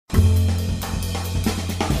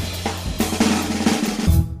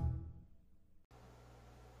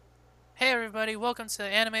everybody. Welcome to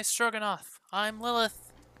Anime Stroganoff. I'm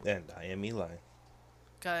Lilith. And I am Eli.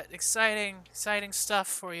 Got exciting stuff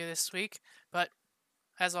for you this week. But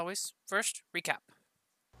as always, first recap.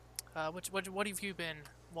 What have you been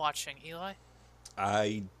watching, Eli?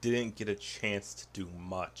 I didn't get a chance to do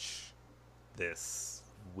much this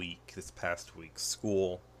past week.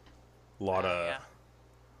 School, a lot of, Yeah.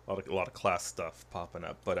 a lot of class stuff popping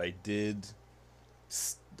up, but I did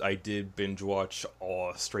binge watch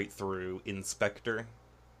all straight through Inspector.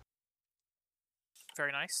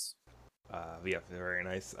 Very nice. Yeah, very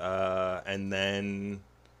nice. And then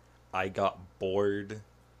I got bored,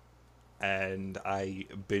 and I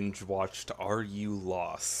binge watched Are You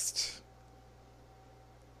Lost?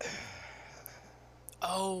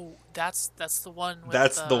 Oh, that's the one with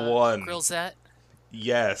That's the one. Grillzette.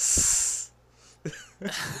 Yes.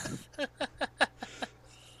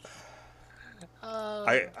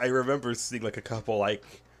 Uh, I remember seeing like a couple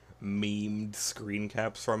like memed screen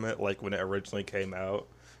caps from it like when it originally came out.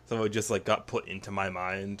 So it just like got put into my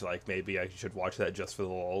mind like maybe I should watch that just for the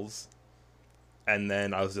lulz. And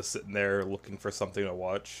then I was just sitting there looking for something to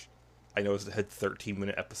watch. I noticed it had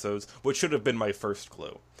 13-minute episodes, which should have been my first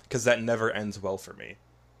clue because that never ends well for me.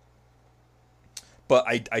 But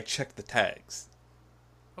I checked the tags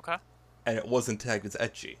okay. and it wasn't tagged as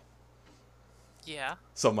etchy. Yeah.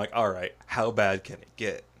 So I'm like, all right, how bad can it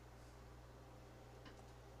get?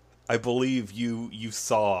 I believe you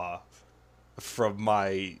saw from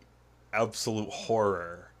my absolute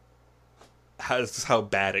horror how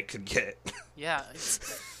bad it could get. Yeah.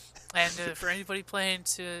 And for anybody wanting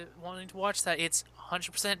to watch that, it's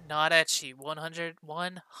 100% not etchy. 100%,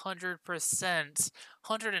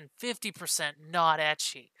 150% not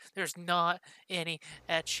etchy. There's not any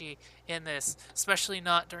etchy in this, especially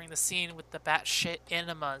not during the scene with the batshit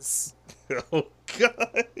enemas. Oh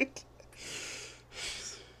god.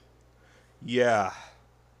 Yeah.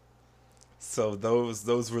 So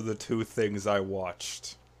those were the two things I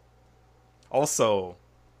watched. Also,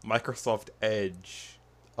 Microsoft Edge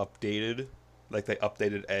updated, like they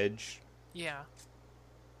updated Edge. Yeah.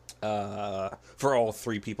 For all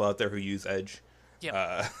three people out there who use Edge. Yep.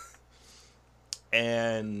 Uh,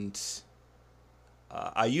 and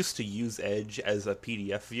I used to use Edge as a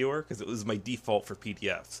PDF viewer because it was my default for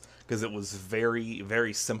PDFs because it was very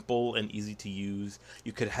very simple and easy to use.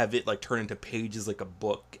 You could have it like turn into pages like a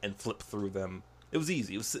book and flip through them. It was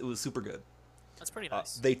easy. It was super good. That's pretty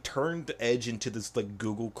nice. They turned Edge into this like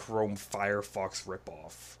Google Chrome Firefox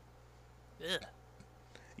ripoff. Ugh.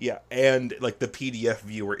 Yeah, and like the PDF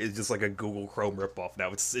viewer is just like a Google Chrome ripoff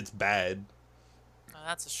now. It's bad. Oh,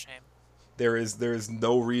 that's a shame. There is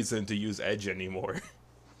no reason to use Edge anymore.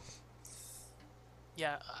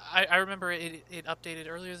 Yeah, I remember it updated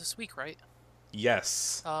earlier this week, right?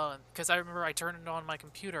 Yes. Because I remember I turned it on my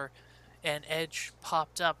computer, and Edge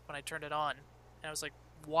popped up when I turned it on, and I was like,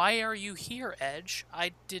 "Why are you here, Edge?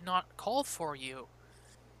 I did not call for you.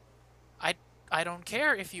 I I don't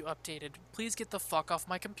care if you updated. Please get the fuck off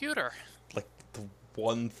my computer." Like the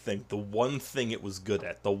one thing it was good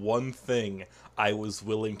at, the one thing I was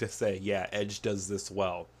willing to say, yeah, Edge does this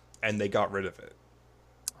well, and they got rid of it.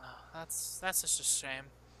 That's just a shame.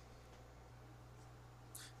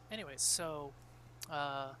 Anyways, so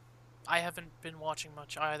uh, I haven't been watching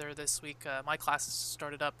much either this week. My classes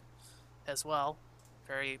started up as well.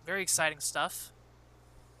 Very exciting stuff.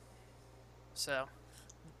 So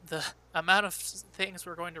the amount of things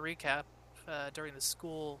we're going to recap during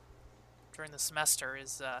the semester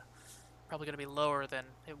is probably going to be lower than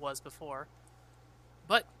it was before.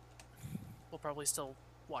 But we'll probably still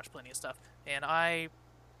watch plenty of stuff. And I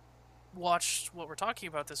watched what we're talking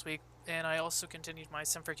about this week, and I also continued my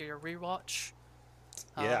Symphogear rewatch.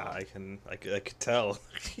 Yeah, Um, I could tell.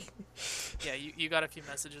 yeah, you got a few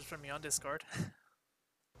messages from me on Discord.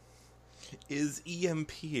 Is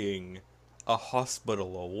EMPing a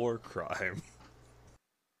hospital a war crime?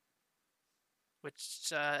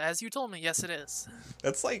 Which, as you told me, yes, it is.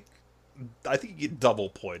 That's like, I think you get double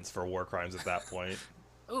points for war crimes at that point.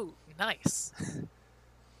 Ooh, nice.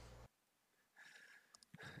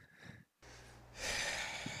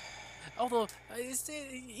 Although, is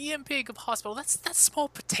the EMP hospital, that's small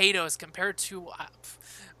potatoes compared to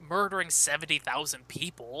murdering 70,000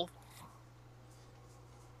 people.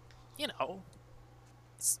 You know,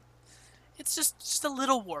 it's, it's just a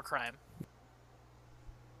little war crime.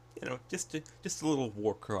 Just a little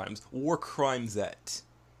war crimes at.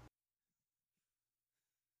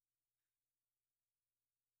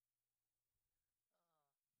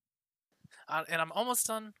 And I'm almost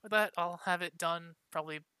done with that. I'll have it done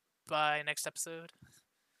probably by next episode.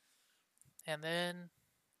 And then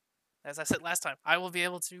as I said last time, I will be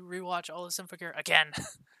able to rewatch all of Symphogear again.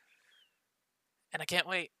 And I can't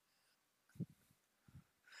wait.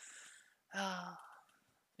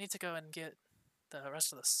 Need to go and get the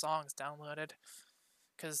rest of the songs downloaded.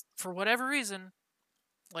 Because for whatever reason,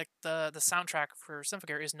 like the soundtrack for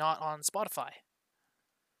Symphogear is not on Spotify.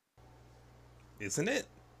 Isn't it?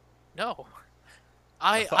 No.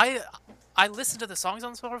 I thought- I listened to the songs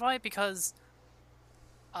on Spotify because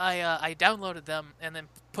I downloaded them and then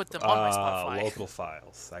put them on my Spotify. Local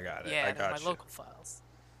files. I got it. Yeah, I got my you. local files.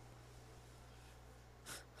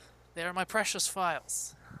 They are my precious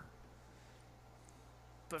files.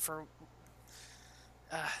 But for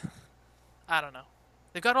I don't know.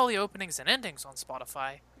 They've got all the openings and endings on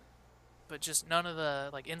Spotify, but just none of the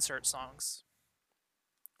like insert songs,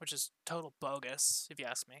 which is total bogus if you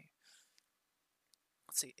ask me.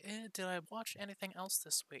 Let's see. Did I watch anything else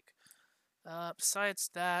this week? Besides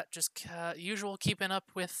that, just usual keeping up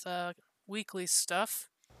with weekly stuff.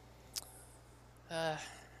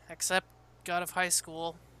 Except God of High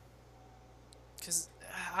School. Because,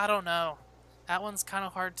 I don't know. That one's kind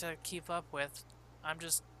of hard to keep up with. I'm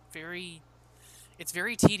just very... It's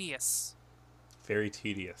very tedious. Very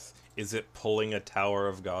tedious. Is it pulling a Tower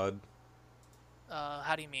of God?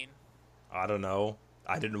 How do you mean? I don't know.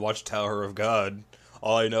 I didn't watch Tower of God.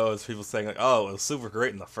 All I know is people saying like, "Oh, it was super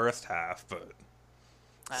great in the first half, but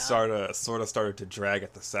sort of started to drag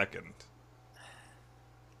at the second."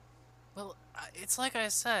 Well, it's like I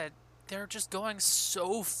said, they're just going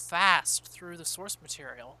so fast through the source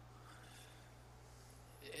material.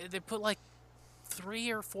 They put like 3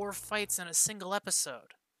 or 4 fights in a single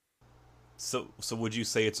episode. So would you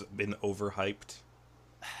say it's been overhyped?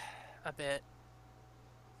 A bit.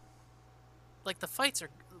 Like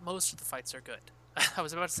most of the fights are good. I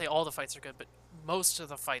was about to say all the fights are good, but most of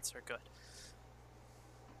the fights are good.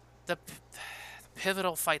 The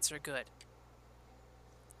pivotal fights are good.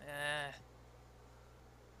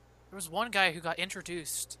 There was one guy who got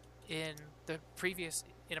introduced in a previous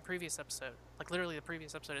episode, like literally the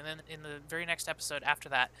previous episode, and then in the very next episode after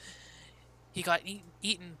that, he got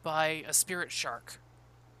eaten by a spirit shark.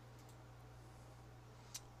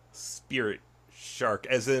 Spirit shark,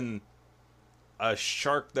 as in a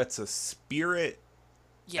shark that's a spirit,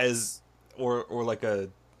 Yes. or like a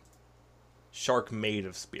shark made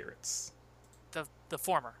of spirits. The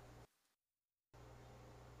former.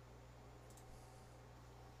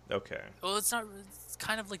 Okay. Well, it's not. It's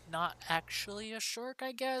kind of like not actually a shark,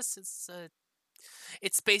 I guess.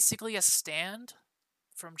 It's basically a stand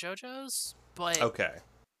from JoJo's, but Okay.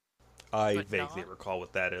 I but vaguely not. recall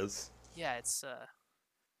what that is. Yeah, it's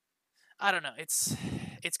I don't know. It's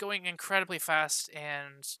going incredibly fast,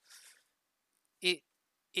 and it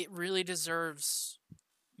really deserves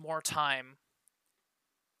more time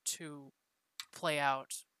to play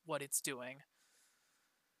out what it's doing.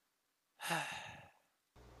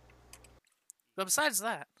 But besides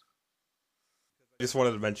that, I just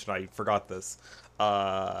wanted to mention, I forgot this.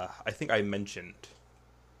 I think I mentioned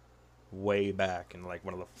way back in like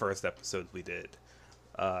one of the first episodes we did.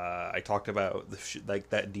 I talked about like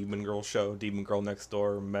that Demon Girl show, Demon Girl Next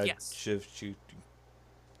Door, Yes.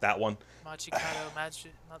 that one, Machikado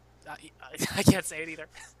Magic. I can't say it either.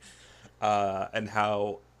 and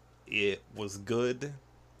how it was good.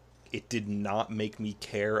 It did not make me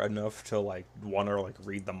care enough to like want to like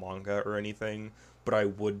read the manga or anything, but I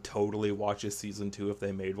would totally watch a season 2 if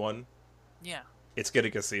they made one. Yeah. It's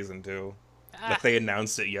getting a season 2. Ah. Like they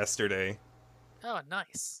announced it yesterday. Oh,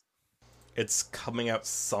 nice. It's coming out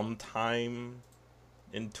sometime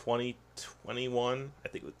in 2021. I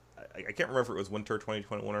think I can't remember if it was winter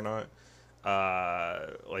 2021 or not.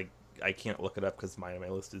 Like I can't look it up because my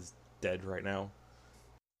anime list is dead right now.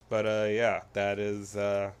 But yeah, that is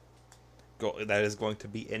going to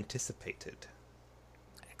be anticipated.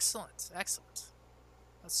 Excellent. Let's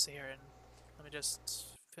see here, and let me just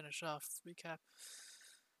finish off recap.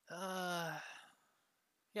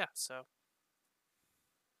 Yeah. So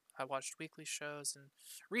I watched weekly shows, and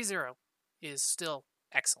ReZero is still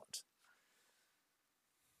excellent.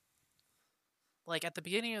 Like at the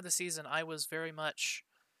beginning of the season, I was very much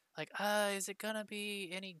like, is it gonna be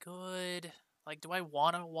any good? Like, do I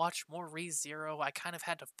want to watch more ReZero? I kind of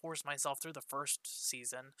had to force myself through the first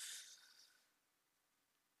season.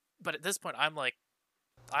 But at this point, I'm like,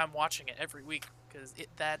 I'm watching it every week because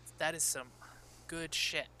that is some good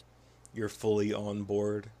shit. You're fully on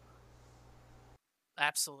board.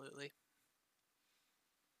 Absolutely.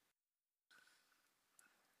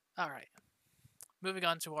 All right. Moving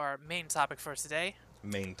on to our main topic for today.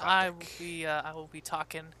 Main I topic. will be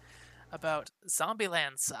talking about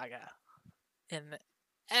Zombieland Saga, an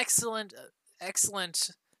excellent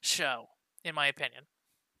show, in my opinion.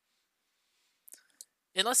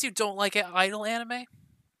 Unless you don't like idol anime,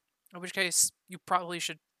 in which case you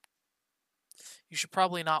should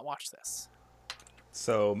probably not watch this.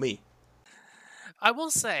 So me, I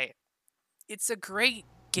will say, it's a great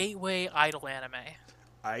gateway idol anime.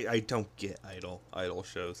 I don't get idol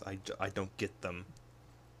shows. I don't get them.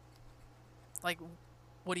 Like,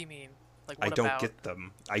 what do you mean? Like, I what don't about? get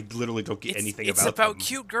them. I literally don't get anything It's about about them.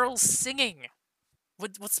 cute girls singing.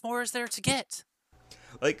 What's more is there to get?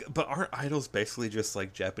 Like, but aren't idols basically just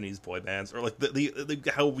like Japanese boy bands, or like the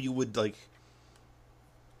how you would like?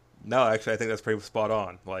 No, actually, I think that's pretty spot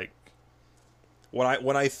on. Like, when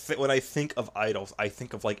I think of idols, I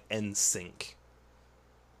think of like NSYNC.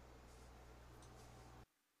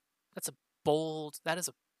 That's a bold. That is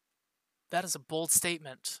a bold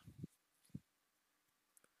statement.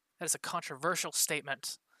 That is a controversial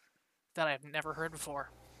statement that I have never heard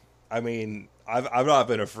before. I mean, I've not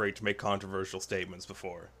been afraid to make controversial statements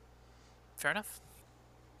before. Fair enough.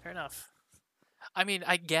 Fair enough. I mean,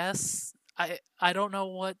 I guess I don't know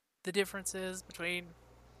what the difference is between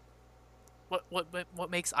what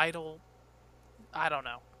makes idol. I don't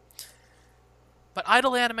know. But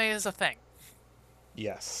idol anime is a thing.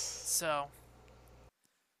 Yes. So,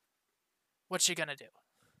 what you gonna do?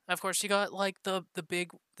 Of course, you got like the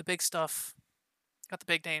big stuff. Got the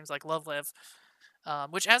big names like Love Live,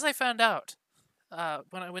 which as I found out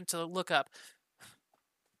when I went to look up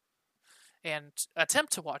and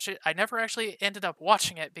attempt to watch it, I never actually ended up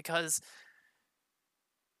watching it because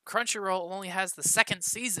Crunchyroll only has the second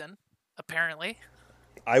season, apparently.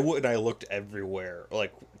 I looked everywhere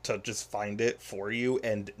like to just find it for you,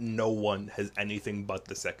 and no one has anything but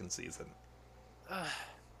the second season.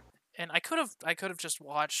 And I could have just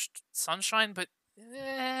watched Sunshine, but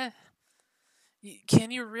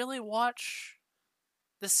can you really watch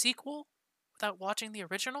the sequel without watching the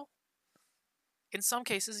original? In some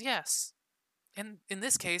cases, yes. In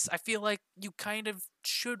this case, I feel like you kind of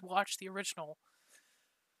should watch the original.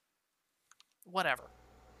 Whatever.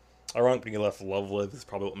 Ironically enough, Love Live is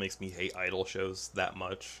probably what makes me hate idol shows that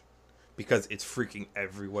much, because it's freaking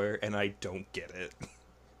everywhere, and I don't get it.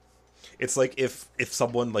 It's like if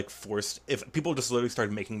someone like forced if people just literally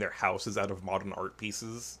started making their houses out of modern art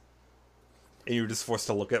pieces, and you're just forced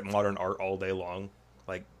to look at modern art all day long.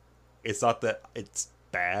 Like, it's not that it's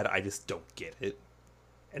bad, I just don't get it.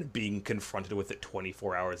 And being confronted with it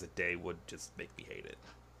 24 hours a day would just make me hate it.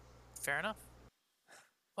 Fair enough.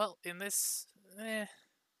 Well, in this,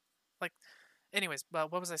 like, anyways,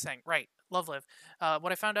 what was I saying? Right, Love Live.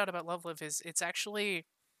 What I found out about Love Live is it's actually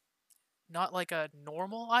not like a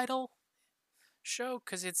normal idol show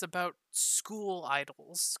because it's about school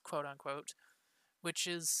idols, quote unquote, which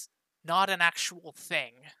is not an actual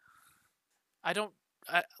thing. I don't,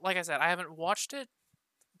 like I said, I haven't watched it,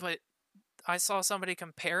 but I saw somebody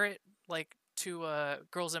compare it like to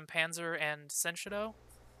Girls in Panzer and Senshido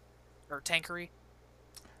or Tankery.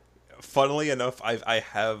 Funnily enough, I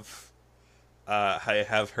have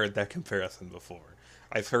heard that comparison before.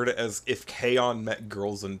 I've heard it as if K-On! Met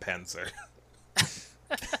Girls in Panzer.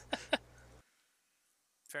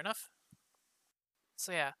 Fair enough.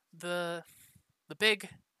 So yeah, the big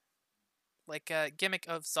like gimmick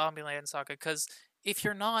of Zombieland Saga, because if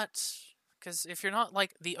you're not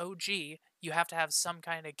like the OG, you have to have some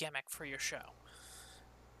kind of gimmick for your show.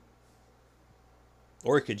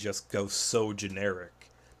 Or it could just go so generic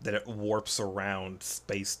that it warps around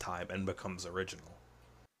space time and becomes original.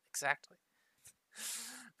 Exactly.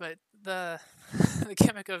 But the the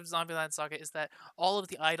gimmick of Zombieland Saga is that all of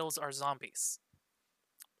the idols are zombies.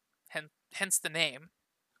 Hence the name,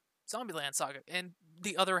 Zombieland Saga. And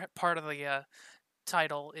the other part of the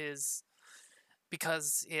title is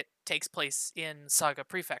because it takes place in Saga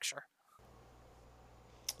Prefecture.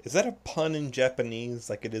 Is that a pun in Japanese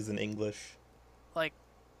like it is in English? Like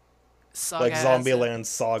Saga Like has Zombieland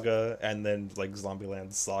Saga and then like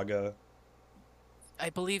Zombieland Saga? I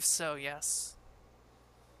believe so, yes.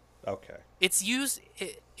 Okay. It's used,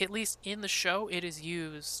 at least in the show, it is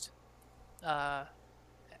used uh,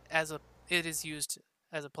 as a it is used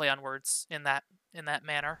as a play on words in that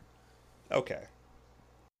manner. Okay.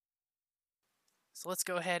 So let's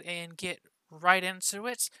go ahead and get right into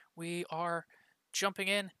it. We are jumping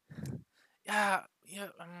in. Yeah.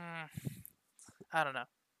 I don't know.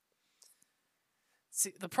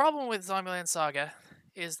 See, the problem with Zombieland Saga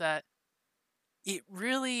is that it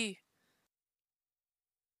really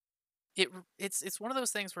it's one of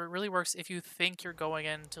those things where it really works if you think you're going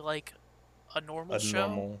into like a normal A show.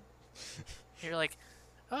 normal. You're like,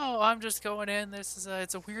 oh, I'm just going in. It's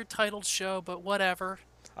a weird titled show, but whatever.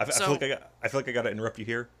 I feel like I got to interrupt you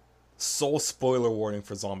here. Sole spoiler warning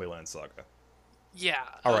for Zombieland Saga. Yeah,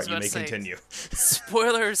 I was Alright, you about may to say, continue.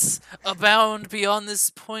 spoilers abound beyond this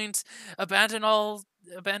point. Abandon all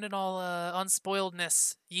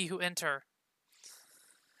unspoiledness, ye who enter.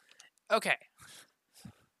 Okay,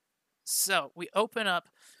 so we open up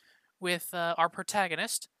with our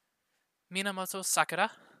protagonist, Minamoto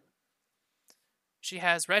Sakura. She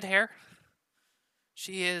has red hair.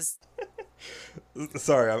 She is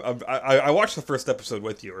Sorry, I watched the first episode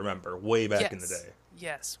with you, remember, way back in the yes, day.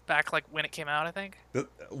 yes, back like when it came out, I think.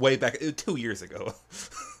 Way back, 2 years ago.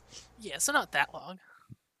 Yeah, so not that long.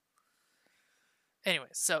 Anyway,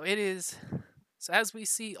 so it is. So as we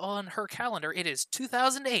see on her calendar, it is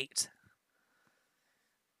 2008.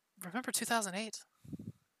 Remember 2008?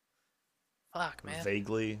 Fuck, man.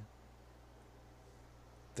 Vaguely.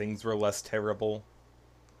 Things were less terrible.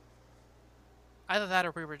 Either that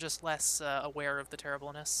or we were just less aware of the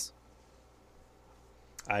terribleness.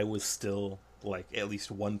 I was still, like, at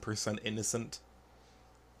least 1% innocent.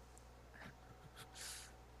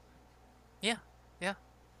 Yeah, yeah.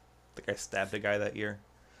 I think I stabbed a guy that year.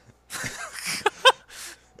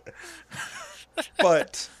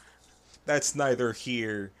 But that's neither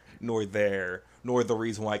here nor there, nor the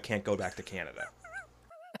reason why I can't go back to Canada.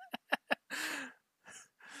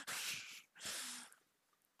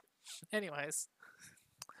 Anyways,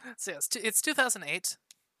 so yes, it's 2008.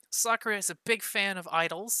 Sakura is a big fan of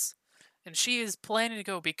idols, and she is planning to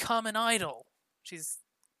go become an idol. She's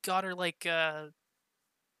got her like I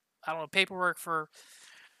don't know, paperwork for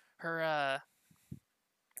her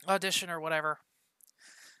audition or whatever.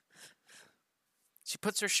 She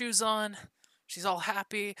puts her shoes on. She's all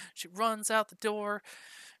happy. She runs out the door.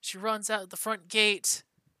 She runs out the front gate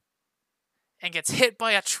and gets hit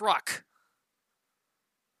by a truck.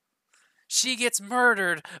 She gets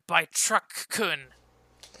murdered by Truck-kun.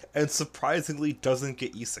 And surprisingly doesn't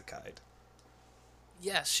get isekai'd.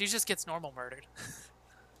 Yes, she just gets normal murdered.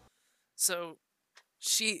 So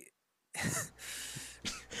she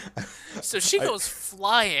goes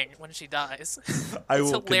flying when she dies. I It's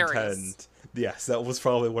will hilarious. contend. Yes, that was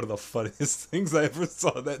probably one of the funniest things I ever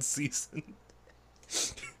saw that season.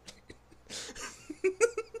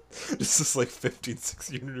 Just this like 15,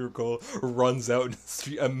 16-year-old girl runs out in the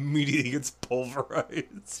street, immediately gets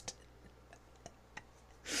pulverized.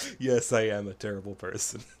 Yes, I am a terrible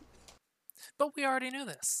person. But we already knew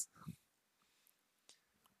this.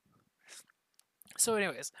 So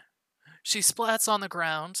anyways, she splats on the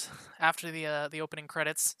ground after the opening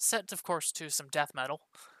credits, set of course to some death metal.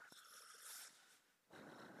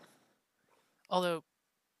 Although,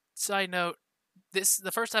 side note,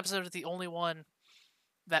 the first episode is the only one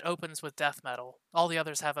that opens with death metal. All the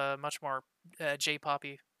others have a much more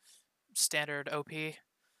J-poppy standard OP.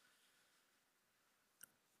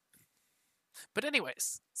 But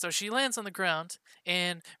anyways, so she lands on the ground,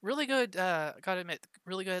 and really good, gotta admit,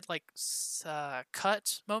 really good like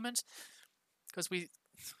cut moment, because we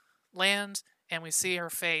land and we see her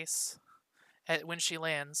face when she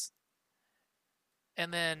lands,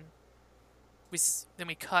 and then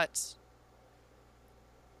we cut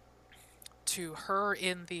to her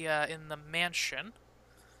in the mansion,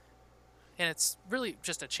 and it's really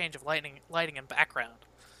just a change of lighting and background.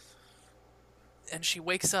 And she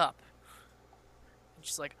wakes up, and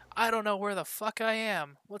she's like, "I don't know where the fuck I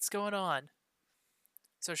am. What's going on?"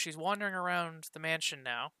 So she's wandering around the mansion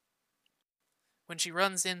now, when she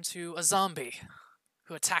runs into a zombie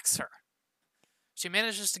who attacks her. She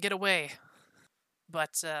manages to get away,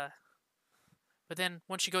 but then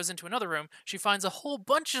when she goes into another room, she finds a whole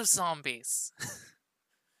bunch of zombies.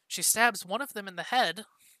 She stabs one of them in the head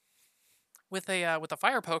with a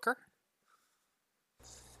fire poker,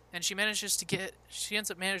 and she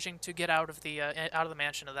ends up managing to get out of the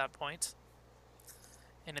mansion at that point.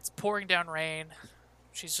 And it's pouring down rain.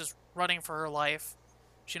 She's just running for her life.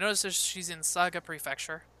 She notices she's in Saga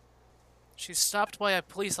Prefecture. She's stopped by a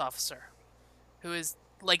police officer, who is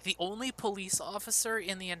like the only police officer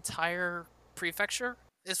in the entire prefecture,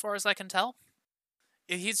 as far as I can tell.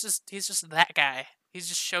 He's just that guy. He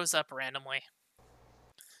just shows up randomly.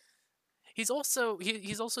 He's also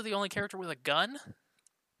the only character with a gun.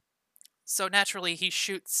 So naturally he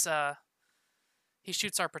shoots our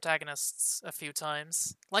protagonists a few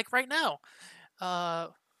times, like right now.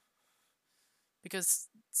 Because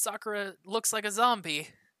Sakura looks like a zombie,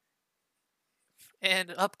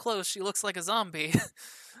 and up close she looks like a zombie.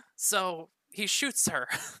 So he shoots her,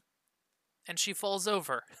 and she falls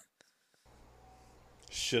over.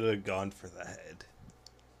 Should have gone for the head.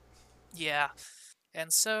 Yeah.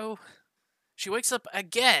 And so she wakes up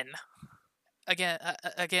again at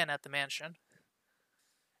the mansion.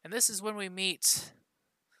 And this is when we meet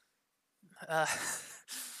Uh,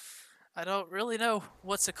 I don't really know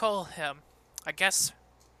what to call him. I guess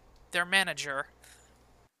their manager,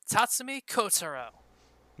 Tatsumi Kotaro.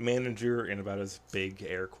 Manager in about as big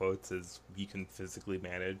air quotes as he can physically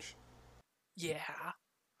manage. Yeah.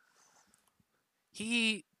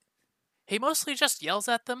 He he mostly just yells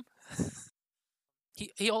at them.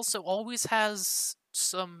 He also always has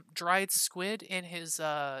some dried squid in his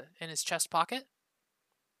chest pocket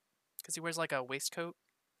because he wears like a waistcoat,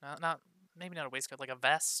 not maybe not a waistcoat, like a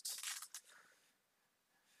vest.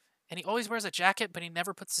 And he always wears a jacket, but he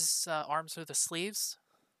never puts his arms through the sleeves.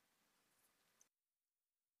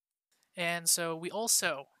 And so we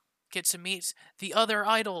also get to meet the other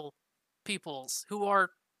idol peoples who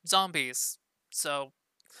are zombies. So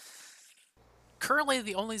currently,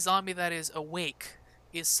 the only zombie that is awake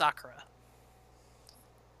is Sakura.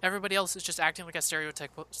 Everybody else is just acting like a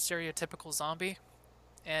stereotypical zombie,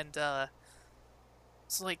 and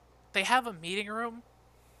so like they have a meeting room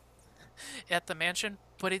at the mansion,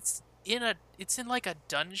 but it's in like a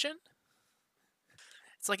dungeon.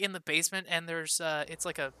 It's like in the basement, and there's it's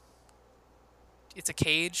a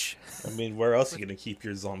cage. I mean, where else are you gonna keep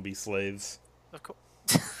your zombie slaves? Of course.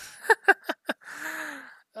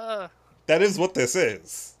 uh, That is what this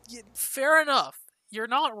is. Fair enough. You're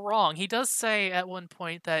not wrong. He does say at one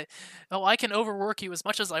point that, "Oh, I can overwork you as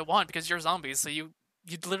much as I want because you're zombies, so you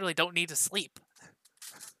literally don't need to sleep."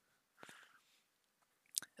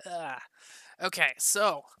 Okay,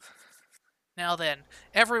 so now then,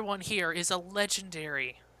 everyone here is a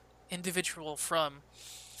legendary individual from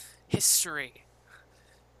history,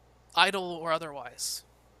 idol or otherwise.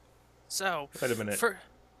 So, Wait a minute. for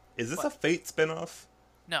Is this what? a Fate spinoff?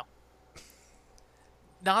 No,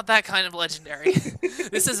 not that kind of legendary.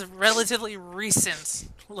 This is relatively recent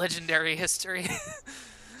legendary history.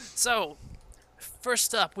 So,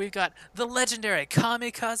 first up, we've got the legendary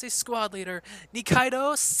Kamikaze squad leader,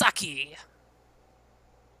 Nikaido Saki.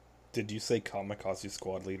 Did you say Kamikaze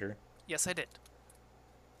Squad Leader? Yes, I did.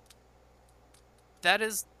 That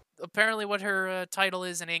is apparently what her title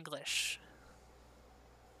is in English.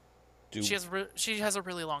 Do She has a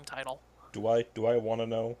really long title. do I want to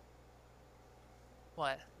know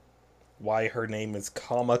What? why her name is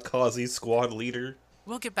Kamikaze Squad Leader?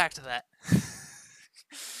 We'll get back to that.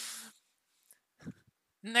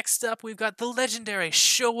 Next up, we've got the legendary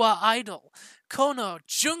Showa idol, Kono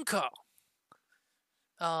Junko.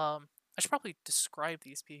 I should probably describe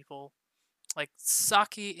these people. Like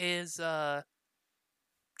Saki is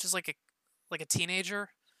just like a teenager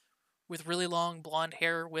with really long blonde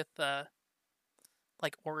hair with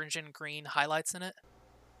like orange and green highlights in it.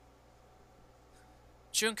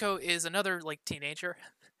 Junko is another like teenager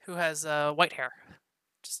who has white hair,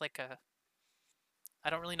 just like a. I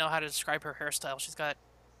don't really know how to describe her hairstyle. She's got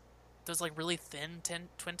those like really thin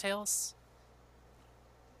twin tails.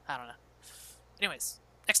 I don't know. Anyways,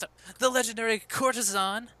 next up, the legendary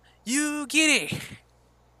courtesan Yugiri.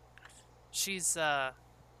 She's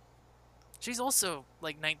also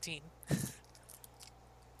like 19.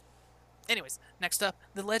 Anyways, next up,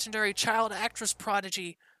 the legendary child actress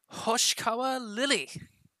prodigy Hoshikawa Lily.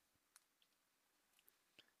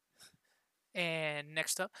 And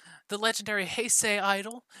next up, the legendary Heisei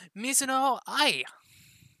idol Mizuno Ai.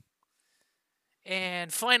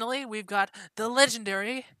 And finally, we've got the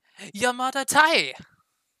legendary Yamada Tai.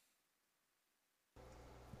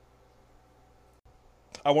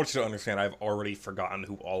 I want you to understand I've already forgotten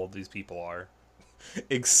who all of these people are.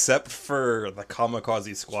 Except for the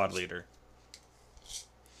Kamikaze Squad Leader.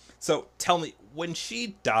 So, tell me, when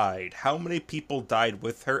she died, how many people died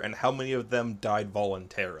with her and how many of them died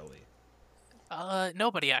voluntarily?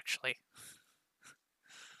 Nobody actually.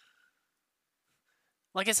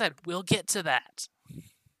 Like I said, we'll get to that.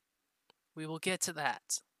 We will get to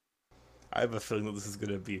that. I have a feeling that this is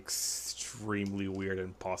going to be extremely weird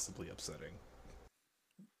and possibly upsetting.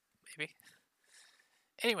 Maybe.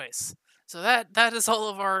 Anyways, so that is all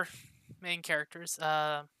of our main characters.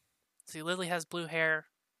 See, Lily has blue hair.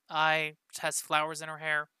 Ai has flowers in her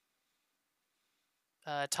hair.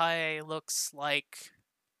 Tai looks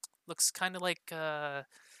kind of like the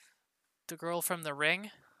girl from The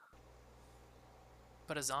Ring,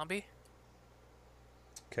 but a zombie.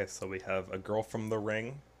 Okay, so we have a girl from The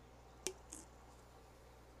Ring.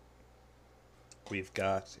 We've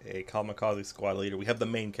got a Kamikaze Squad Leader. We have the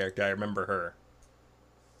main character. I remember her.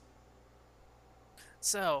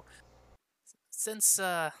 So, since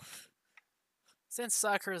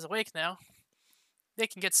Sakura is awake now, they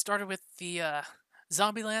can get started with the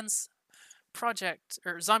Zombieland's project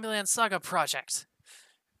or Zombieland Saga project.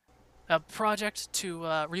 A project to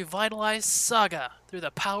revitalize Saga through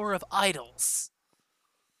the power of idols.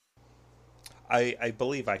 I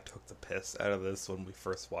believe I took the piss out of this when we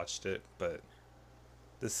first watched it, but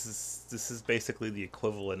this is basically the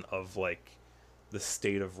equivalent of like the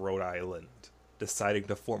state of Rhode Island deciding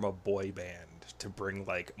to form a boy band to bring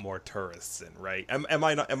like more tourists in, right? Am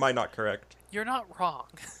I not correct? You're not wrong.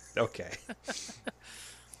 Okay.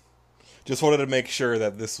 Just wanted to make sure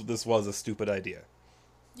that this was a stupid idea.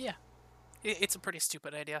 Yeah, it's a pretty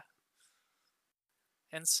stupid idea.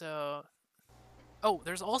 And so, oh,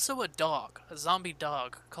 there's also a dog, a zombie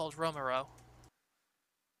dog called Romero.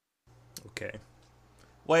 Okay.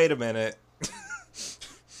 Wait a minute.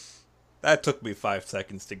 That took me 5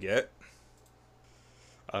 seconds to get.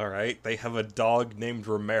 Alright, they have a dog named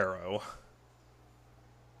Romero.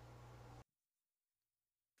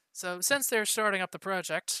 So since they're starting up the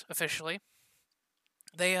project officially,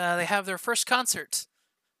 they have their first concert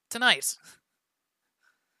tonight.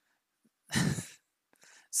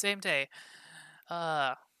 Same day,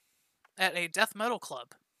 at a death metal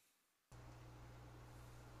club.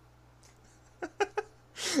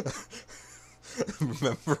 I'm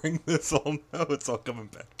remembering this all now. It's all coming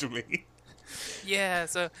back to me. Yeah,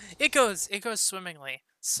 so it goes swimmingly.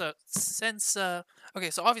 So since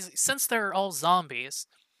okay, so obviously since they're all zombies,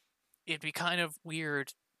 it'd be kind of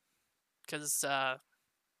weird because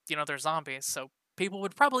they're zombies, so people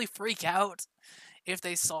would probably freak out if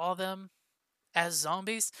they saw them as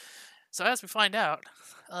zombies. So as we find out,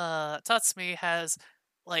 Tatsumi has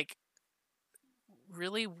like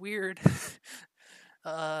really weird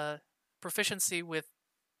proficiency with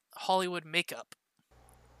Hollywood makeup.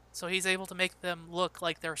 So he's able to make them look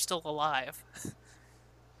like they're still alive.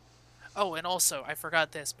 Oh, and also I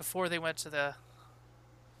forgot this before they went to the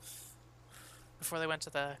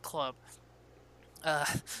club.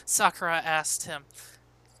 Sakura asked him,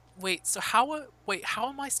 how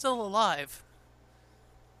am I still alive?"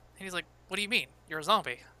 And he's like, "What do you mean? You're a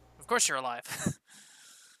zombie. Of course you're alive."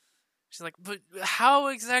 She's like, "But how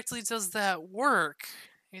exactly does that work?"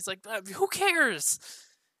 And he's like, "Who cares?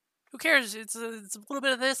 Who cares? It's a little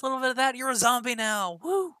bit of this, a little bit of that. You're a zombie now.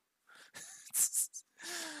 Woo!"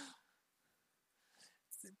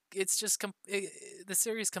 It's just the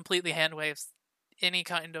series completely handwaves any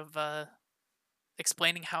kind of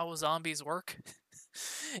explaining how zombies work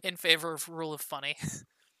in favor of rule of funny.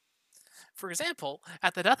 For example,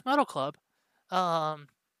 at the death metal club, um,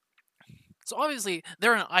 so obviously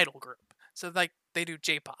they're an idol group, so like they do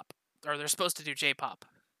J-pop, or they're supposed to do J-pop,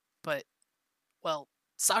 but well,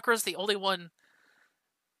 Sakura's the only one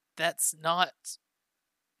that's not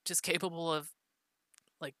just capable of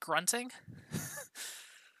like grunting.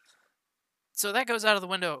 So that goes out of the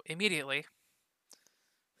window immediately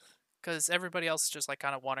because everybody else is just like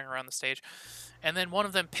kind of wandering around the stage, and then one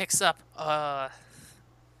of them picks up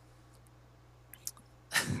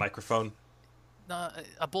Microphone.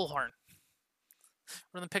 a bullhorn.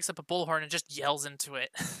 One of them picks up a bullhorn and just yells into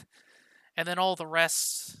it, and then all the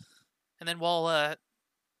rest, and then while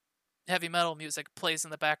heavy metal music plays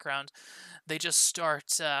in the background, they just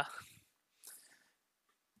start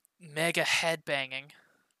mega headbanging,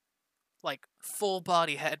 like full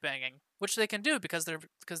body headbanging, which they can do because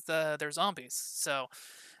they're zombies, so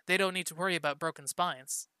they don't need to worry about broken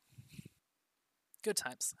spines. Good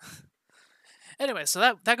times. Anyway, so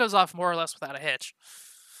that goes off more or less without a hitch,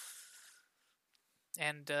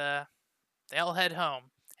 and they all head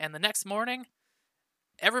home. And the next morning,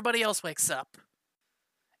 everybody else wakes up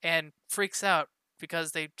and freaks out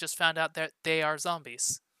because they just found out that they are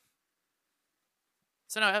zombies.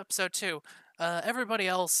 So now, episode 2. Everybody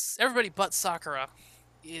but Sakura,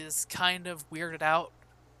 is kind of weirded out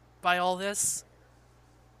by all this.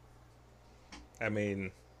 I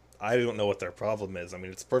mean, I don't know what their problem is. I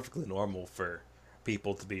mean, it's perfectly normal for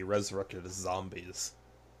people to be resurrected as zombies.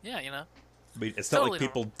 Yeah, I mean, it's totally not like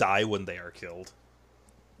people normal. die when they are killed.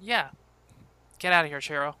 Yeah. Get out of here,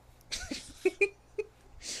 Chiro.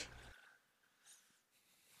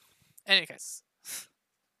 Any case.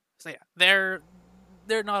 So yeah, they're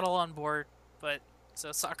not all on board, but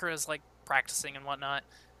so Sakura's like practicing and whatnot,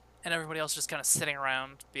 and everybody else just kind of sitting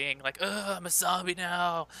around being like, "Ugh, I'm a zombie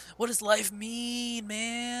now. What does life mean,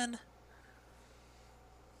 man?"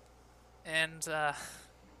 And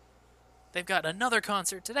they've got another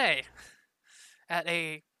concert today at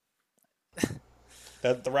a.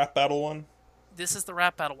 That the rap battle one? This is the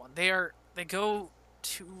rap battle one. They go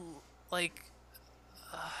to like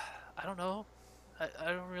I don't know.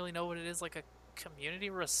 I don't really know what it is, like a community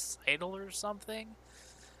recital or something.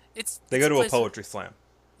 They it's go to a place poetry slam.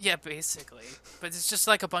 Yeah, basically. But it's just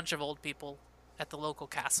like a bunch of old people at the local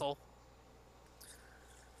castle.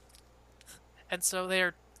 And so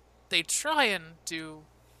they try and do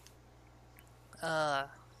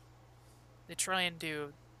They try and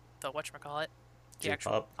do the whatchamacallit, the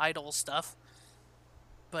actual J-pop. idol stuff,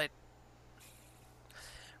 but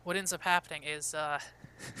what ends up happening is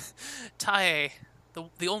Tae,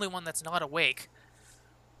 the only one that's not awake,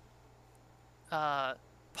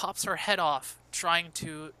 pops her head off trying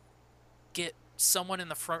to get someone in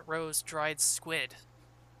the front row's dried squid.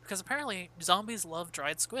 Because apparently zombies love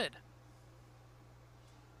dried squid.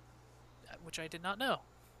 Which I did not know.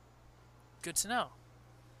 Good to know.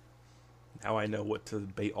 Now I know what to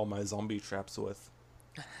bait all my zombie traps with.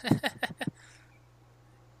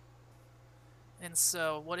 And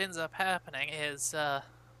so what ends up happening is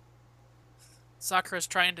Sakura's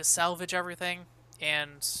trying to salvage everything,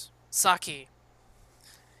 and Saki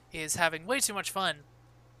is having way too much fun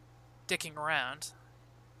dicking around.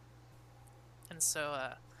 And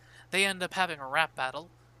so they end up having a rap battle,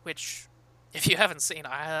 which, if you haven't seen,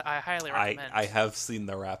 I highly recommend. I have seen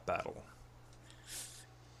the rap battle.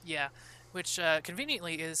 Yeah, which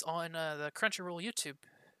conveniently is on the Crunchyroll YouTube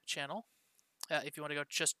channel. If you want to go,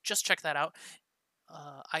 just check that out.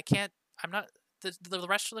 I can't. I'm not. The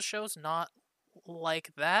rest of the show's not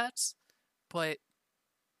like that, but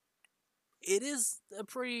it is a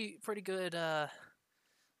pretty good.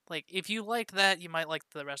 Like, if you like that, you might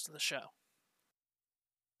like the rest of the show.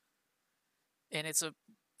 And it's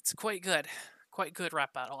quite good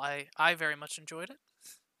rap battle. I very much enjoyed it.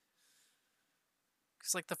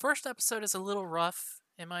 Because, like, the first episode is a little rough,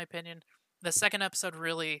 in my opinion. The second episode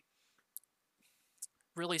really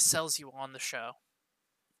sells you on the show.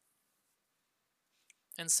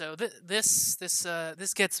 And so this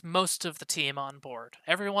gets most of the team on board.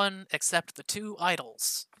 Everyone except the two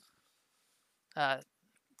idols,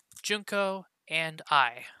 Junko and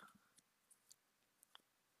I,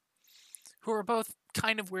 who are both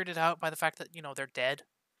kind of weirded out by the fact that, they're dead.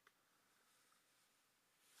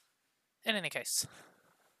 In any case,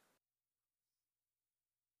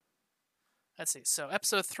 let's see. So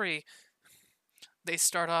episode 3, they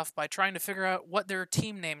start off by trying to figure out what their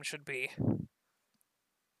team name should be.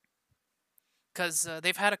 Because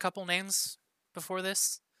they've had a couple names before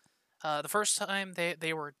this. The first time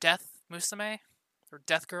they were Death Musume, or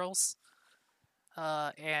Death Girls.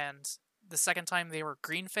 And the second time they were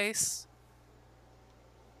Green Face.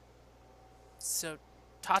 So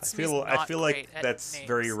Tatsumi's not I feel like great at that's names.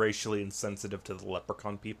 very racially insensitive to the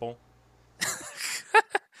leprechaun people.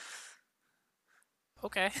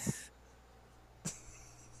 Okay.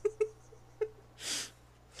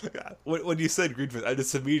 When you said green face, I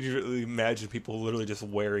just immediately imagined people literally just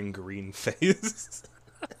wearing green face.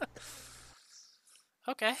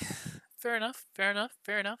 Okay. Fair enough.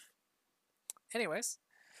 Anyways.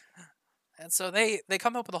 And so they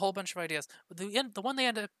come up with a whole bunch of ideas. The one they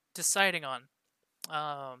end up deciding on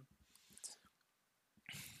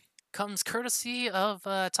comes courtesy of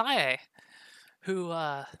Tae, who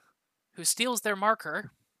steals their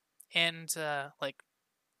marker and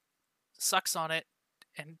sucks on it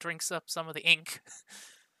and drinks up some of the ink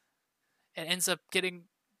and ends up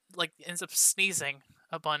sneezing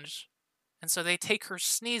a bunch. And so they take her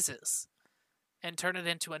sneezes and turn it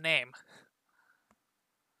into a name.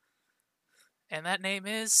 And that name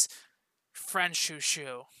is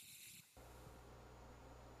Franshushu.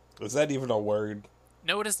 Is that even a word?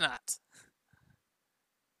 No, it is not.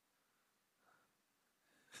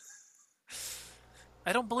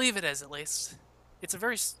 I don't believe it is, at least. It's a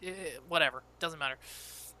very... whatever. Doesn't matter.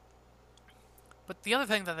 But the other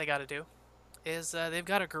thing that they gotta do is they've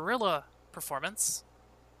got a guerrilla performance.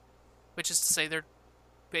 Which is to say they're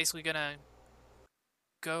basically gonna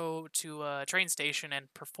go to a train station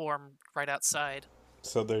and perform right outside.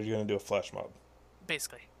 So they're gonna do a flash mob.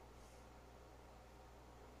 Basically.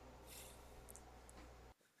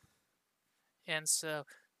 And so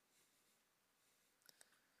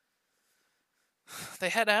they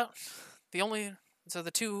head out.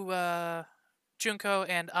 The two Junko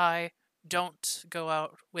and I don't go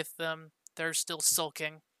out with them. They're still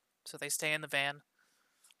sulking, so they stay in the van.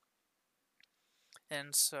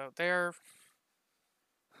 And so they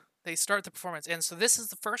start the performance. And so this is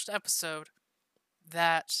the first episode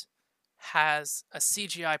that has a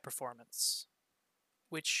CGI performance,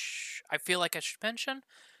 which I feel like I should mention,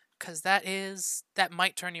 because that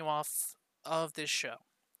might turn you off of this show.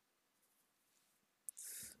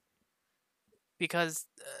 Because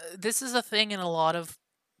this is a thing in a lot of,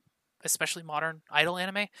 especially modern idol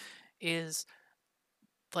anime, is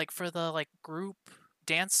like for the like group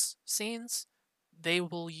dance scenes, they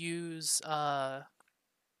will use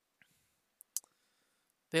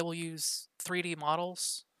 3D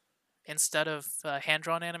models instead of hand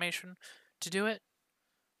drawn animation to do it,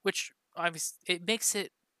 which obviously it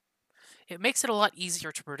it makes it a lot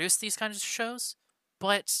easier to produce these kinds of shows,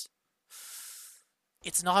 but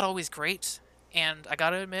it's not always great. And I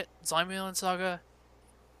gotta admit, Zombieland Saga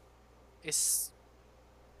is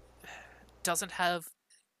doesn't have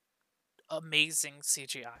amazing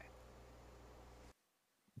CGI.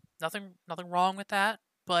 Nothing wrong with that,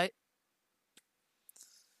 but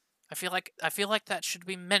I feel like that should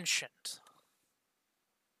be mentioned.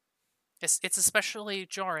 It's especially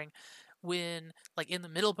jarring when, like, in the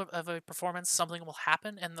middle of a performance, something will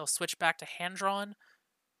happen and they'll switch back to hand drawn,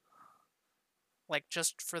 like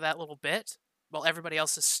just for that little bit, while everybody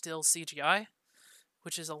else is still CGI,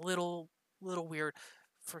 which is a little weird.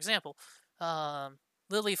 For example,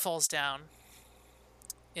 Lily falls down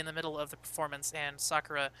in the middle of the performance, and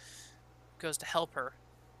Sakura goes to help her,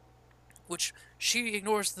 which she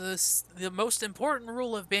ignores the most important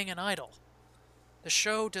rule of being an idol. The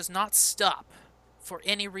show does not stop for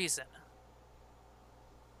any reason.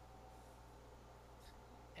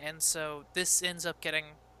 And so this ends up getting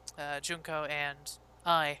Junko and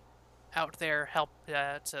I out there help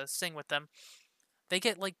to sing with them. They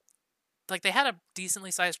get like they had a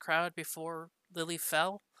decently sized crowd before Lily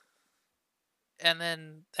fell, and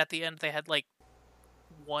then at the end they had like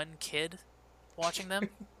one kid watching them.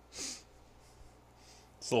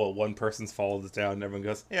 So one person's falls down, and everyone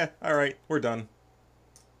goes, "Yeah, all right, we're done."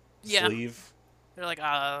 Just Yeah, leave. they're like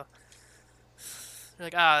it's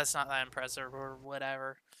not that impressive or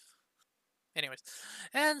whatever. Anyways,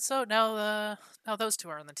 and so now those two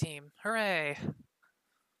are on the team. Hooray!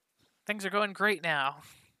 Things are going great now.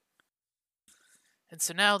 And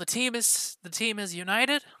so now the team is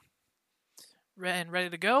united and ready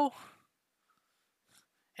to go.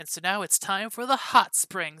 And so now it's time for the Hot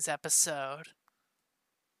Springs episode.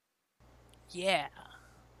 Yeah.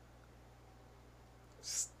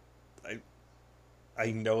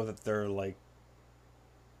 I know that they're like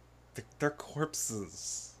they're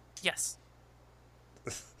corpses. Yes.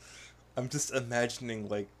 I'm just imagining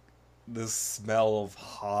like the smell of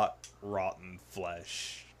hot, rotten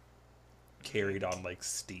flesh carried on like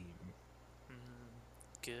steam.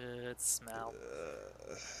 Good smell.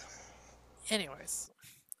 Anyways,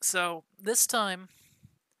 so this time,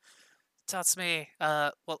 Tatsumi,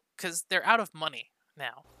 well, because they're out of money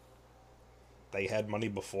now. They had money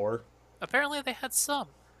before. Apparently, they had some.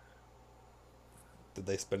 Did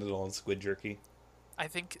they spend it all on squid jerky? I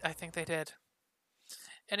think they did.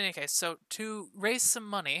 In any case, so to raise some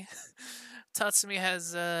money, Tatsumi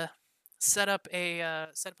has set up a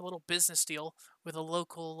little business deal with a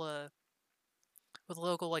local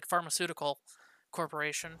like pharmaceutical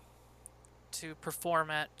corporation to perform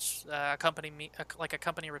at a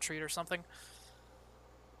company retreat or something.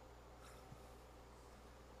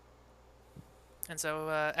 And so,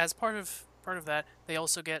 as part of that, they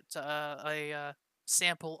also get a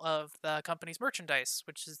sample of the company's merchandise,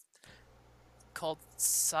 which is called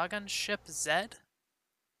Sagan Ship Z.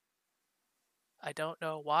 I don't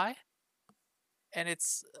know why. And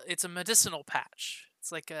it's a medicinal patch.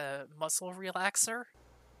 It's like a muscle relaxer.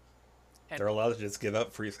 And they're allowed to just give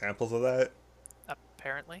up free samples of that?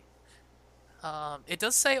 Apparently. It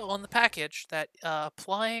does say on the package that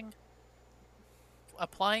applying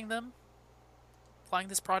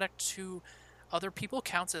this product to other people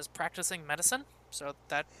counts as practicing medicine. So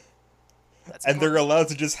that's and important. They're allowed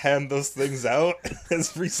to just hand those things out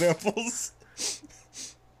as free samples?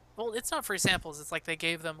 Well, it's not free samples. It's like they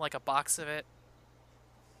gave them like a box of it.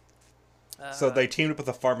 So they teamed up with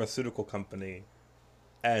a pharmaceutical company,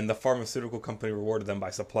 and the pharmaceutical company rewarded them by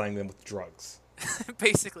supplying them with drugs.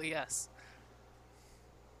 Basically, yes.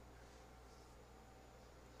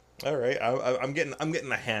 All right, I'm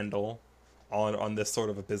getting a handle on this sort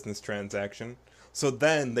of a business transaction. So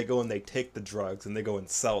then they go and they take the drugs and they go and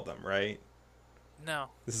sell them, right? No.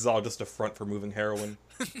 This is all just a front for moving heroin.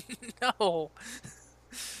 No.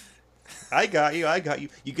 I got you.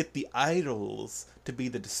 You get the idols to be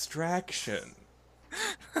the distraction.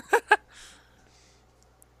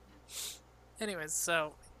 Anyways,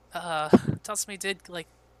 so Tatsumi did like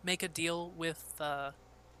make a deal with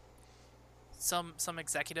some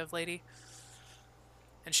executive lady,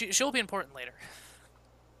 and she'll be important later.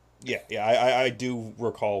 Yeah, I do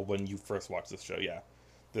recall when you first watched this show. Yeah,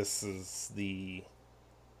 this is the.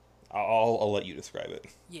 I'll let you describe it.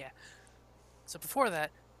 Yeah. So before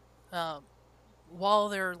that, while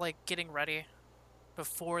they're like getting ready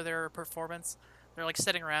before their performance, they're like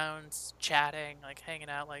sitting around chatting, like hanging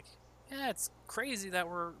out, like, yeah, it's crazy that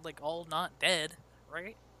we're like all not dead,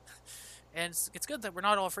 right? And it's good that we're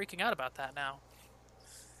not all freaking out about that now.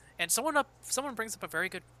 And someone brings up a very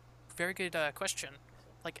good question,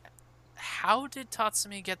 like, how did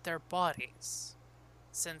Tatsumi get their bodies?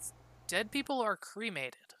 Since Dead people are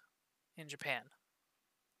cremated in Japan.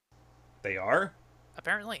 They are?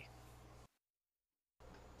 Apparently.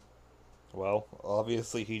 Well,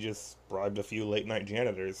 obviously he just bribed a few late night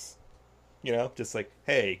janitors. You know, just like,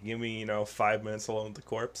 hey, give me, 5 minutes alone with the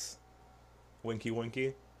corpse. Winky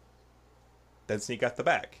winky. Then sneak out the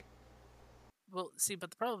back. Well, see,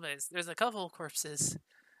 but the problem is there's a couple of corpses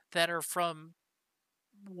that are from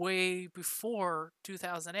way before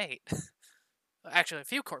 2008. Actually, a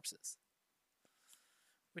few corpses.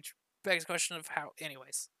 Which begs the question of how.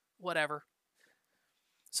 Anyways, whatever.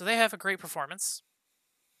 So they have a great performance.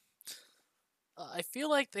 I feel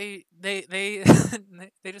like they they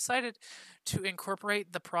decided to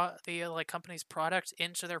incorporate the like company's product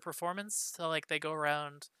into their performance. So like they go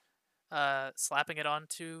around slapping it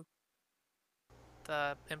onto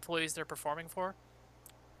the employees they're performing for.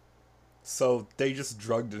 So they just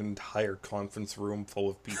drugged an entire conference room full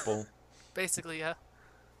of people. Basically, yeah.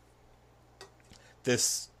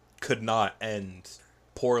 This could not end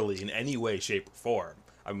poorly in any way, shape, or form.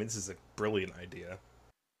 I mean, this is a brilliant idea.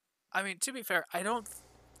 I mean, to be fair, I don't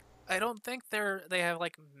think they have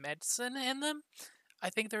like medicine in them.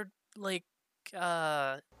 I think they're like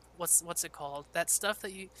what's it called? That stuff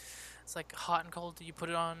that you it's like hot and cold. You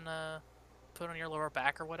put on your lower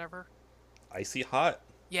back or whatever. Icy hot?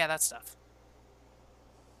 Yeah, that stuff.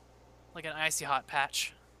 Like an icy hot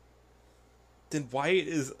patch. Then why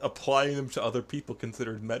is applying them to other people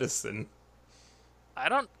considered medicine? I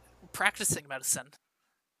don't practicing medicine,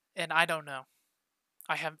 and I don't know.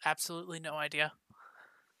 I have absolutely no idea.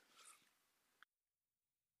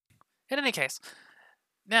 In any case,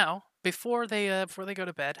 now before they go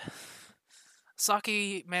to bed,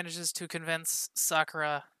 Saki manages to convince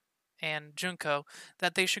Sakura and Junko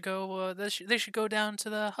that they should go they should go down to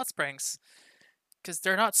the hot springs because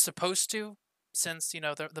they're not supposed to, since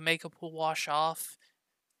the makeup will wash off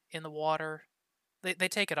in the water. They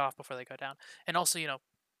take it off before they go down, and also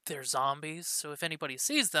they're zombies, so if anybody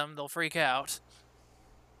sees them, they'll freak out.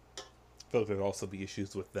 I feel like there'd also be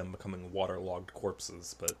issues with them becoming waterlogged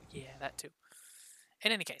corpses, but Yeah, that too.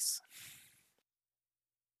 In any case,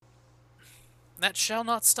 that shall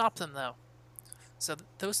not stop them though. So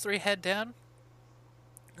those three head down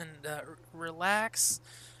and relax,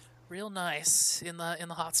 real nice in the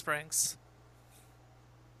hot springs.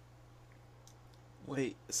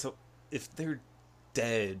 wait, so if they're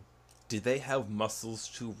dead, do they have muscles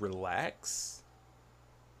to relax?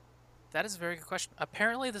 That is a very good question.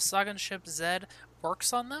 Apparently, the Sagan ship Zed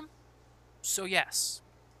works on them, so yes.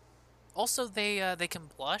 Also, they can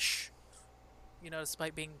blush,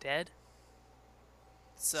 despite being dead.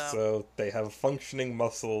 So So they have functioning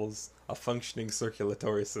muscles, a functioning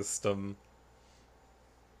circulatory system.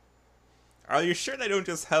 Are you sure they don't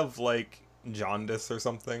just have, like, jaundice or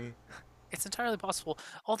something? it's entirely possible.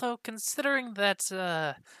 Although, considering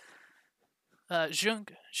that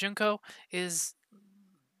Junko is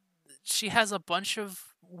she has a bunch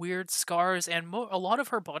of weird scars, and a lot of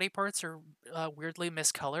her body parts are weirdly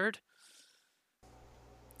miscolored.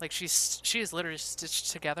 Like she is literally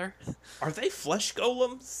stitched together. Are they flesh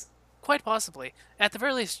golems? Quite possibly. At the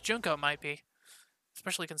very least, Junko might be,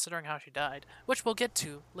 especially considering how she died, which we'll get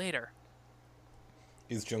to later.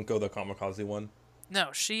 Is Junko the kamikaze one? No,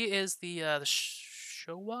 she is the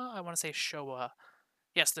Showa. I want to say Showa.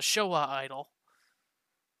 Yes, the Showa idol.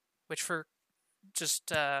 Which, for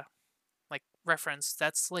just like reference,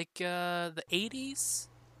 that's like the 80s.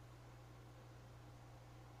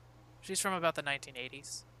 She's from about the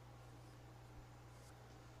 1980s.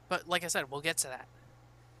 But like I said, we'll get to that.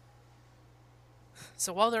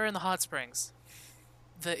 So while they're in the hot springs,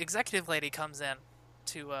 the executive lady comes in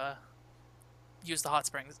to use the hot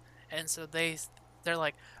springs, and so they're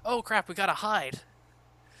like, "Oh crap, we gotta hide."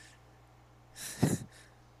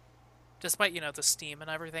 Despite the steam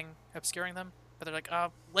and everything obscuring them, but they're like,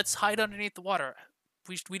 let's hide underneath the water.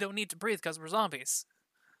 We don't need to breathe because we're zombies."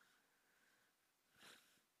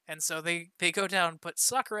 And so they go down, but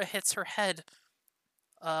Sakura hits her head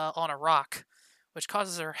on a rock, which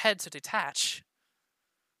causes her head to detach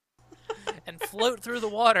and float through the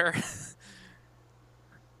water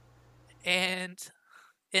and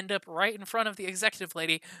end up right in front of the executive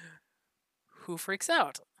lady, who freaks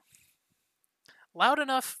out. Loud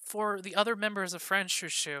enough for the other members of Friend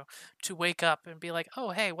Shushu to wake up and be like,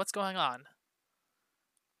 "Oh, hey, what's going on?"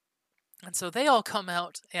 And so they all come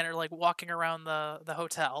out and are like walking around the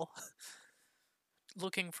hotel,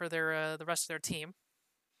 looking for the rest of their team.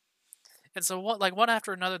 And so one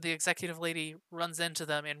after another, the executive lady runs into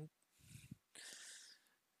them and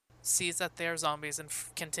sees that they're zombies and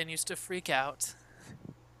continues to freak out.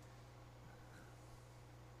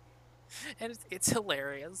 And it's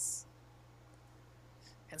hilarious.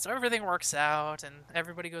 And so everything works out, and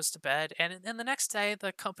everybody goes to bed. And the next day,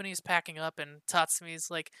 the company's packing up, and Tatsumi's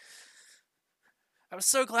like, I was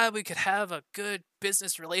so glad we could have a good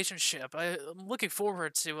business relationship. I'm looking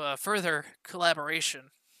forward to further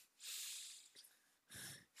collaboration.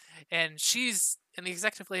 And the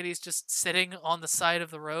executive lady's just sitting on the side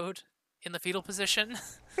of the road in the fetal position,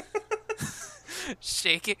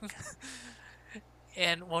 shaking.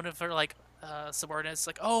 And one of her like subordinates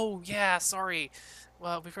like, "Oh yeah, sorry.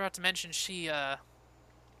 Well, we forgot to mention she had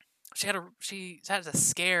a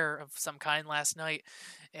scare of some kind last night,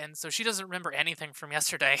 and so she doesn't remember anything from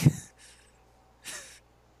yesterday."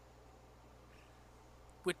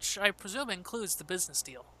 Which I presume includes the business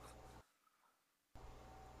deal.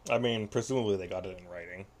 I mean, presumably they got it in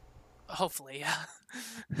writing. Hopefully, yeah.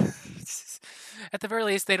 At the very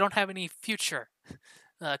least, they don't have any future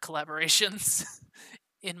collaborations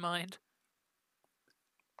in mind.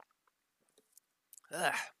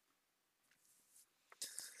 Ugh.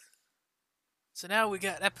 So now we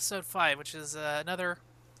got episode 5, which is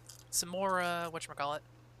some more whatchamacallit.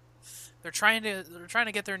 They're trying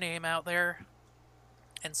to get their name out there,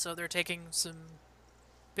 and so they're taking some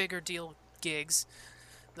bigger deal gigs.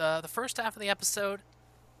 The first half of the episode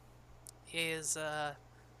is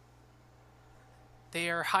they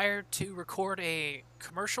are hired to record a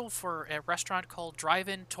commercial for a restaurant called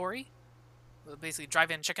Drive-In Tori, basically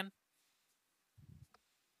Drive-In Chicken,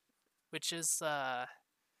 which is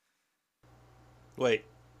Wait,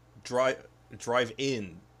 drive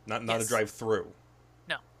in, not a yes. drive through.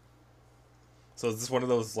 No. So is this one of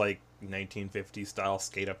those like 1950s style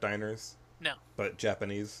skate up diners? No. But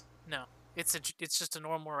Japanese? No. It's just a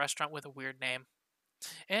normal restaurant with a weird name.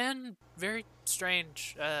 And very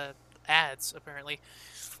strange ads, apparently.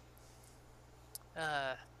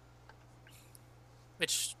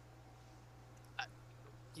 Which,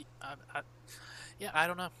 yeah, I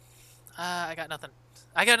don't know. I got nothing.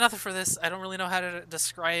 I got nothing for this. I don't really know how to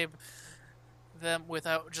describe them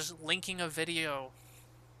without just linking a video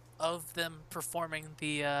of them performing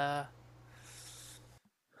the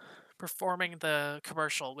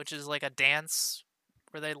commercial, which is like a dance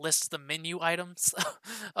where they list the menu items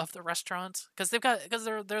of the restaurant, because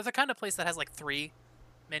they're the kind of place that has like 3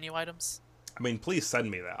 menu items. I mean, please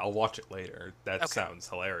send me that. I'll watch it later. That Okay. sounds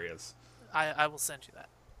hilarious. I will send you that.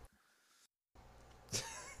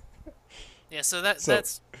 Yeah, so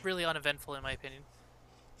that's really uneventful in my opinion.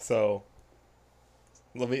 So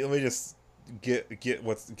let me just get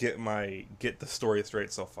the story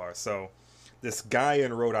straight so far. So this guy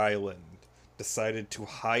in Rhode Island decided to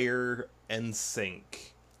hire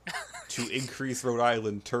NSYNC to increase Rhode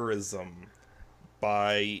Island tourism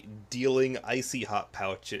by dealing icy hot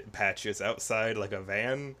patches outside like a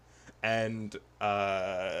van and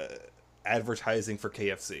advertising for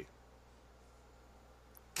KFC.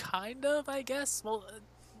 Kind of, I guess. Well,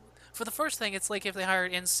 for the first thing, it's like if they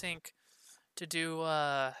hired NSYNC to do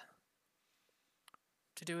a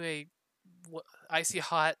Icy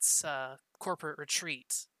Hot's corporate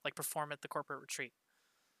retreat, like perform at the corporate retreat.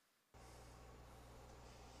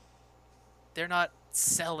 They're not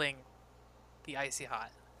selling the Icy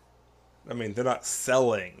Hot. I mean, they're not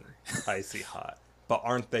selling Icy Hot, but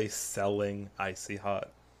aren't they selling Icy Hot?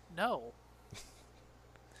 No.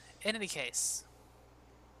 In any case.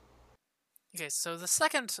 Okay, so the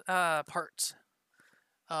second part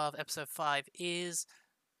of episode 5 is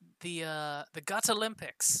the GOT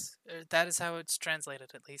Olympics. That is how it's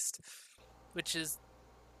translated, at least, which is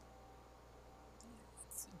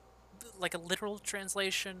like a literal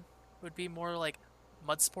translation would be more like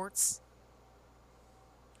mud sports,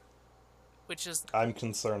 which is I'm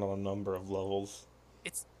concerned on a number of levels.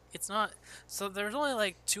 it's not. So there's only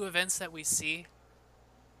like 2 events that we see,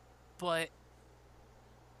 but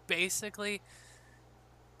basically,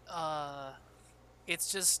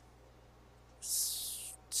 it's just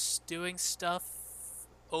doing stuff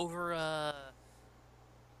over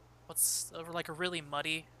over like a really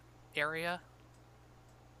muddy area,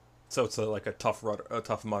 So it's like a tough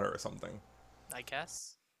mudder or something. I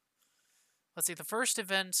guess. Let's see. The first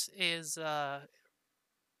event is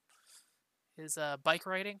bike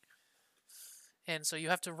riding, and so you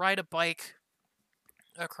have to ride a bike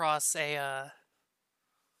across like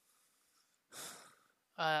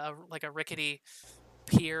a rickety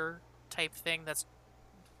pier type thing that's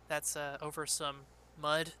over some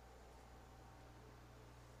mud,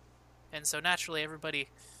 and so naturally everybody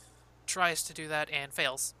tries to do that and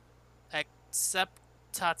fails, except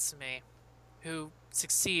Tatsume, who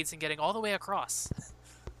succeeds in getting all the way across.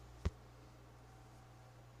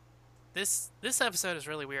 This episode is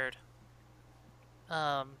really weird.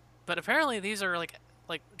 But apparently these are like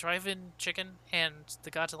like drive-in chicken and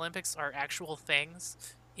the Gato Olympics are actual things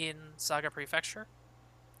in Saga Prefecture,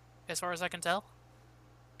 as far as I can tell,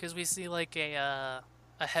 because we see like a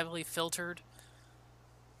heavily filtered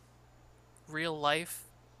real life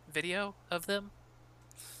video of them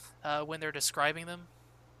when they're describing them.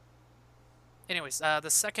 Anyways, the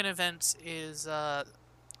second event is the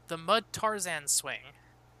Mud Tarzan Swing.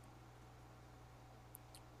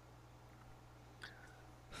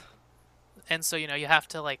 And so, you have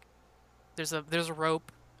to like there's a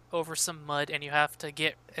rope over some mud and you have to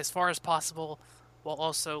get as far as possible while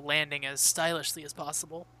also landing as stylishly as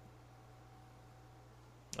possible.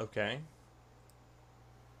 Okay.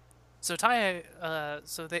 So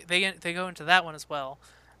so they go into that one as well,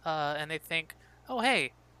 and they think, oh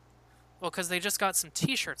hey, well, because they just got some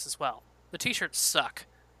T-shirts as well. The T-shirts suck,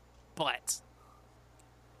 but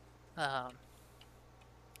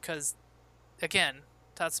because again,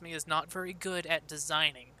 Tatsumi is not very good at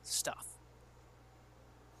designing stuff.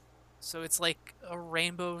 So it's like a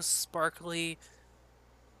rainbow sparkly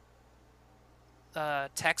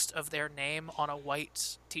text of their name on a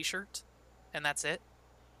white T-shirt, and that's it.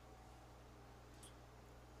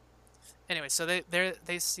 Anyway, so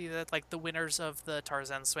they see that like the winners of the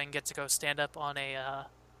Tarzan swing get to go stand up on a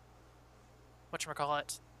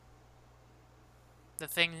whatchamacallit, the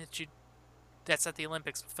thing that's at the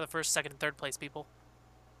Olympics for the first, second, and third place people.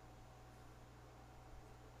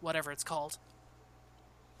 Whatever it's called.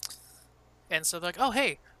 And so they're like, oh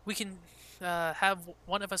hey, we can have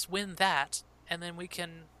one of us win that, and then we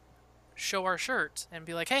can show our shirt and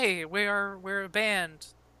be like, hey, we're a band,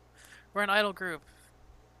 we're an idol group,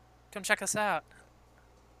 come check us out.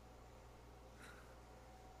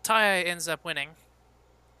 Tai ends up winning,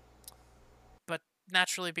 but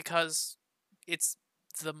naturally because it's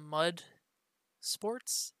the mud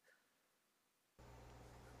sports,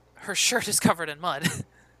 her shirt is covered in mud.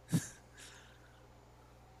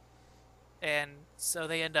 And so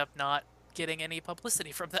they end up not getting any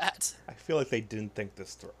publicity from that. I feel like they didn't think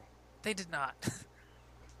this through. They did not.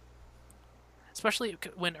 Especially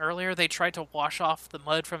when earlier they tried to wash off the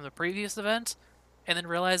mud from the previous event and then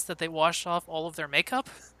realized that they washed off all of their makeup.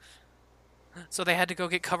 So they had to go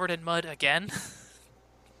get covered in mud again.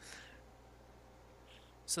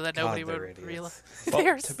 So that nobody would realize.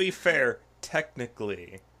 Well, to be fair,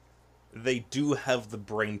 technically, they do have the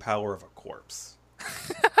brain power of a corpse.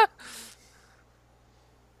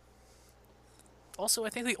 Also, I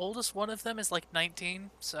think the oldest one of them is like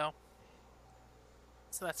 19, so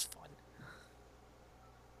that's fun.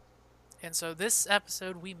 And so this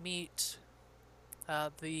episode we meet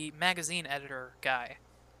the magazine editor guy.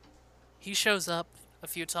 He shows up a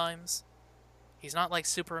few times. He's not like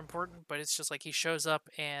super important, but it's just like he shows up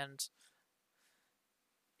and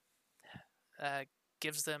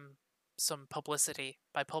gives them some publicity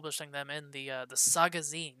by publishing them in the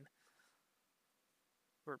Sagazine.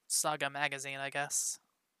 Or Saga magazine, I guess.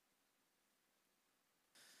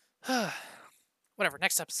 Whatever,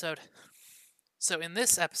 next episode. So in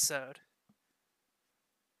this episode,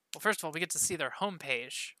 well, first of all, we get to see their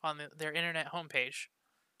homepage on their internet homepage,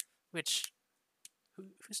 which who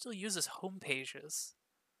still uses homepages?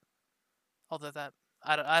 Although that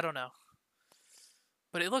I don't know,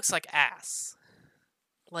 but it looks like ass.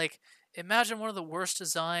 Like, imagine one of the worst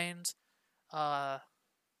designed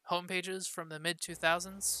homepages from the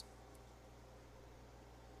mid-2000s.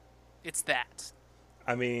 It's that.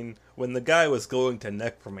 I mean, when the guy was going to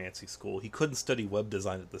necromancy school, he couldn't study web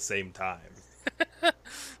design at the same time.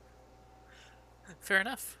 Fair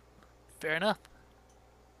enough. Fair enough.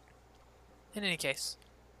 In any case,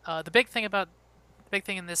 the big thing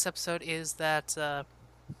in this episode is that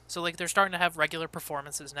so like they're starting to have regular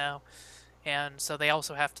performances now, and so they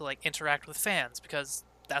also have to like interact with fans because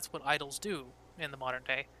that's what idols do in the modern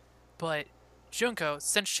day. But Junko,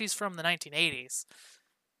 since she's from the 1980s,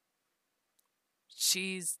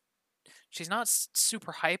 she's not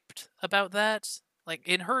super hyped about that. Like,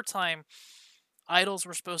 in her time, idols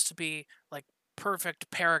were supposed to be like perfect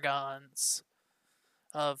paragons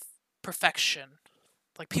of perfection,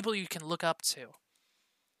 like people you can look up to.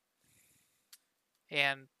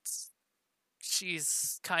 And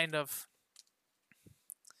she's kind of...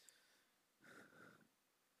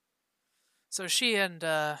 So she and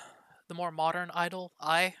the more modern idol,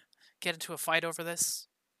 Ai, get into a fight over this.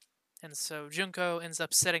 And so Junko ends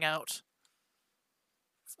up sitting out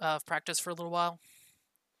of practice for a little while.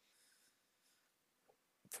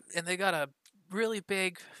 And they got a really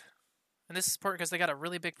big... And this is important because they got a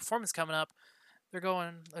really big performance coming up. They're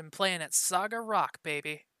going and playing at Saga Rock,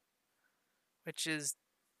 baby. Which is...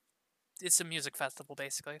 It's a music festival,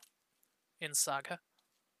 basically. In Saga.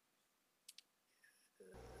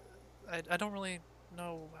 I don't really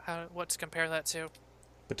know what to compare that to.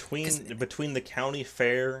 'Cause Between the county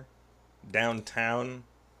fair downtown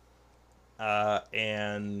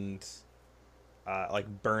and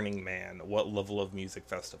like Burning Man, what level of music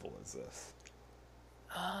festival is this?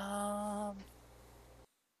 um,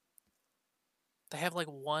 they have like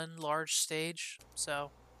one large stage,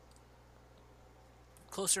 so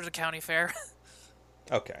closer to county fair.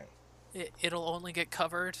 Okay. It'll only get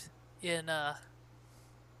covered in or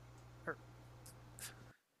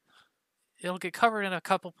it'll get covered in a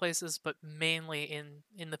couple places, but mainly in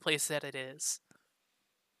the place that it is.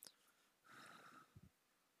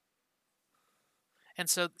 And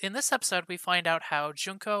so in this episode, we find out how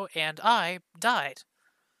Junko and I died.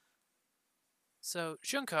 So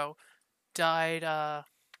Junko died.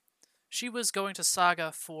 She was going to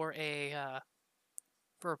Saga for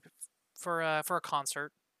for for a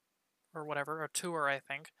concert or whatever, a tour, I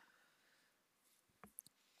think.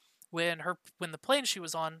 When the plane she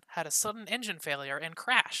was on had a sudden engine failure and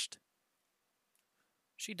crashed.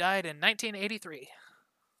 She died in 1983.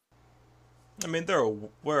 I mean, there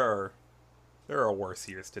are worse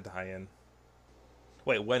years to die in.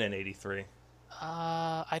 Wait, when in '83?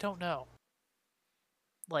 I don't know.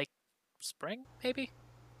 Like spring, maybe?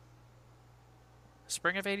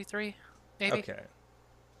 Spring of 83, maybe? Okay.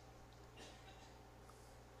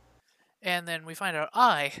 And then we find out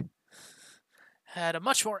I had a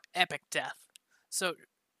much more epic death. So,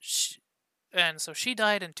 she, so she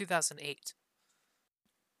died in 2008.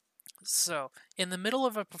 So, in the middle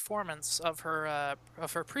of a performance of her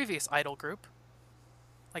previous idol group,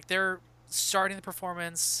 like they're starting the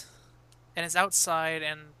performance, and it's outside,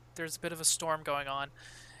 and there's a bit of a storm going on,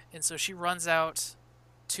 and so she runs out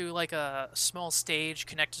to like a small stage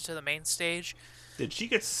connected to the main stage. Did she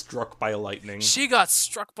get struck by lightning? She got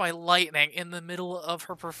struck by lightning in the middle of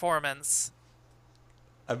her performance.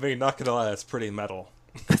 I mean, not gonna lie, that's pretty metal.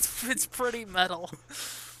 It's pretty metal.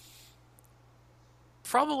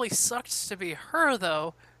 Probably sucked to be her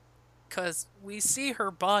though, because we see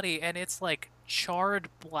her body and it's like charred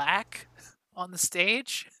black on the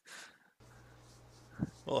stage.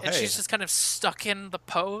 Well, And hey, she's just kind of stuck in the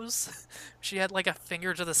pose. She had like a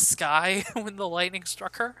finger to the sky when the lightning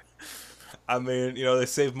struck her. I mean, they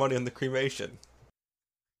save money on the cremation.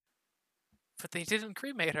 But they didn't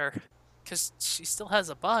cremate her. Because she still has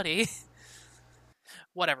a body.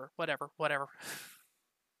 Whatever.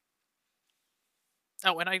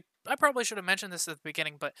 Oh, and I probably should have mentioned this at the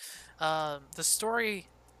beginning, but the story,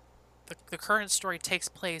 the current story takes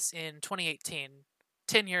place in 2018,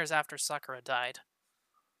 10 years after Sakura died.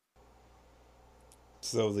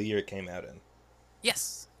 So the year it came out in.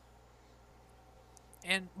 Yes.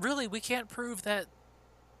 And really, we can't prove that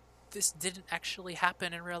this didn't actually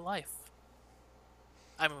happen in real life.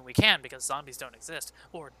 I mean, we can because zombies don't exist,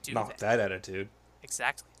 or do Not they? that attitude.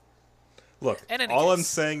 Exactly. Look, In any all I'm case.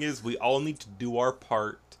 saying is we all need to do our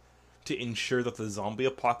part to ensure that the zombie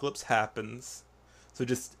apocalypse happens. So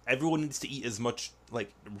just everyone needs to eat as much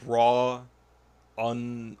like raw,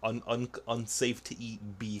 unsafe to eat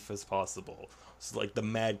beef as possible. So like the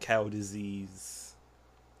mad cow disease,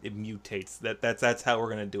 it mutates. That's how we're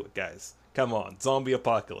gonna do it, guys. Come on, zombie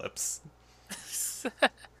apocalypse.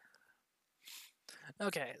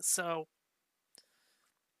 Okay, so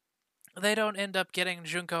they don't end up getting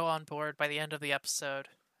Junko on board by the end of the episode,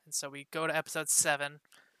 and so we go to episode 7.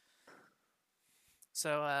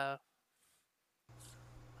 So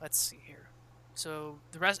let's see here. So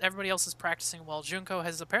everybody else is practicing while Junko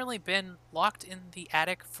has apparently been locked in the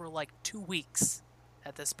attic for like 2 weeks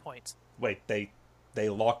at this point. Wait, they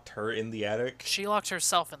locked her in the attic? She locked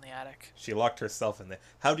herself in the attic. She locked herself in there.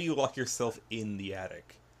 How do you lock yourself in the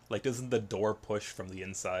attic? Like, doesn't the door push from the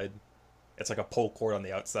inside? It's like a pull cord on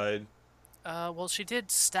the outside. Well, she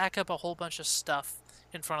did stack up a whole bunch of stuff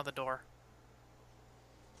in front of the door.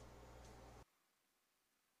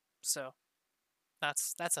 So,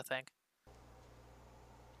 that's a thing.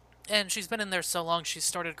 And she's been in there so long, she's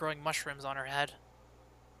started growing mushrooms on her head.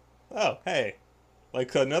 Oh, hey.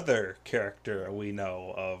 Like another character we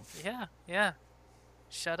know of. Yeah.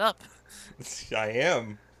 Shut up. I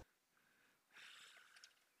am.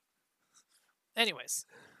 Anyways,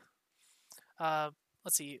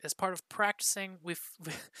 let's see. As part of practicing,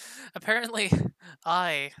 apparently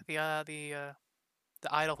the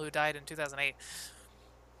idol who died in 2008.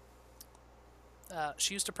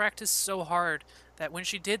 She used to practice so hard that when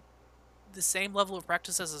she did the same level of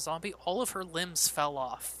practice as a zombie, all of her limbs fell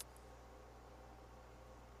off.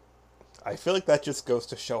 I feel like that just goes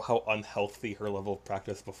to show how unhealthy her level of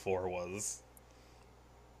practice before was.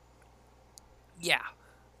 Yeah.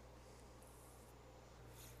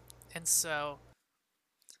 And so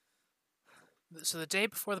So the day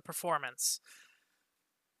before the performance,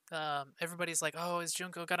 everybody's like, "Oh, is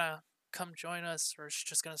Junko gonna come join us, or is she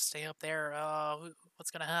just gonna stay up there?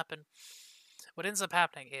 What's gonna happen?" What ends up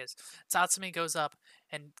happening is Tatsumi goes up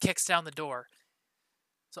and kicks down the door.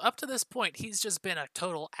 So up to this point, he's just been a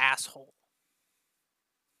total asshole,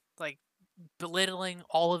 like belittling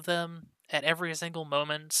all of them at every single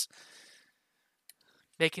moment,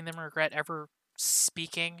 making them regret ever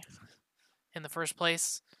speaking in the first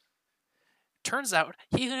place. Turns out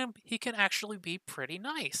he can actually be pretty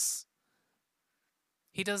nice.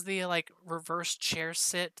 He does the like reverse chair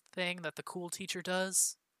sit thing that the cool teacher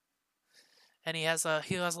does, and he has a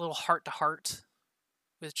little heart to heart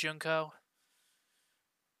with Junko.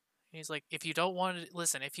 He's like, if you don't want to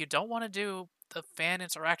listen, if you don't want to do the fan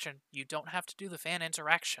interaction, you don't have to do the fan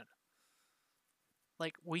interaction.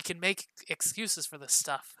 Like, we can make excuses for this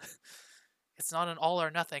stuff. It's not an all or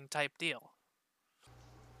nothing type deal.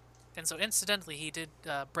 And so, incidentally, he did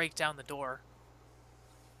break down the door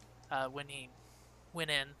when he went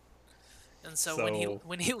in. And so,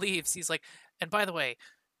 when he leaves, he's like, and by the way,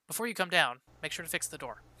 before you come down, make sure to fix the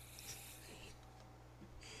door.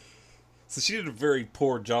 So she did a very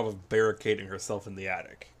poor job of barricading herself in the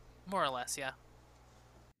attic. More or less, yeah.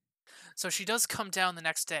 So she does come down the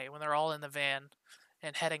next day when they're all in the van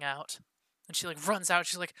and heading out. And she like runs out.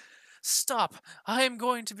 She's like, "Stop! I'm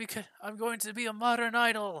going to be a modern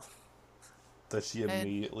idol." Does she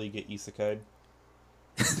immediately get isekai'd?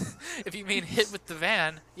 If you mean hit with the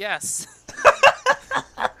van, yes.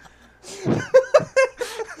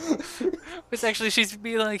 Which actually she'd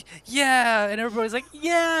be like, "Yeah," and everybody's like,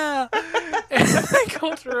 "Yeah." And they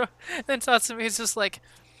go through. And then Tatsumi is just like,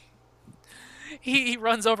 he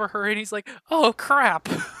runs over her and he's like, "Oh crap."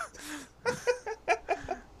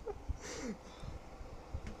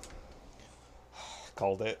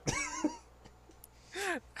 Called it.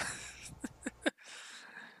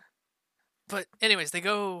 But anyways, they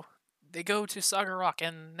go to Saga Rock,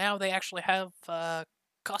 and now they actually have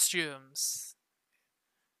costumes,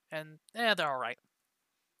 and they're all right.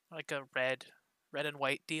 Like a red and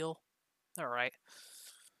white deal. They're all right.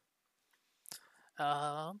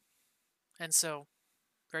 And so,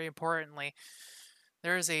 very importantly,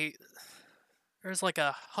 there's like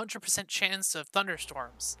 100% chance of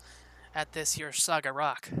thunderstorms at this year's Saga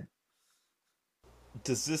Rock.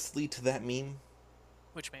 Does this lead to that meme?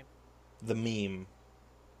 Which meme? The meme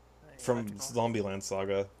from Zombieland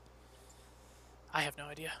Saga. I have no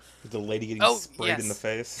idea. The lady getting sprayed in the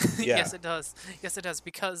face. Yeah. Yes, it does. Yes, it does,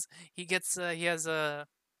 because he has a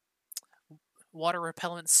water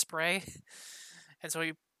repellent spray, and so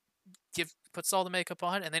he puts all the makeup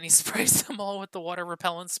on, and then he sprays them all with the water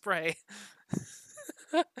repellent spray.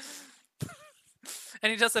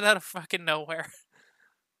 And he does it out of fucking nowhere.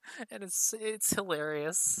 And it's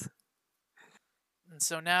hilarious. And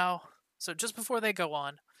so now, just before they go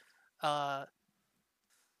on,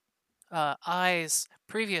 Ai's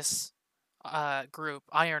previous group,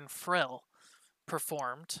 Iron Frill,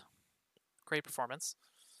 performed. Great performance.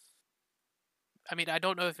 I mean, I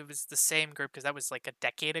don't know if it was the same group because that was like a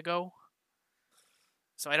decade ago.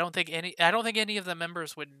 So I don't think any of the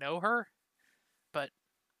members would know her, but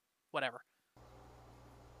whatever.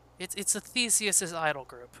 It's a Theseus's idol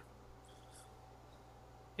group.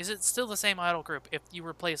 Is it still the same idol group if you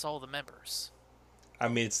replace all the members? I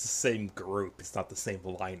mean, it's the same group. It's not the same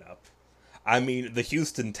lineup. I mean, the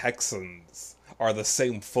Houston Texans are the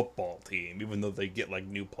same football team, even though they get like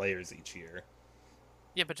new players each year.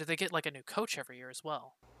 Yeah, but do they get like a new coach every year as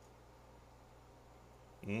well?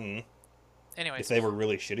 Anyways, if they were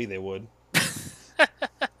really shitty, they would.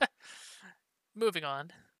 Moving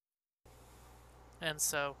on. And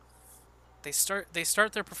so they start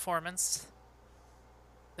their performance.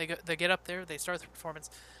 They get up there. They start their performance.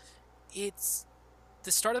 The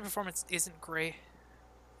start of the performance isn't great.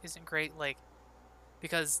 Like,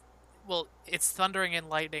 because, well, it's thundering and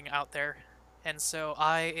lightning out there, and so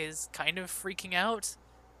Ai is kind of freaking out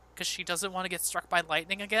because she doesn't want to get struck by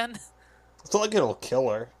lightning again. It's not like it'll kill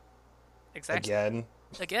her. Exactly.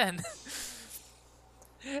 Again.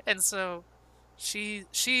 And so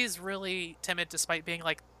she's really timid despite being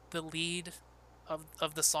like the lead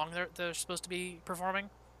of the song they're supposed to be performing.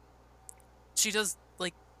 She does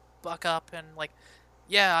like buck up and like,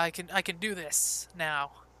 yeah, I can do this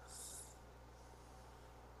now.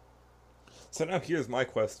 So now here's my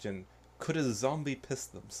question. Could a zombie piss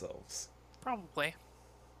themselves? Probably.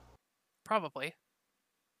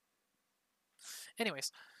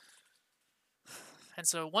 Anyways. And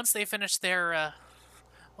so once they finish their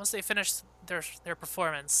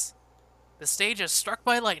performance, the stage is struck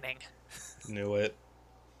by lightning. Knew it.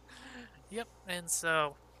 Yep, and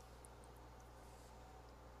so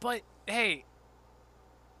But hey,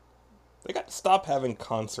 They got to stop having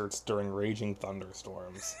concerts during raging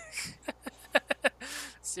thunderstorms.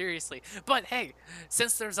 seriously. But hey,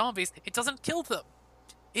 since they're zombies, it doesn't kill them.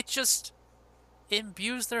 It just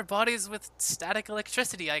imbues their bodies with static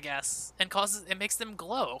electricity, I guess, and causes it makes them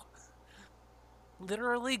glow.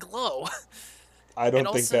 Literally glow. I And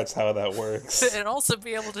don't think also that's how that works. and also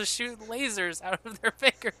be able to shoot lasers out of their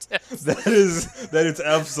fingertips. That is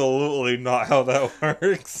absolutely not how that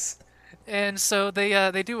works. And so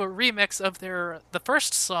they do a remix of the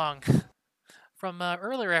first song from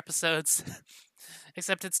earlier episodes,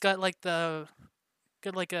 except it's got like the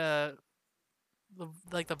good like the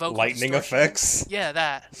vocal Lightning distortion. effects. Yeah,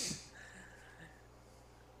 that.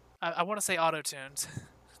 I want to say auto-tuned.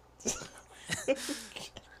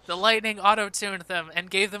 The lightning auto-tuned them and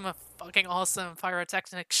gave them a fucking awesome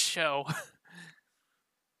pyrotechnics show.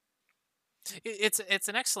 It's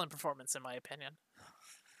an excellent performance in my opinion.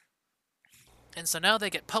 And so now they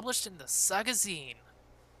get published in the Sagazine.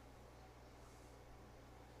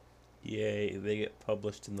 Yay, they get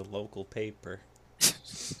published in the local paper.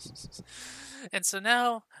 And so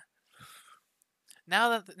now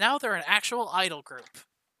they're an actual idol group,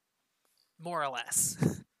 more or less.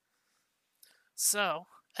 So,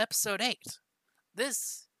 episode 8.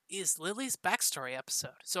 This is Lily's backstory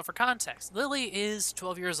episode. So for context, Lily is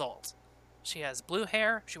 12 years old. She has blue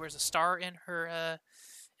hair, she wears a star in her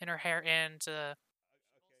hair,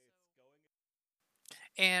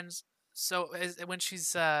 and so when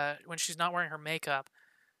she's not wearing her makeup,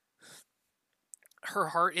 her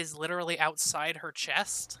heart is literally outside her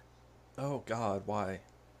chest. Oh God, why?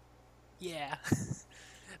 Yeah.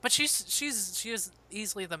 But she is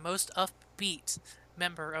easily the most upbeat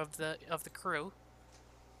member of the crew.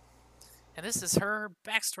 And this is her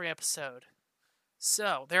backstory episode.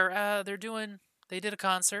 So, they did a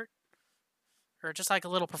concert, or just like a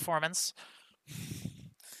little performance.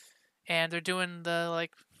 And they're doing the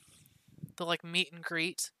meet and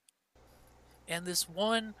greet. And this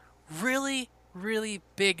one really really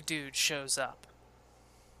big dude shows up.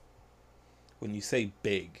 When you say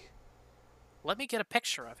big, Let me get a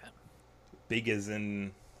picture of him. big as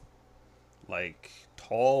in like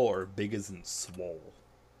tall or big as in swole?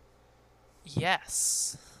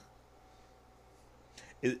 Yes.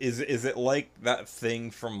 Is it like that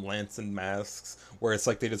thing from Lance and Masks where it's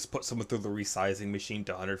like they just put someone through the resizing machine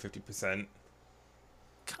to 150%?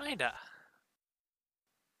 Kinda.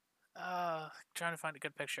 Trying to find a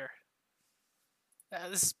good picture.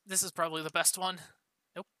 This is probably the best one.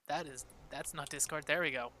 Nope, that's not Discord. There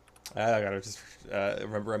we go. I gotta just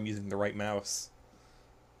remember I'm using the right mouse.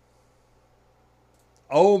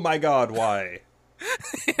 Oh my God, why?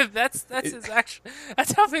 That's his actual.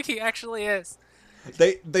 That's how big he actually is.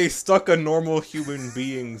 They stuck a normal human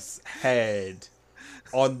being's head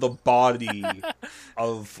on the body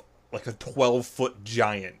of like a 12-foot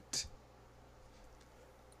giant.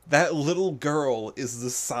 That little girl is the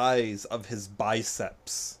size of his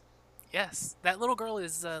biceps. Yes, that little girl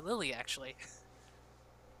is Lily actually.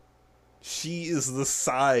 She is the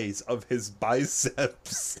size of his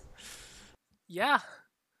biceps. Yeah.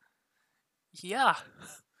 Yeah.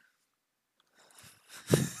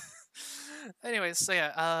 Anyways, so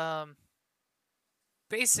yeah,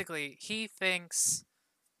 basically he thinks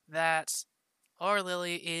that our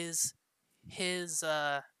Lily is his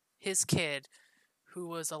kid who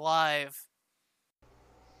was alive,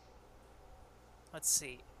 let's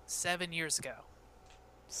see, 7 years ago.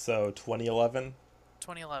 So 2011?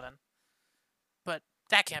 2011. But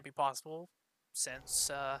that can't be possible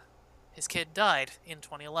since his kid died in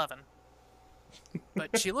 2011.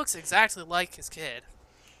 But she looks exactly like his kid.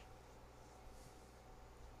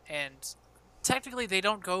 And technically they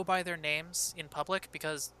don't go by their names in public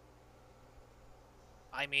because,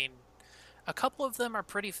 I mean, a few of them are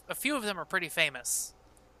pretty famous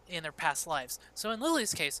in their past lives. So in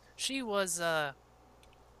Lily's case, she was,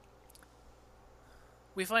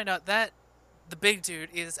 we find out that the big dude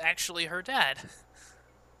is actually her dad.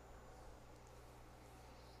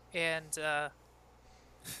 And,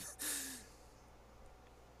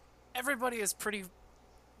 everybody is pretty,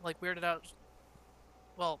 like, weirded out.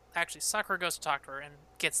 Well, actually, Sakura goes to talk to her and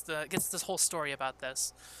gets this whole story about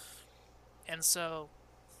this. And so,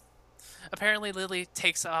 apparently Lily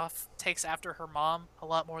takes after her mom a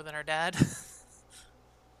lot more than her dad.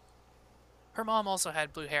 Her mom also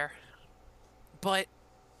had blue hair. But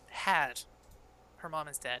her mom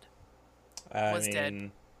is dead.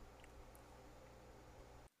 Dead.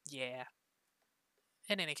 Yeah.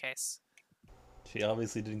 In any case. She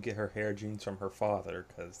obviously didn't get her hair genes from her father,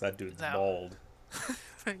 because that dude's bald.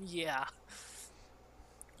 Yeah.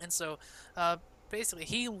 And so, basically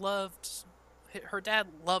her dad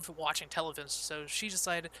loved watching television, so she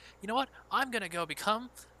decided, you know what, I'm gonna go become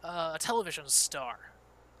a television star,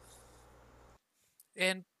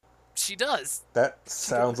 and she does. That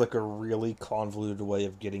She go, sounds like a really convoluted way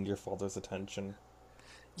of getting your father's attention.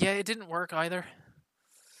 yeah, it didn't work either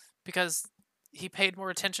because he paid more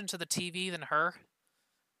attention to the TV than her.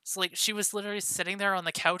 So like she was literally sitting there on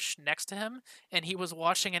the couch next to him, and he was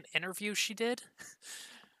watching an interview she did,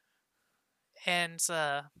 and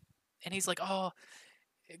uh, and he's like, oh,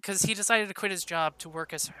 because he decided to quit his job to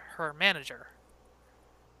work as her manager,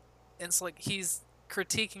 and so like he's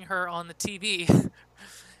critiquing her on the TV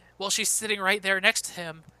while she's sitting right there next to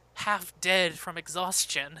him, half dead from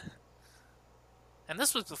exhaustion. And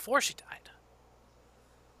this was before she died.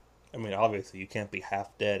 I mean, obviously, you can't be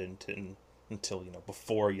half dead until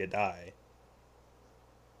before you die.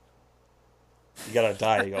 You gotta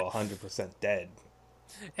die to go 100% dead.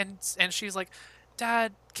 And she's like,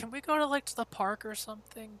 Dad, can we go to like to the park or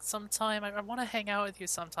something sometime? I want to hang out with you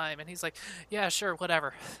sometime. And he's like, yeah, sure,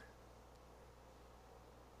 whatever.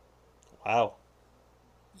 Wow.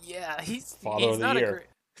 Yeah, Father he's of the not a year.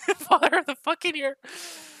 great father of the fucking year.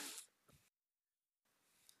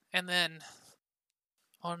 And then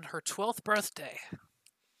on her 12th birthday,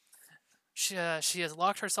 she has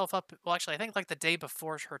locked herself up. Well, actually, I think like the day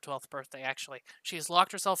before her 12th birthday. Actually, she has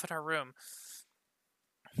locked herself in her room,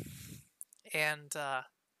 and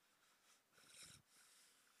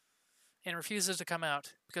refuses to come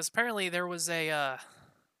out because apparently there was a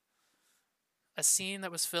scene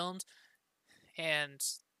that was filmed, and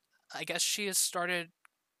I guess she has started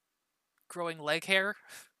growing leg hair.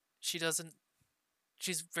 She doesn't.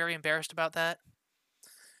 She's very embarrassed about that.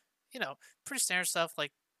 You know, pretty standard stuff.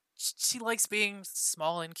 Like she likes being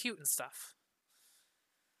small and cute and stuff.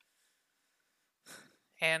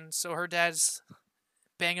 And so her dad's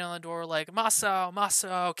banging on the door like, Maso,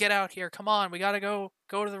 Maso, get out here. Come on, we gotta go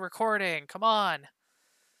to the recording. Come on.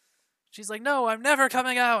 She's like, no, I'm never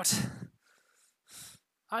coming out.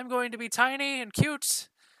 I'm going to be tiny and cute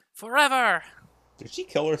forever. Did she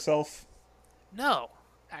kill herself? No,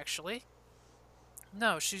 actually.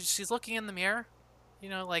 No, she's looking in the mirror,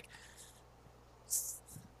 like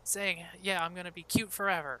saying, yeah, I'm going to be cute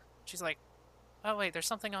forever. She's like, oh, wait, there's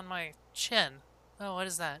something on my chin. Oh, what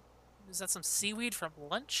is that? Is that some seaweed from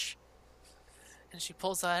lunch? And she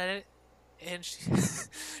pulls out it, and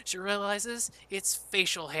she realizes it's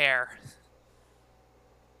facial hair.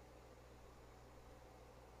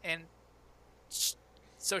 And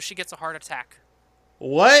so she gets a heart attack.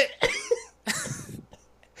 What?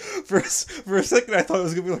 For a second, I thought it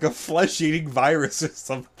was gonna be like a flesh-eating virus or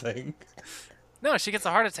something. No, she gets a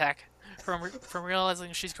heart attack from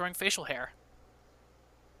realizing she's growing facial hair.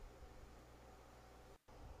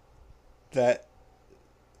 That's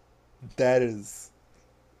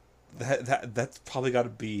probably got to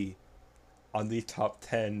be on the top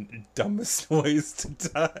 10 dumbest ways to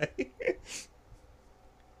die.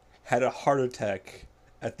 Had a heart attack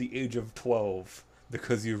at the age of 12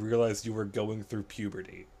 because you realized you were going through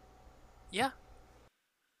puberty. Yeah.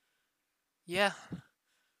 Yeah.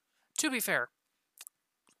 To be fair,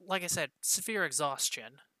 like I said, severe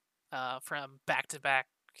exhaustion from back-to-back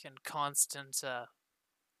and constant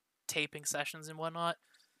taping sessions and whatnot.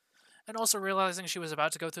 And also realizing she was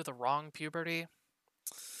about to go through the wrong puberty.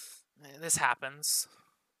 This happens.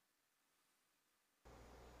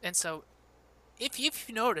 And so, if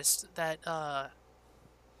you noticed that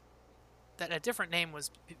that a different name was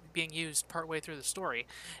being used partway through the story,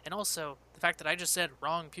 and also the fact that I just said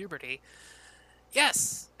wrong puberty,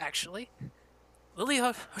 yes, actually, Lily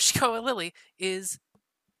Hoshikawa Lily is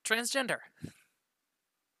transgender.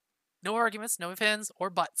 No arguments, no ifs, ands, or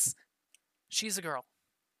buts. She's a girl.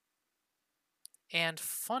 And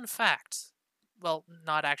fun fact, well,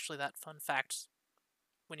 not actually that fun fact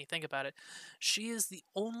when you think about it, she is the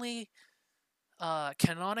only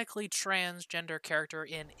canonically transgender character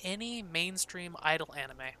in any mainstream idol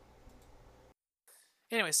anime.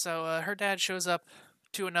 Anyway, so her dad shows up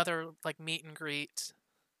to another like meet and greet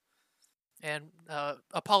and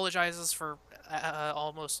apologizes for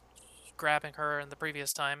almost grabbing her in the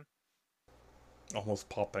previous time. Almost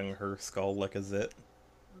popping her skull like a zit.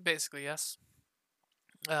 Basically, yes.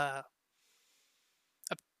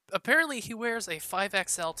 Apparently, he wears a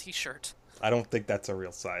 5XL t-shirt. I don't think that's a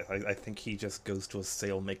real size. I think he just goes to a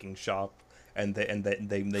sale-making shop and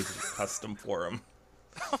they make it custom for him.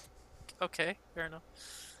 Okay, fair enough.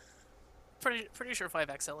 Pretty sure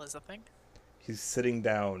 5XL is a thing. He's sitting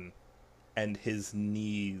down, and his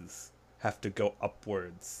knees have to go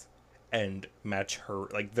upwards and match her,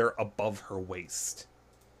 like they're above her waist.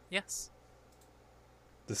 Yes.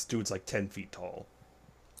 This dude's like 10 feet tall.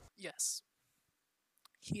 Yes,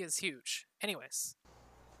 he is huge. Anyways,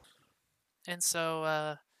 and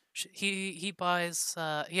so he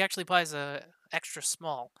actually buys a extra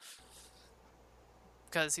small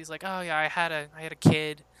because he's like, oh yeah, I had a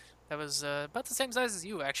kid that was about the same size as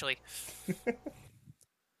you actually.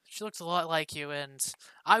 She looks a lot like you, and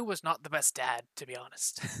I was not the best dad, to be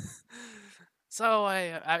honest. So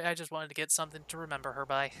I just wanted to get something to remember her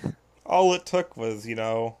by. All it took was,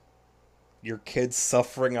 your kid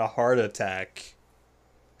suffering a heart attack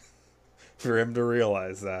for him to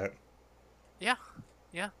realize that. Yeah,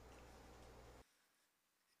 yeah.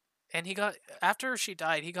 And after she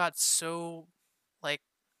died, he got so, like,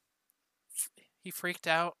 he freaked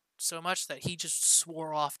out so much that he just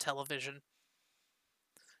swore off television.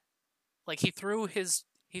 Like he threw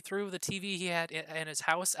the TV he had in his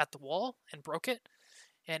house at the wall and broke it.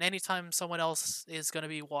 And anytime someone else is going to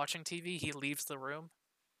be watching TV, he leaves the room.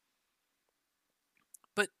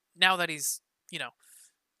 But now that he's,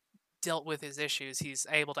 dealt with his issues, he's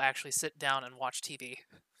able to actually sit down and watch TV.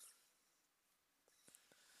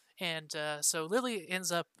 And so Lily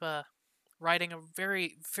ends up writing a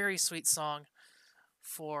very, very sweet song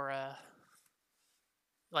for,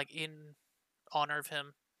 like, in honor of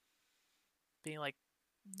him, being like,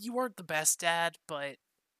 you weren't the best dad, but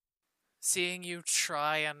seeing you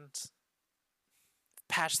try and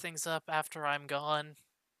patch things up after I'm gone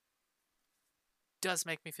does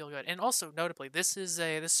make me feel good. And also, notably, this is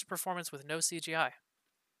a performance with no CGI.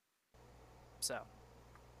 So,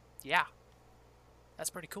 yeah,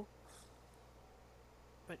 that's pretty cool.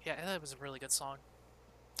 But yeah, that was a really good song.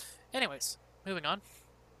 Anyways, moving on.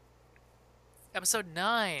 Episode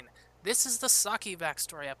 9. This is the Saki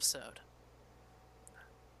backstory episode.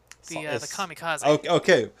 The kamikaze.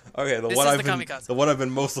 Okay. The one I've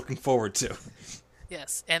been most looking forward to.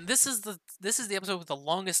 Yes, and this is the episode with the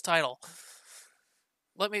longest title.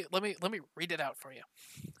 Let me read it out for you.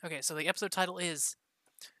 Okay, so the episode title is,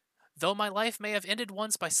 though my life may have ended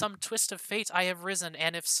once by some twist of fate, I have risen,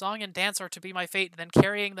 and if song and dance are to be my fate, then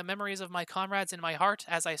carrying the memories of my comrades in my heart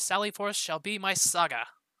as I sally forth shall be my saga.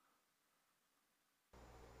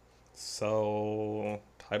 So,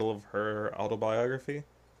 title of her autobiography?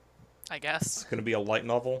 I guess. It's gonna be a light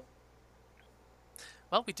novel?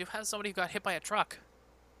 Well, we do have somebody who got hit by a truck.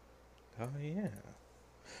 Oh, yeah.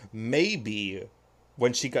 Maybe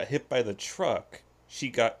when she got hit by the truck, she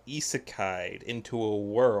got isekai'd into a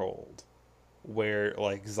world where,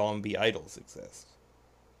 like, zombie idols exist.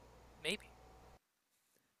 Maybe.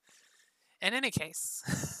 In any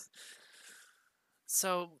case,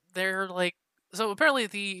 so they're like, so apparently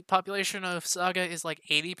the population of Saga is like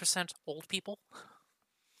 80% old people.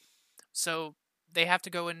 So they have to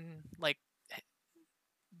go and like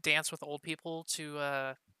dance with old people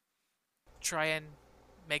to try and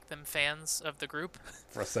make them fans of the group.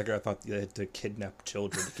 For a second, I thought you had to kidnap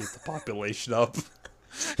children to keep the population up.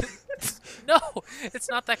 No, it's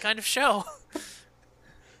not that kind of show.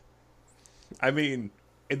 I mean,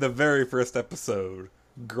 in the very first episode,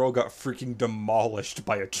 girl got freaking demolished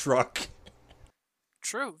by a truck.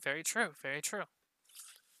 True, very true, very true.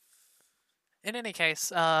 In any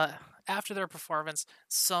case, after their performance,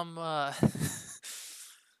 some a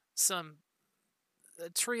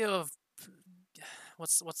trio of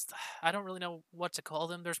I don't really know what to call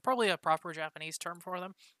them. There's probably a proper Japanese term for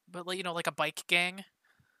them, but like a biker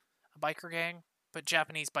gang, but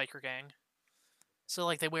Japanese biker gang. So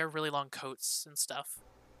like they wear really long coats and stuff,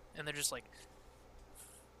 and they're just like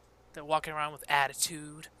they're walking around with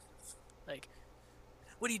attitude, like,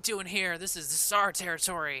 what are you doing here? This is our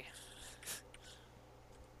territory.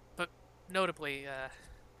 But notably,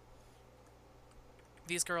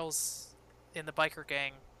 these girls in the biker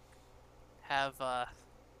gang have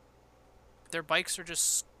their bikes are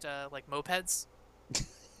just like mopeds,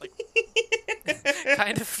 like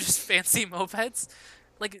kind of just fancy mopeds.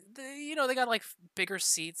 Like they got like bigger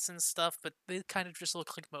seats and stuff, but they kind of just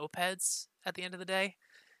look like mopeds at the end of the day.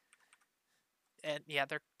 And yeah,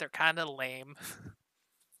 they're kind of lame,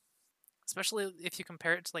 especially if you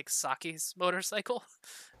compare it to like Saki's motorcycle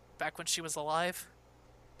back when she was alive.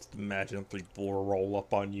 Just imagine people roll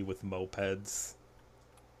up on you with mopeds.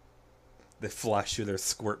 They flash you their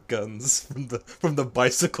squirt guns from the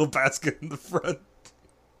bicycle basket in the front.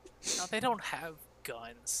 No, they don't have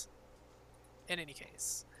guns. In any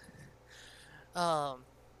case, and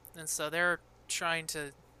so they're trying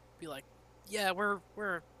to be like, yeah, we're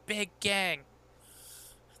a big gang.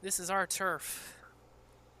 This is our turf.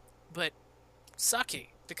 But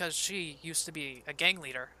Saki, because she used to be a gang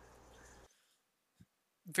leader,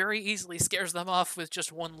 very easily scares them off with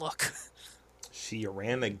just one look. She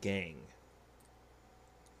ran a gang.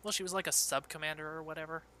 Well, she was like a sub commander or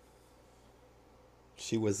whatever.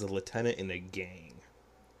 She was a lieutenant in a gang.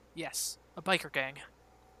 Yes, a biker gang.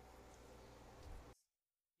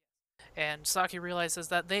 And Saki realizes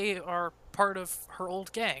that they are part of her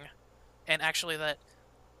old gang, and actually that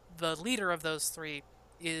the leader of those three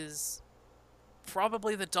is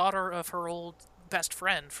probably the daughter of her old best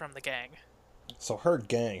friend from the gang. So her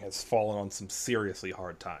gang has fallen on some seriously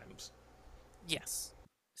hard times. Yes.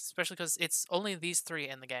 Especially because it's only these three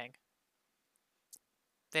in the gang.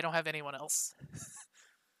 They don't have anyone else.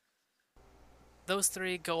 Those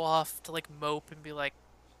three go off to like mope and be like,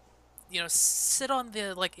 sit on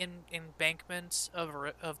the like embankment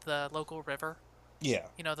of the local river. Yeah.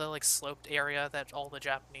 The like sloped area that all the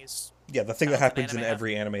Japanese Yeah, the thing that towns and happens in anime have.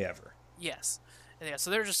 every anime ever. Yes. And yeah, so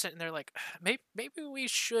they're just sitting there like, maybe we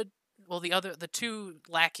should. Well, the two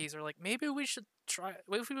lackeys are like, maybe we should try.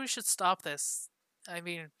 Maybe we should stop this. I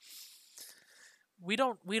mean, we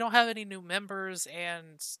don't have any new members,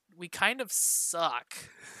 and we kind of suck.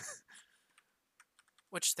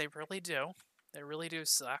 Which they really do. They really do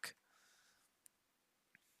suck.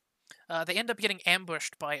 They end up getting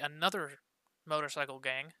ambushed by another motorcycle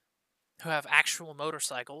gang who have actual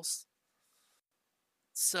motorcycles.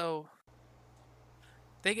 So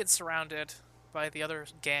they get surrounded by the other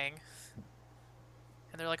gang.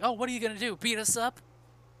 And they're like, oh, what are you going to do? Beat us up?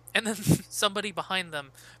 And then somebody behind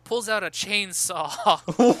them pulls out a chainsaw.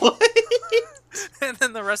 What? And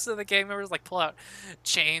then the rest of the gang members like pull out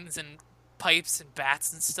chains and pipes and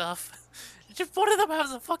bats and stuff. Just one of them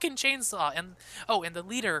has a fucking chainsaw. And and the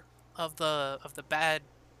leader of the bad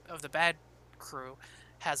crew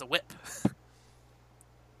has a whip.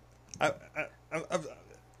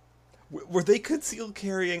 Were they concealed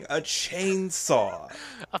carrying a chainsaw?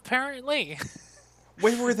 Apparently,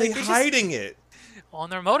 Where were they they hiding it? on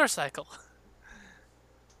their motorcycle.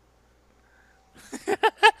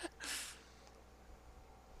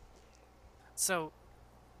 So,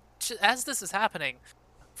 as this is happening,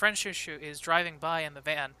 friend Shushu is driving by in the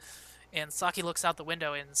van, and Saki looks out the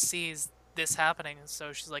window and sees this happening, and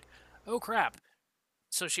so she's like, oh crap.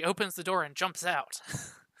 So she opens the door and jumps out.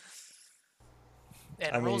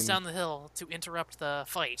 And rolls down the hill to interrupt the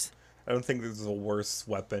fight. I don't think there's a worse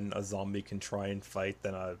weapon a zombie can try and fight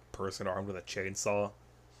than a person armed with a chainsaw.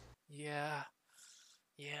 Yeah.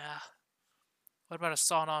 What about a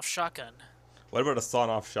sawn-off shotgun? What about a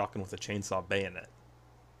sawn-off shotgun with a chainsaw bayonet?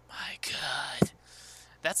 My god.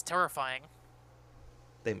 That's terrifying.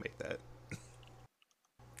 They make that.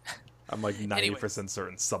 I'm like 90%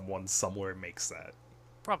 certain someone somewhere makes that.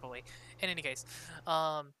 Probably. In any case.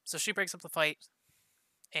 So she breaks up the fight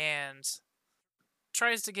and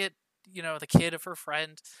tries to get, the kid of her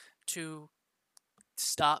friend to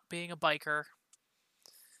stop being a biker.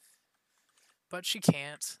 But she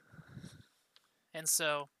can't. And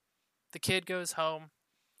so the kid goes home,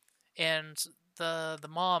 and the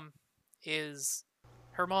mom is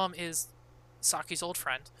Saki's old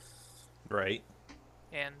friend. Right.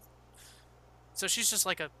 And so she's just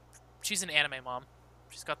like she's an anime mom.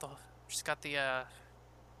 She's got the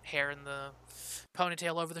hair and the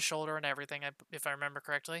ponytail over the shoulder and everything, if I remember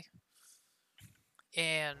correctly.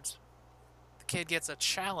 And the kid gets a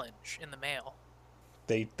challenge in the mail.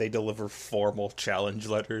 They deliver formal challenge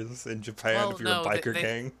letters in Japan if you're a biker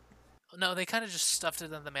gang. No, they kind of just stuffed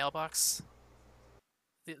it in the mailbox.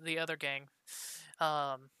 The other gang.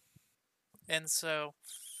 And so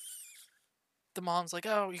the mom's like,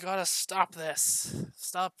 oh, you gotta stop this.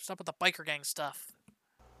 Stop with the biker gang stuff.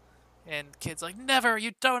 And the kid's like, never,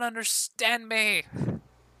 you don't understand me.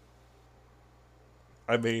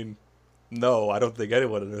 I mean, no, I don't think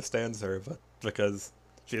anyone understands her, but because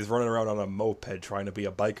she's running around on a moped trying to be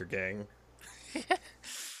a biker gang.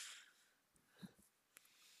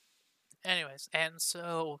 Anyways, and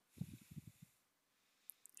so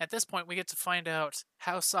at this point we get to find out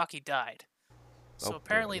how Saki died. So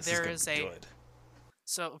apparently there's a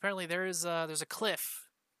cliff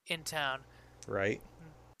in town. Right.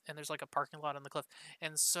 And there's like a parking lot on the cliff.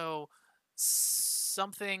 And so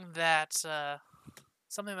something that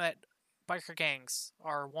biker gangs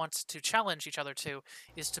want to challenge each other to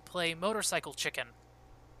is to play motorcycle chicken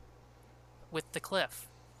with the cliff,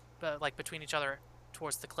 like between each other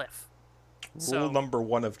towards the cliff. Rule number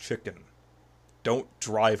 1 of chicken: don't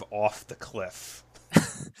drive off the cliff.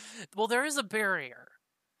 Well, there is a barrier.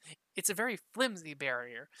 It's a very flimsy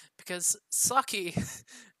barrier because Saki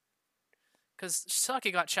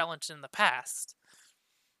got challenged in the past.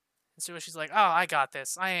 And so she's like, oh, I got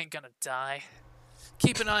this. I ain't gonna die.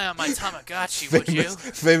 Keep an eye on my Tamagotchi, would you?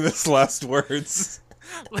 Famous last words.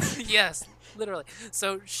 Yes, literally.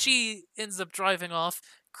 So she ends up driving off,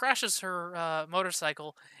 crashes her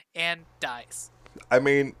motorcycle and dies. I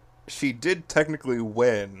mean, she did technically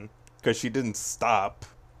win because she didn't stop.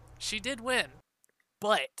 She did win,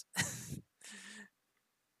 but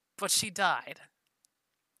but she died,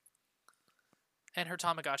 and her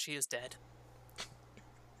Tamagotchi is dead.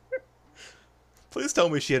 Please tell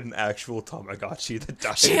me she had an actual Tamagotchi that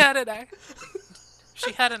died. She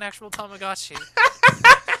had an actual Tamagotchi.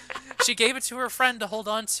 She gave it to her friend to hold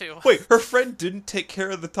on to. Wait, her friend didn't take care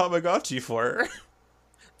of the Tamagotchi for her.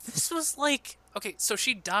 This was like, okay, so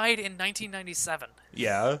she died in 1997.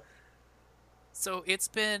 Yeah. So it's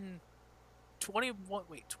been 21,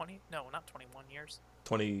 wait, 20? No, not 21 years.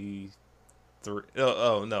 23.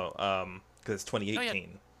 Oh no. Because it's 2018. Oh, yeah.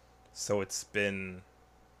 So it's been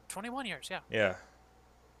 21 years, yeah. Yeah.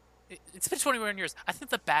 It's been 21 years. I think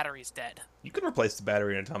the battery's dead. You can replace the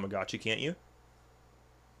battery in a Tamagotchi, can't you?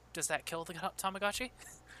 Does that kill the Tamagotchi?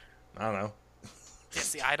 I don't know. Yeah,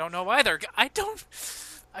 see, I don't know either. I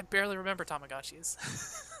barely remember Tamagotchis.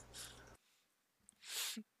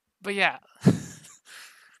 But yeah.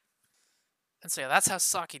 And so yeah, that's how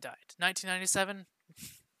Saki died. 1997,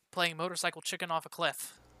 playing motorcycle chicken off a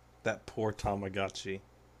cliff. That poor Tamagotchi.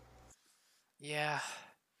 Yeah.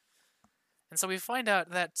 And so we find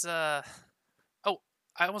out that, oh,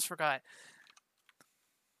 I almost forgot.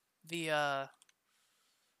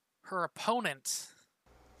 Her opponent,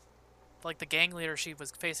 like the gang leader she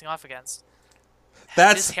was facing off against,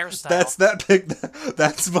 had this hairstyle.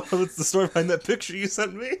 That's the story behind that picture you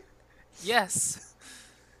sent me. Yes.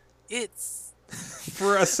 It's...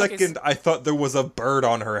 For a second, I thought there was a bird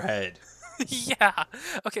on her head. Yeah.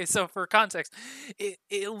 Okay, so for context,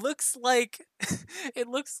 it looks like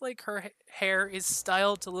her hair is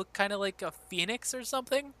styled to look kind of like a phoenix or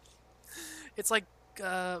something. It's like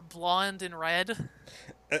blonde and red.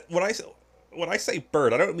 When I say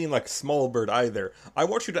bird, I don't mean like small bird either. I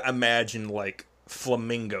want you to imagine like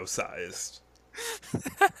flamingo sized.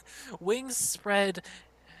 Wings spread,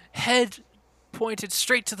 head pointed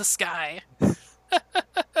straight to the sky.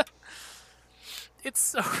 It's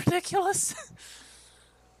so ridiculous.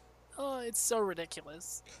 Oh, it's so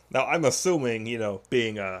ridiculous. Now, I'm assuming,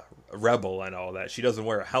 being a rebel and all that, she doesn't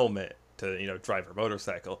wear a helmet to, drive her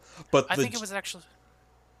motorcycle. But I think it was actually...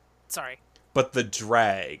 Sorry. But the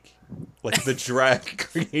drag. Like, the drag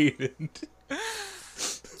created...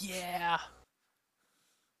 Yeah.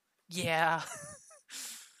 Yeah.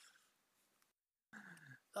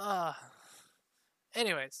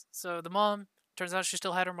 Anyways, so the mom... Turns out she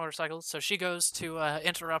still had her motorcycle, so she goes to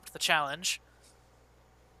interrupt the challenge.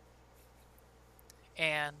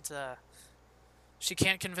 And she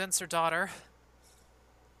can't convince her daughter.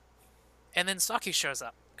 And then Saki shows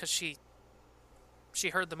up, because she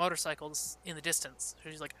heard the motorcycles in the distance.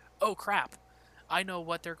 She's like, oh crap, I know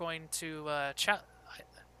what they're going to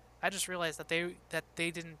I just realized that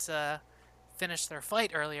they didn't finish their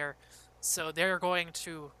fight earlier, so they're going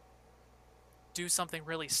to do something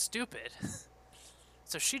really stupid.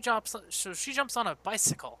 So she jumps on a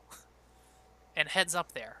bicycle and heads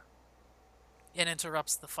up there and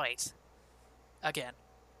interrupts the fight again.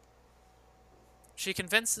 She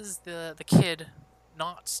convinces the kid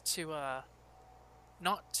not to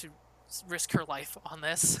risk her life on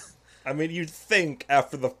this. I mean, you'd think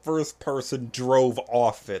after the first person drove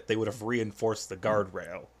off it, they would have reinforced the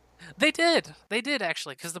guardrail. They did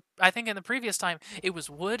actually, because I think in the previous time it was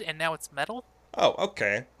wood and now it's metal. Oh,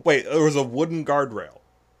 okay. Wait, there was a wooden guardrail.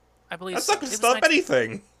 I believe that's so. not going to stop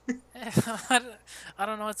anything. I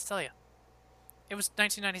don't know what to tell you. It was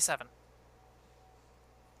 1997.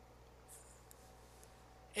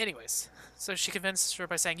 Anyways, so she convinces her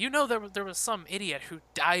by saying, "You know, there was some idiot who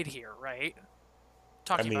died here, right?"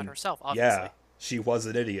 Talking about herself, obviously. Yeah, she was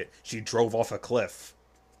an idiot. She drove off a cliff.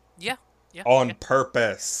 Yeah. On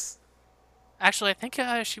purpose. Actually, I think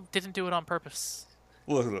she didn't do it on purpose.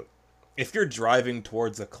 Look. If you're driving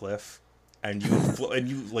towards a cliff and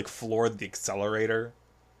you like floored the accelerator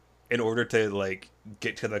in order to like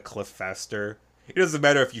get to the cliff faster, it doesn't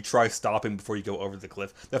matter if you try stopping before you go over the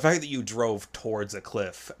cliff. The fact that you drove towards a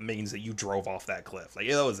cliff means that you drove off that cliff. Like,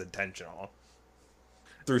 that was intentional.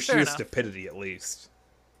 Through sheer stupidity, at least.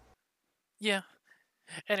 Yeah.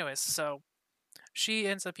 Anyways, so she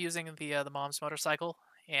ends up using the mom's motorcycle,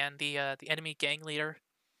 and the enemy gang leader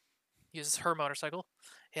uses her motorcycle.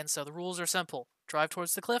 And so the rules are simple. Drive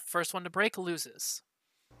towards the cliff, first one to break loses.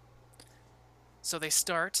 So they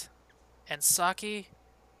start, and Saki...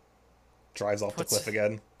 drives off the cliff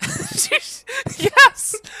again. Yes!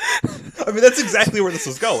 I mean, that's exactly where this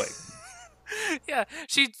was going. Yeah,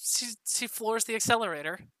 she floors the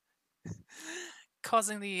accelerator,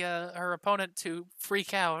 causing her opponent to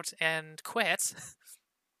freak out and quit.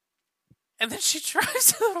 and then she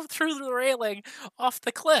drives through the railing off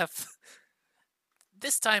the cliff.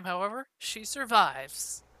 This time, however, she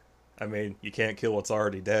survives. I mean, you can't kill what's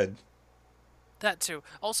already dead. That too.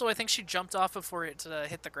 Also, I think she jumped off before it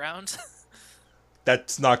hit the ground.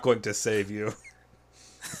 That's not going to save you.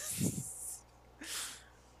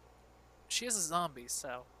 She is a zombie,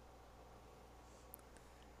 so.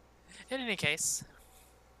 In any case,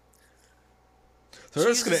 So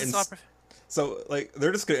they're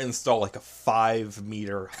just gonna install like a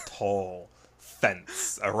 5-meter tall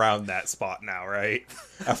fence around that spot now, right?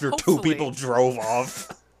 After two Hopefully. people drove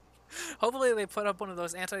off. Hopefully, they put up one of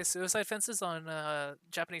those anti-suicide fences on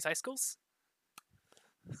Japanese high schools.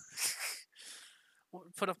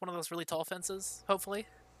 Put up one of those really tall fences. Hopefully,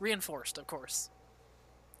 reinforced, of course.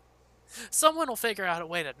 Someone will figure out a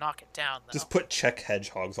way to knock it down, though. Just put Czech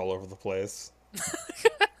hedgehogs all over the place.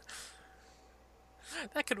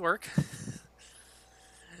 That could work.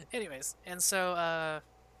 Anyways, and so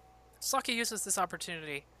Saki uses this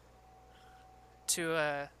opportunity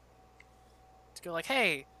to go like,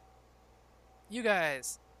 "Hey, you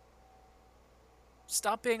guys,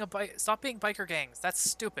 stop being biker gangs. That's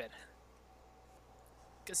stupid."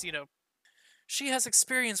 Because she has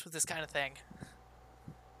experience with this kind of thing.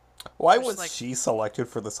 Why was she selected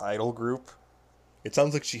for this idol group? It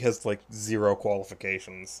sounds like she has like 0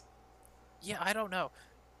 qualifications. Yeah, I don't know.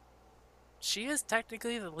 She is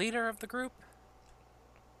technically the leader of the group.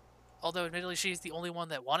 Although, admittedly, she's the only one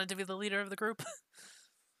that wanted to be the leader of the group.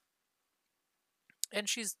 And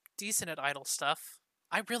she's decent at idol stuff.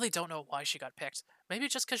 I really don't know why she got picked. Maybe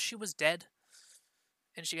just because she was dead.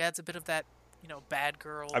 And she adds a bit of that, bad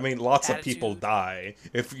girl I mean, lots attitude. of people die.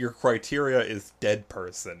 If your criteria is dead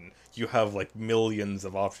person, you have like millions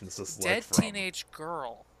of options to select Dead from. teenage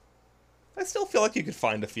girl. I still feel like you could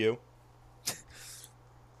find a few.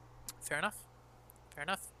 Fair enough. Fair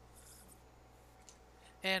enough.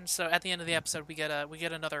 And so at the end of the episode, we get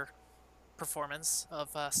another performance of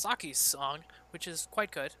Saki's song, which is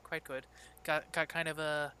quite good. Quite good. Got kind of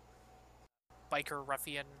a biker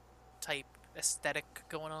ruffian type aesthetic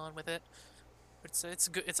going on with it. It's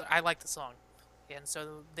good. I like the song, and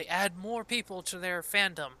so they add more people to their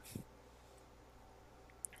fandom.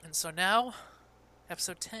 And so now,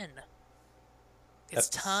 episode 10. It's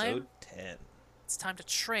time. 10. It's time to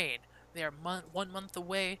train. They are 1 month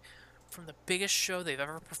away from the biggest show they've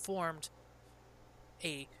ever performed.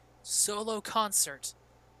 A solo concert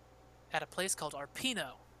at a place called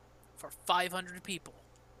Arpino for 500 people.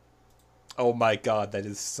 Oh my god, that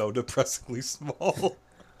is so depressingly small.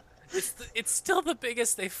 It's still the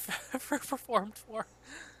biggest they've ever performed for.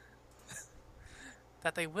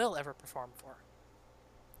 That they will ever perform for.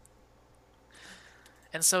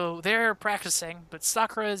 And so they're practicing, but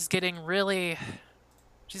Sakura is getting really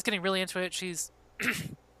into it. She's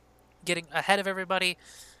getting ahead of everybody.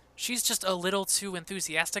 She's just a little too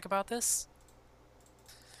enthusiastic about this.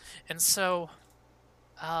 And so,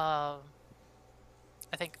 I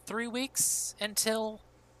think 3 weeks until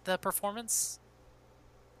the performance.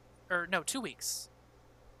 Or no, 2 weeks.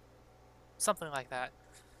 Something like that.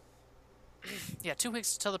 Yeah, 2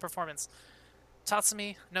 weeks until the performance.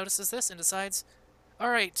 Tatsumi notices this and decides,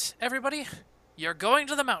 "Alright, everybody, you're going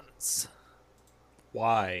to the mountains.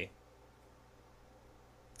 Why?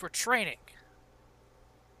 For training."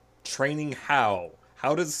 Training how?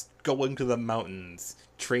 How does going to the mountains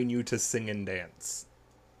train you to sing and dance?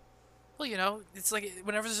 Well, it's like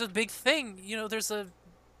whenever there's a big thing, there's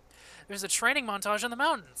a training montage in the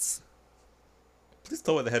mountains. Please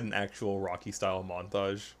tell me they had an actual Rocky style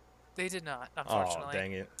montage. They did not, unfortunately. Oh,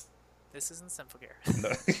 dang it. This isn't Simple Gear.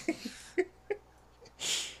 No.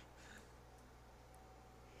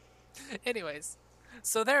 Anyways,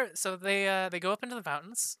 so they go up into the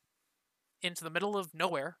mountains, into the middle of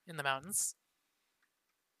nowhere in the mountains,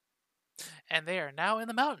 and they are now in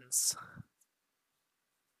the mountains.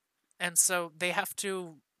 And so they have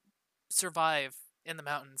to survive in the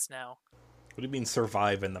mountains now. What do you mean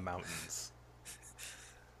survive in the mountains?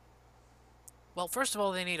 Well, first of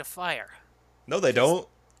all, they need a fire. No, they don't.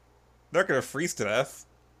 They're gonna freeze to death.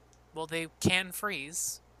 Well, they can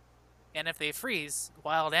freeze. And if they freeze,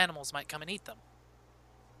 wild animals might come and eat them.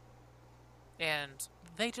 And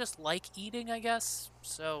they just like eating, I guess.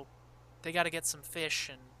 So they gotta get some fish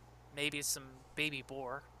and maybe some baby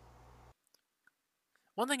boar.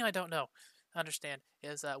 One thing I don't understand,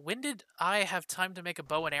 is when did I have time to make a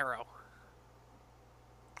bow and arrow?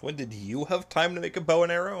 When did you have time to make a bow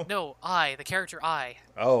and arrow? No, the character I.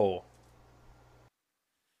 Oh.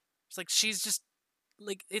 It's like she's just,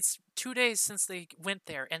 like, it's 2 days since they went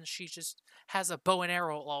there, and she just has a bow and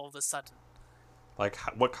arrow all of a sudden. Like,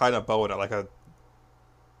 what kind of bow and arrow? Like a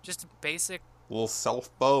Just a basic, Little self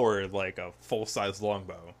bow or like a full size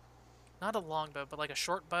longbow? not a longbow, but like a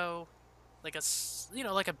short bow, like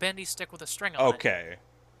like a bendy stick with a string on it. Okay.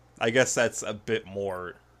 I guess that's a bit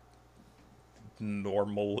more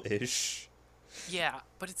normal ish. Yeah,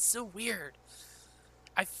 but it's so weird.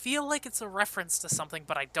 I feel like it's a reference to something,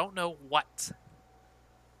 but I don't know what.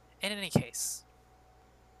 In any case,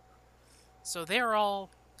 so they're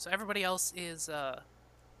all, so everybody else is,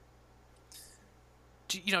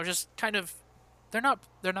 just kind of, they're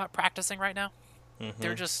not practicing right now. They're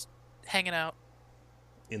Mm-hmm. just hanging out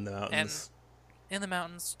In the and mountains. in the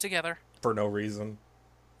mountains together. For no reason.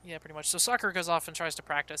 Yeah, pretty much. So Sakura goes off and tries to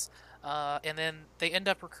practice, and then they end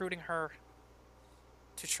up recruiting her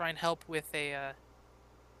to try and help with a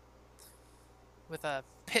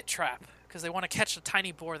pit trap because they want to catch a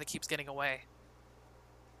tiny boar that keeps getting away.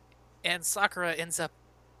 And Sakura ends up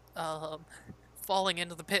um, falling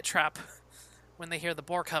into the pit trap when they hear the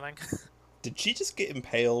boar coming. Did she just get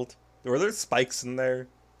impaled? Were there spikes in there?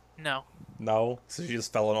 No. No? So she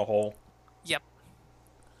just fell in a hole? Yep.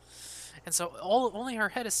 And so only her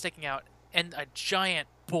head is sticking out, and a giant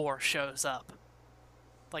boar shows up,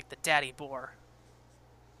 like the daddy boar.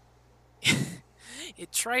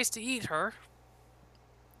 It tries to eat her,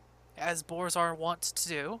 as boars are wont to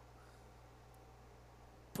do,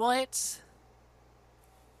 but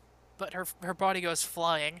her body goes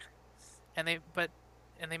flying, and they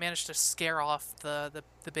manage to scare off the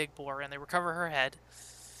big boar, and they recover her head,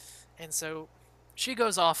 and so she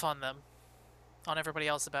goes off on everybody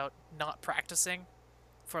else about not practicing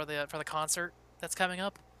for the concert that's coming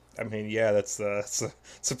up. I mean, yeah, that's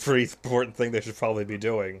a pretty important thing they should probably be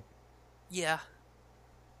doing. Yeah,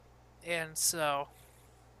 and so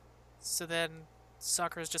then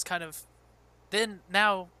Sakura's just kind of, then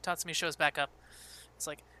now Tatsumi shows back up. It's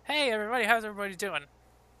like, hey everybody, how's everybody doing?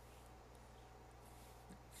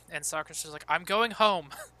 And Sakura's just like, I'm going home.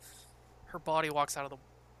 Her body walks out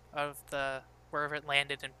of the wherever it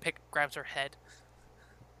landed and grabs her head.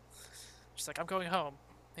 She's like, I'm going home.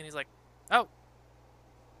 And he's like, oh,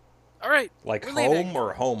 all right, Like we're home leaving.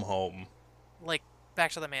 or home? Like,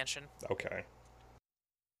 back to the mansion. Okay.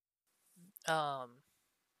 Um,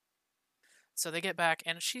 so they get back,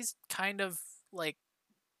 and she's kind of like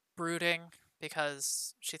brooding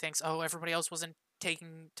because she thinks, oh, everybody else wasn't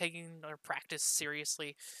taking their practice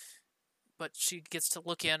seriously, but she gets to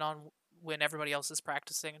look in on when everybody else is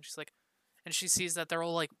practicing, and she's like, and she sees that they're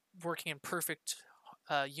all like working in perfect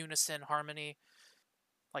unison, harmony,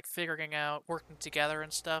 like figuring out, working together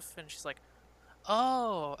and stuff, and she's like,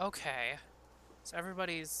 oh, okay, so So all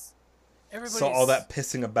everybody's that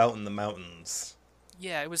pissing about in the mountains.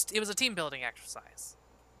 yeah, it was a team building exercise.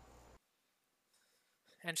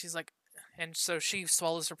 And she's like, and so she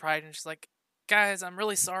swallows her pride and she's like, guys, I'm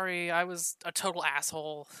really sorry. I was a total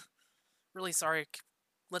asshole. Really sorry.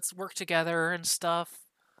 Let's work together and stuff.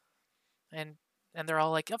 And they're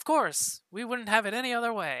all like, of course, we wouldn't have it any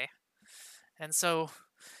other way. And so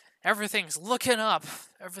everything's looking up.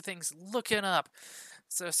 Everything's looking up.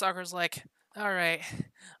 So Sakura's like, all right.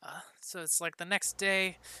 So it's like the next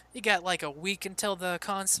day. You got like a week until the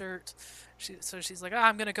concert. So she's like,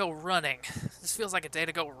 I'm gonna go running. This feels like a day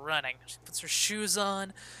to go running. She puts her shoes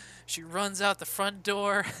on. She runs out the front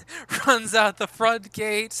door, runs out the front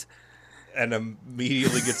gate. And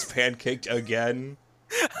immediately gets pancaked again.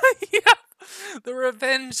 Yeah, the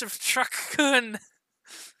revenge of Truck-kun.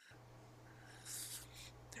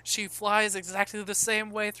 She flies exactly the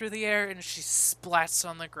same way through the air and she splats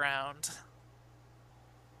on the ground.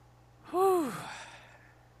 Whew.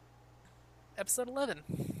 Episode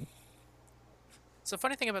 11. So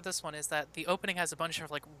funny thing about this one is that the opening has a bunch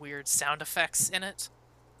of like weird sound effects in it.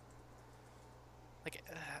 Like,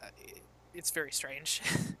 it's very strange.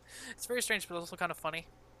 It's very strange, but also kind of funny.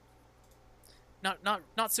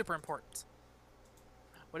 Not super important.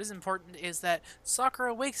 What is important is that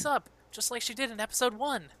Sakura wakes up just like she did in episode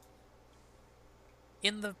 1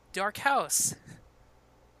 in the dark house.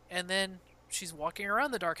 And then she's walking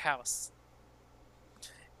around the dark house.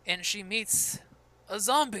 And she meets a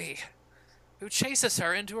zombie who chases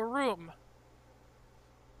her into a room.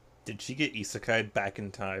 Did she get isekai back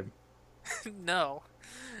in time? No.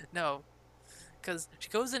 No. Because she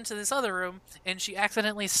goes into this other room and she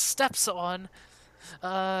accidentally steps on.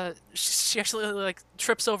 She actually like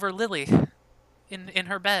trips over Lily in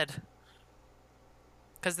her bed.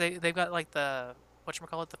 Because they've got like the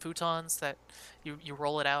whatchamacallit, the futons that you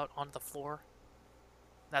roll it out onto the floor.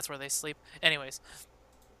 That's where they sleep. Anyways,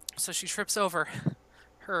 so she trips over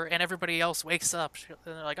her and everybody else wakes up.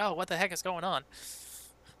 And they're like, oh, what the heck is going on?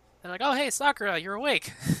 They're like, oh, hey, Sakura, you're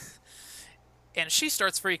awake. And she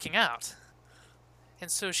starts freaking out. And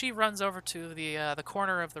so she runs over to the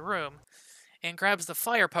corner of the room and grabs the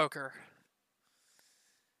fire poker.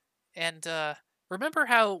 And remember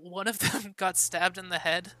how one of them got stabbed in the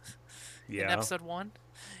head in Yeah. episode 1?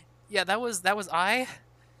 Yeah, that was I.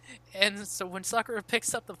 And so when Sakura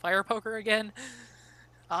picks up the fire poker again,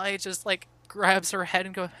 I just like grabs her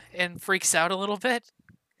head and freaks out a little bit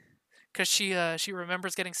because she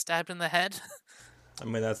remembers getting stabbed in the head. I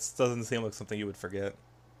mean, that doesn't seem like something you would forget.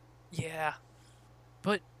 Yeah,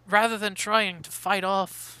 but rather than trying to fight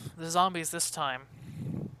off the zombies this time,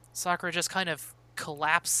 Sakura just kind of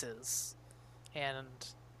collapses and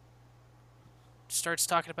starts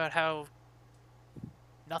talking about how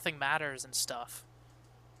nothing matters and stuff.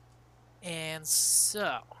 And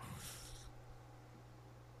so,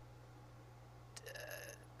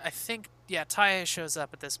 I think, yeah, Taya shows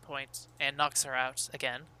up at this point and knocks her out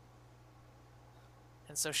again.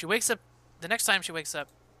 And so she wakes up, the next time she wakes up,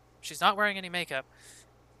 she's not wearing any makeup,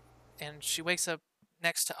 and she wakes up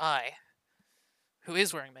next to Ai, who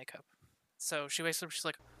is wearing makeup. So she wakes up, she's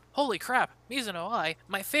like, holy crap, Mizuno Ai,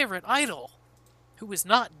 my favorite idol, who is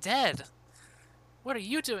not dead. What are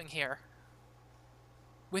you doing here?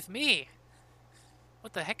 With me?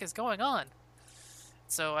 What the heck is going on?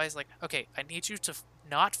 So I was like, okay, I need you to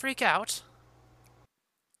not freak out.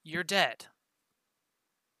 You're dead.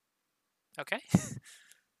 Okay?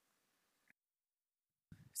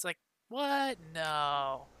 It's like, what?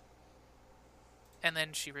 No. And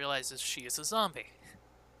then she realizes she is a zombie.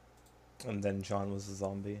 And then John was a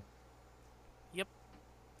zombie. Yep.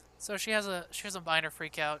 So she has a minor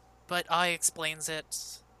freak out, but Ai explains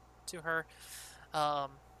it to her.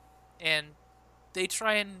 And they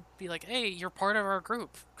try and be like, "Hey, you're part of our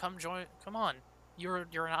group. Come join. Come on. You're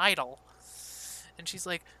an idol." And she's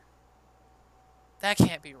like, "That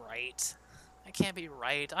can't be right. That can't be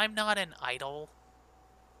right. I'm not an idol.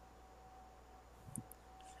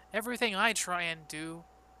 Everything I try and do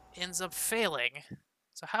ends up failing.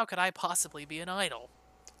 So how could I possibly be an idol?"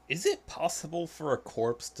 Is it possible for a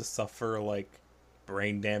corpse to suffer, like,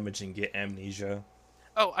 brain damage and get amnesia?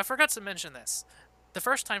 Oh, I forgot to mention this. The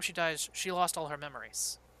first time she dies, she lost all her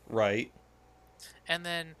memories. Right. And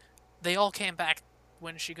then they all came back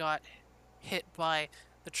when she got hit by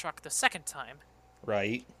the truck the second time.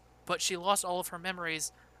 Right. But she lost all of her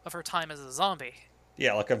memories of her time as a zombie.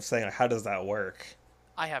 Yeah, like I'm saying, how does that work?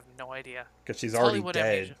 I have no idea. Because she's It's already Hollywood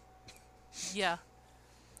dead. amnesia. Yeah.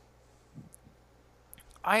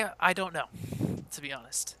 I don't know, to be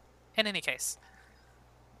honest. In any case.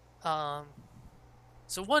 So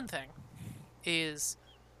one thing is,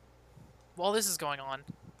 while this is going on,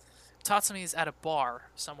 Tatsumi's at a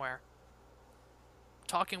bar somewhere,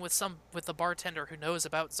 talking with the bartender who knows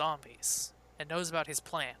about zombies and knows about his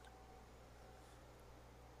plan,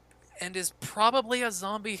 and is probably a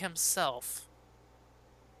zombie himself,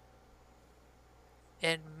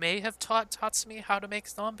 and may have taught Tatsumi how to make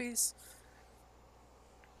zombies.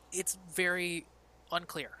 It's very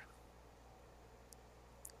unclear.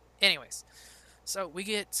 Anyways, so we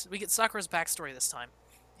get Sakura's backstory this time,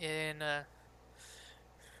 in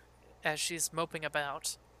as she's moping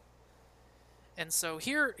about. And so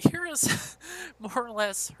here is more or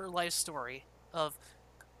less her life story of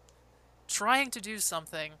trying to do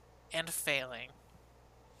something and failing.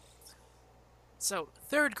 So,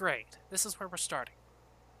 3rd grade. This is where we're starting.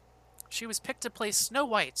 She was picked to play Snow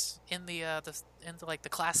White in the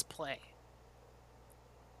class play.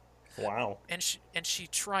 Wow. And she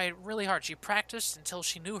tried really hard. She practiced until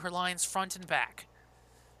she knew her lines front and back.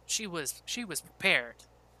 She was prepared.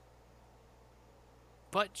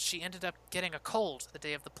 But she ended up getting a cold the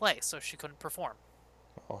day of the play, so she couldn't perform.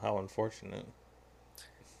 Oh, how unfortunate.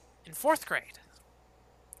 In 4th grade,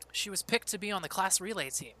 she was picked to be on the class relay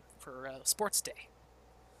team for sports day.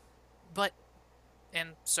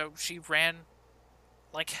 And so she ran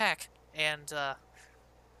like heck and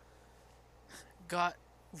got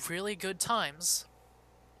really good times.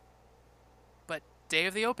 But day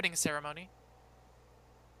of the opening ceremony,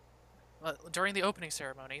 during the opening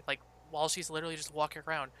ceremony, like while she's literally just walking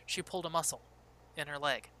around, she pulled a muscle in her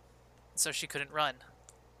leg, so she couldn't run.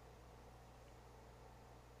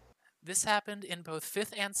 This happened in both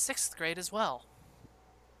 5th and 6th grade as well.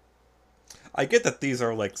 I get that these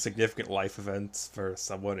are like significant life events for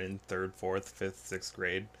someone in 3rd, 4th, 5th, 6th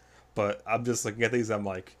grade, but I'm just looking at these. I'm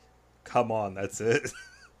like, come on, that's it.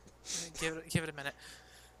 Give it a minute.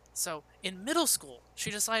 So, in middle school,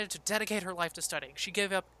 she decided to dedicate her life to studying. She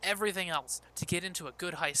gave up everything else to get into a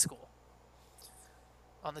good high school.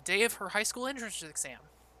 On the day of her high school entrance exam,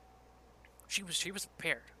 she was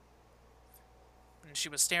prepared. And she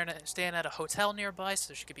was staying at a hotel nearby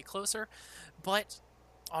so she could be closer. But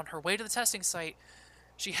on her way to the testing site,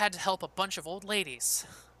 she had to help a bunch of old ladies,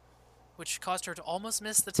 which caused her to almost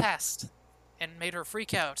miss the test and made her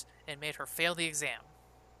freak out and made her fail the exam.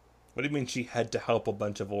 What do you mean she had to help a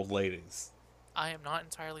bunch of old ladies? I am not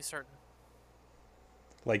entirely certain.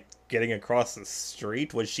 Like getting across the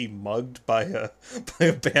street? Was she mugged by a by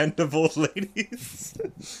a band of old ladies?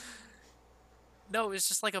 No, it was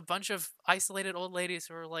just like a bunch of isolated old ladies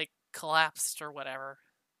who were like collapsed or whatever.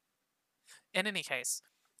 In any case,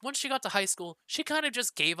 once she got to high school, she kind of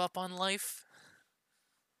just gave up on life.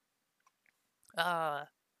 Uh,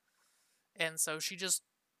 and so she just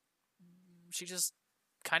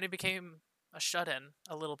kind of became a shut-in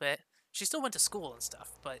a little bit. She still went to school and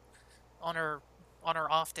stuff, but on her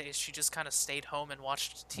off days, she just kind of stayed home and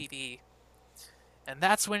watched TV. And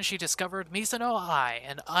that's when she discovered Mizuno Eye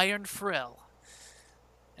and Iron Frill.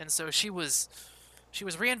 And so she was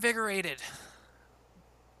reinvigorated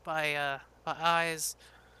by Ai's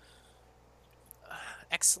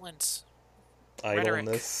excellent rhetoric.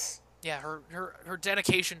 Idleness. Yeah, her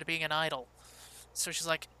dedication to being an idol. So she's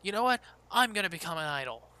like, you know what? I'm gonna become an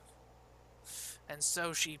idol. And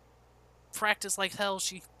so she practiced like hell.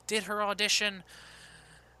 She did her audition,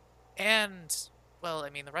 and well, I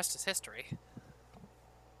mean, the rest is history.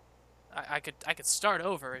 I could start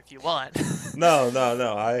over if you want. No, no,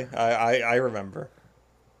 no. I remember.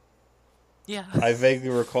 Yeah. I vaguely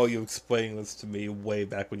recall you explaining this to me way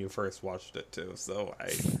back when you first watched it too. So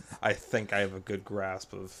I think I have a good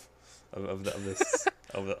grasp of this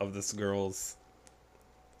of this girl's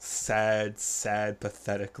sad,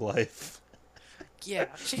 pathetic life. Yeah,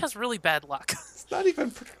 she has really bad luck. It's not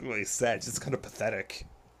even particularly sad. It's just kind of pathetic.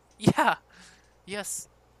 Yeah. Yes.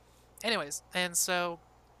 Anyways, and so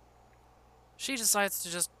she decides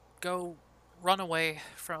to just go run away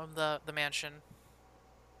from the mansion,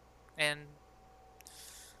 and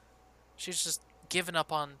she's just given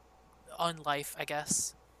up on life, I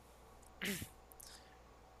guess.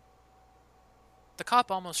 The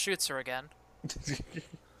cop almost shoots her again.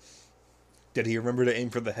 Did he remember to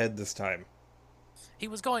aim for the head this time? He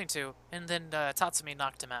was going to, and then Tatsumi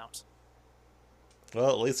knocked him out. Well,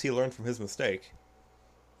 at least he learned from his mistake.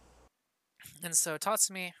 And so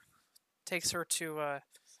Tatsumi takes her to a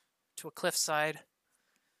cliffside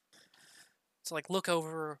to like look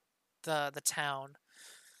over the town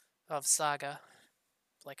of Saga.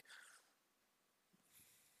 Like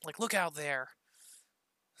look out there.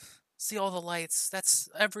 See all the lights. That's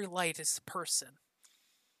every light is a person.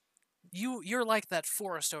 You're like that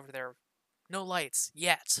forest over there. No lights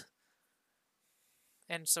yet.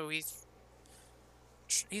 And so he's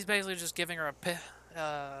basically just giving her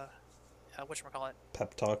a whatchamacallit?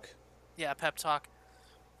 Pep talk. Yeah, pep talk.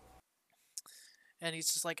 And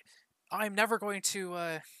he's just like, I'm never going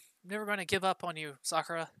to give up on you,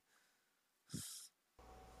 Sakura.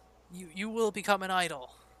 You will become an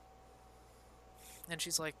idol. And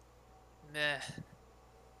she's like, meh.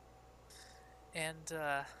 And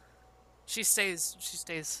she stays.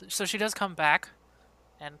 So she does come back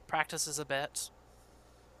and practices a bit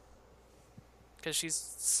because she's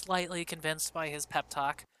slightly convinced by his pep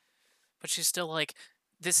talk, but she's still like,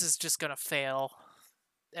 this is just gonna fail.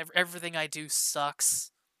 Everything I do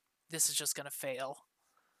sucks. This is just gonna fail.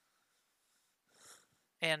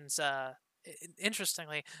 And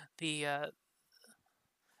interestingly,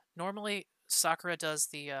 normally Sakura does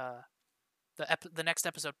the next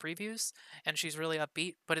episode previews, and she's really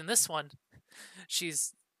upbeat. But in this one,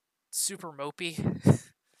 she's super mopey,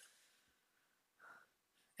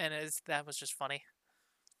 and that was just funny.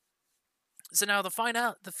 So now the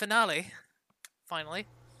finale, finally.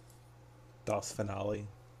 Das Finale.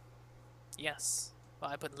 Yes,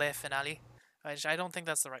 well, I put le finale. I don't think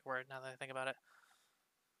that's the right word now that I think about it.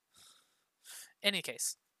 Any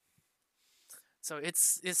case, so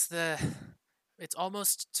it's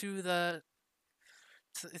almost to the.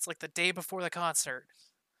 It's like the day before the concert,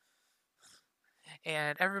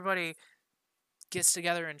 and everybody gets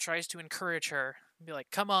together and tries to encourage her and be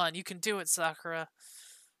like, come on, you can do it, Sakura.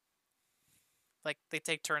 Like, they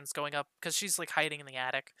take turns going up because she's like hiding in the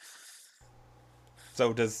attic.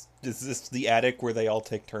 So is this the attic where they all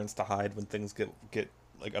take turns to hide when things get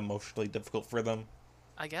like emotionally difficult for them?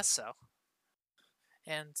 I guess so.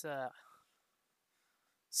 And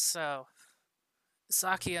so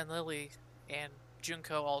Saki and Lily and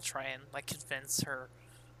Junko all try and like convince her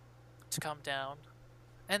to come down,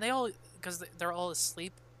 and they all, because they're all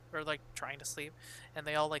asleep or like trying to sleep, and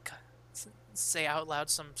they all like say out loud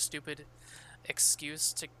some stupid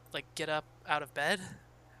excuse to like get up out of bed.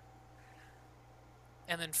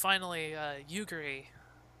 And then finally Yugiri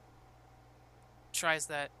tries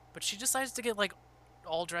that, but she decides to get like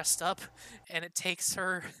all dressed up, and it takes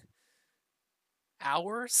her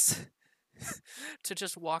hours to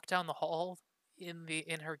just walk down the hall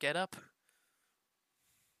in her getup.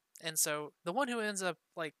 And so the one who ends up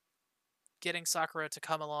like getting Sakura to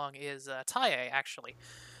come along is Tae, actually,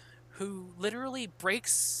 who literally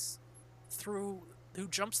who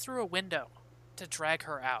jumps through a window to drag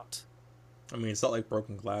her out. I mean, it's not like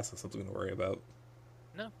broken glass. That's something to worry about.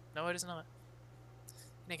 No, it is not.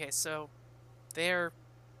 In any case, so they're,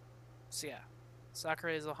 so yeah,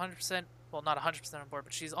 Sakura is 100%, well, not 100% on board,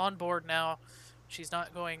 but she's on board now. She's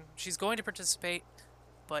going to participate,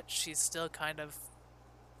 but she's still kind of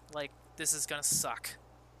like, this is gonna suck.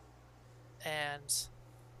 And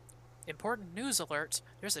important news alert,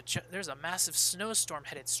 there's a massive snowstorm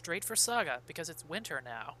headed straight for Saga because it's winter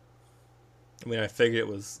now. I mean, I figured it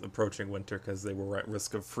was approaching winter because they were at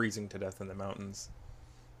risk of freezing to death in the mountains.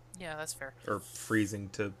 Yeah, that's fair. Or freezing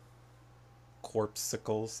to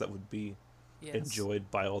corpsicles that would be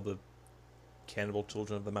enjoyed by all the cannibal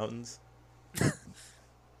children of the mountains.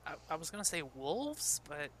 I was gonna say wolves,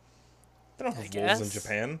 but they don't have wolves in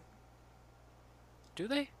Japan. Do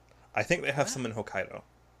they? I think they have some in Hokkaido.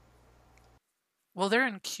 Well, they're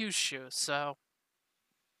in Kyushu, so...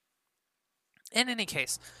 In any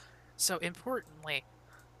case, so importantly...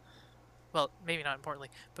 Well, maybe not importantly,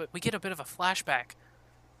 but we get a bit of a flashback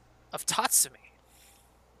of Tatsumi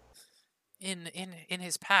in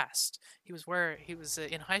his past. He was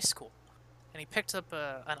in high school, and he picked up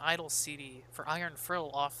an Idol CD for Iron Frill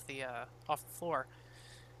off the floor,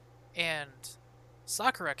 and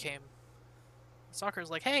Sakura's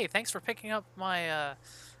like, "Hey, thanks for picking up my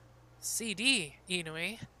CD,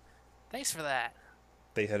 Inui. Thanks for that."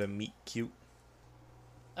 They had a meet cute.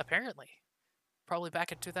 Apparently, probably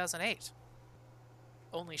back in 2008.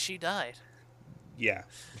 Only she died. Yeah.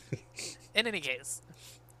 In any case,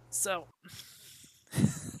 so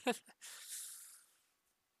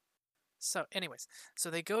anyways, so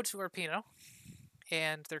they go to Arpino,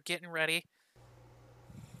 and they're getting ready,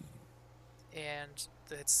 and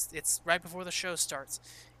it's right before the show starts,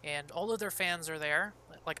 and all of their fans are there,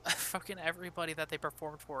 like fucking everybody that they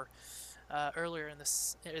performed for earlier in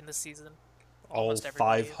this season. All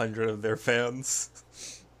 500 of their fans.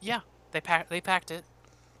 Yeah, they packed it.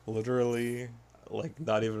 Literally, like,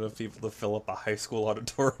 not even enough people to fill up a high school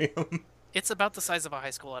auditorium. It's about the size of a high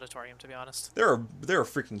school auditorium, to be honest. There are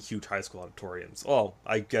freaking huge high school auditoriums. Well,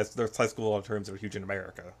 I guess there's high school auditoriums that are huge in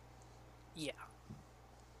America. Yeah.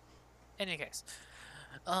 In any case,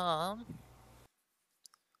 so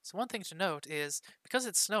one thing to note is, because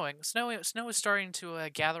it's snowing, snow is starting to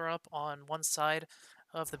gather up on one side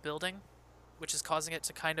of the building, which is causing it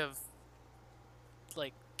to kind of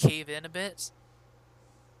like cave in a bit.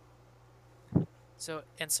 So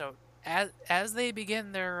as they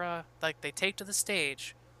begin their like, they take to the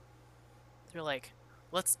stage, they're like,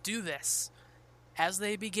 "Let's do this." As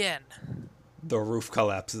they begin, the roof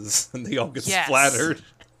collapses and they all get splattered.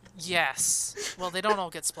 Yes. Well, they don't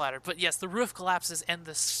all get splattered, but yes, the roof collapses, and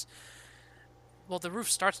the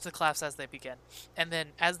roof starts to collapse as they begin, and then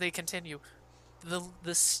as they continue,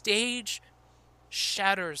 the stage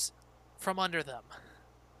shatters from under them,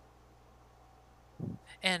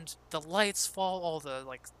 and the lights fall. All the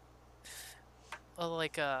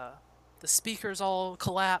the speakers all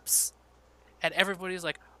collapse, and everybody's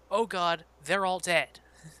like, "Oh God, they're all dead."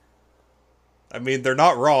 I mean, they're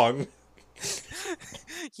not wrong.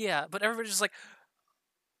 Yeah, but everybody's just like,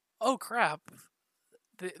 "Oh crap,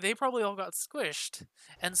 they probably all got squished,"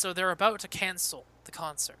 and so they're about to cancel the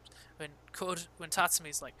concert when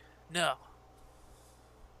Tatsumi's like, "No,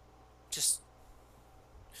 just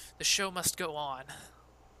the show must go on."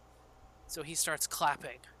 So he starts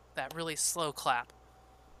clapping, that really slow clap.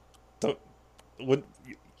 Wouldn't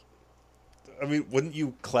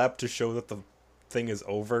you clap to show that the thing is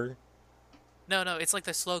over? No, it's like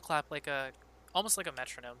the slow clap, like almost like a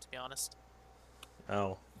metronome, to be honest.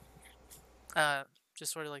 Oh.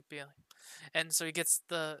 Just sort of like being, and so he gets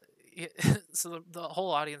so the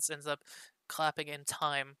whole audience ends up clapping in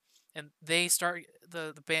time, and they start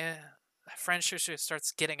the band. French Shushu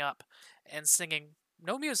starts getting up and singing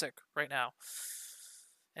no music right now,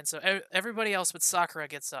 and so everybody else but Sakura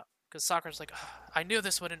gets up, because Sakura's like, "Oh, I knew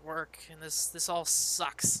this wouldn't work, and this all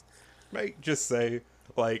sucks." Might just say,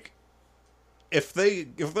 like, if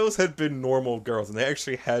those had been normal girls and they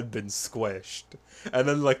actually had been squished, and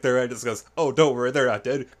then like their end just goes, "Oh, don't worry, they're not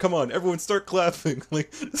dead. Come on, everyone, start clapping!"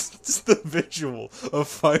 Like, just the visual of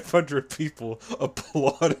 500 people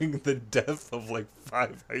applauding the death of like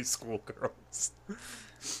 5 high school girls.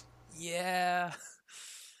 Yeah.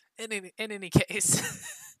 In any case.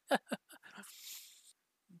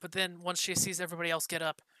 But then once she sees everybody else get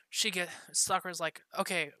up, Sakura's like,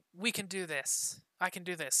 "Okay, we can do this. I can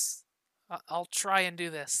do this. I'll try and do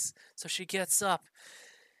this. So she gets up,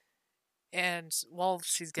 and while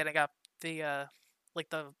she's getting up, the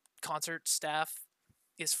concert staff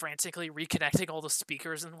is frantically reconnecting all the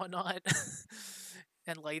speakers and whatnot,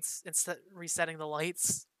 and lights, instead resetting the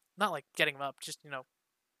lights. Not like getting them up, just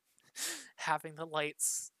having the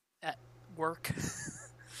lights at work.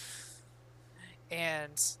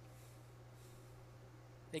 And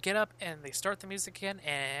they get up and they start the music again,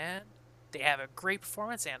 and they have a great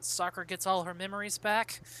performance, and Sakura gets all her memories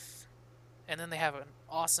back. And then they have an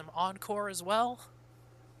awesome encore as well.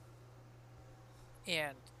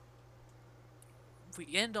 And we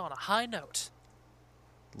end on a high note.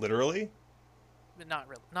 Literally? Not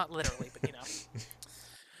really, not literally, but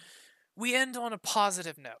we end on a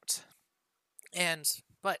positive note.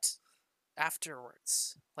 But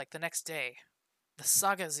afterwards, like the next day, the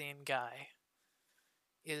Sagazine guy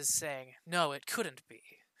is saying, no, it couldn't be.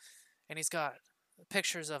 And he's got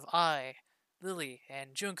pictures of Lily,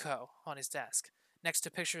 and Junko on his desk, next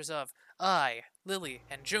to pictures of Lily,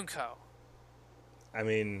 and Junko. I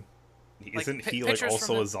mean, Like, isn't he pictures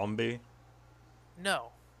also from a zombie?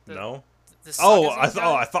 No. No. The Oh, Sagazine I thought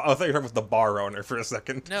guy? you were talking about the bar owner for a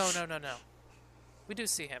second. No. We do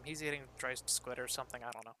see him. He's eating dry squid or something.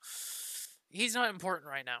 I don't know. He's not important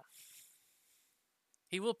right now.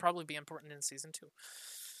 He will probably be important in season 2.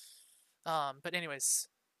 But anyways,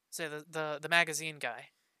 say the magazine guy.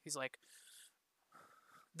 He's like,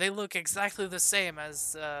 they look exactly the same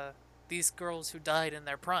as these girls who died in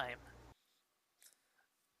their prime.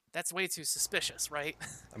 That's way too suspicious, right?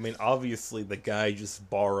 I mean, obviously the guy just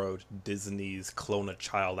borrowed Disney's clone a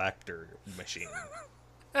child actor machine.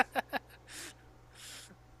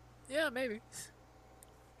 Yeah, maybe.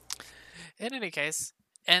 In any case,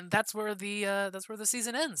 and that's where the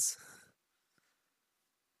season ends.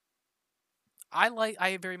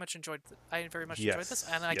 I very much enjoyed this,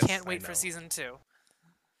 and I can't wait for season 2.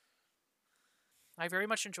 I very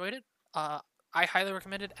much enjoyed it. I highly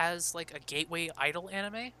recommend it as like a gateway idol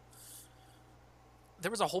anime. There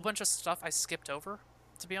was a whole bunch of stuff I skipped over,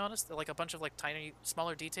 to be honest. Like a bunch of like tiny,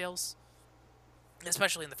 smaller details,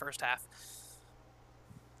 especially in the first half.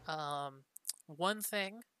 One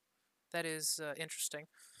thing that is interesting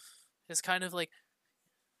is kind of like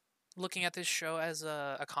looking at this show as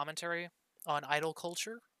a commentary on idol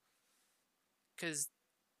culture. Because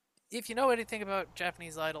if you know anything about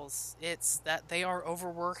Japanese idols, it's that they are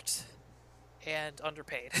overworked and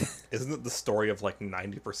underpaid. Isn't it the story of like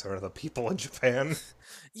 90% of the people in Japan?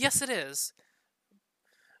 Yes, it is.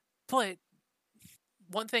 But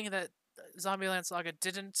one thing that Zombieland Saga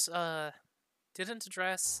didn't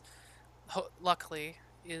address, luckily,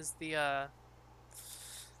 is the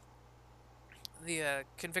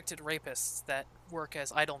convicted rapists that work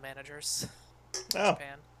as idol managers in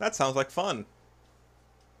Japan. That sounds like fun.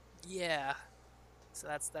 Yeah, so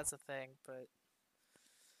that's a thing, but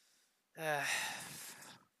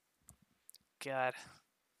God.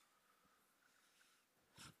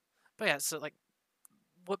 But yeah, so like,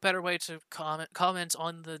 what better way to comment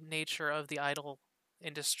on the nature of the idol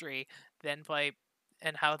industry than by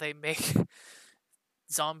and how they make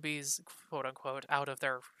zombies, quote unquote, out of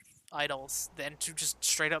their idols, than to just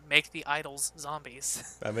straight up make the idols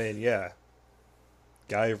zombies. I mean, yeah.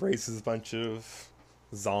 Guy raises a bunch of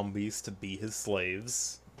zombies to be his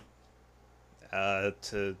slaves.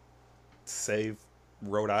 To save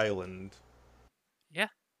Rhode Island. Yeah.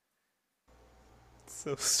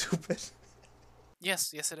 So stupid.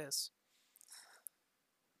 Yes, it is.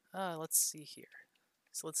 Let's see here.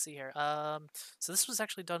 So this was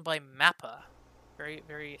actually done by Mappa. Very,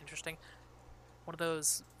 very interesting. One of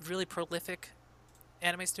those really prolific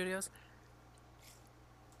anime studios.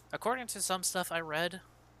 According to some stuff I read,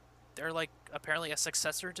 they're like apparently a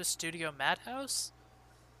successor to Studio Madhouse.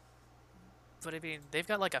 But I mean, they've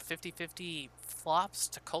got like a 50-50 flops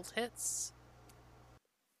to cult hits.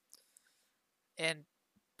 And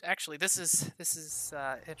actually, this is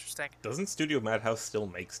interesting. Doesn't Studio Madhouse still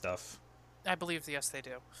make stuff? I believe yes, they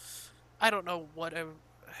do. I don't know what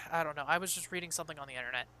I don't know. I was just reading something on the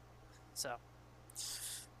internet. So,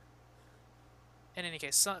 in any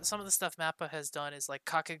case, some of the stuff Mappa has done is like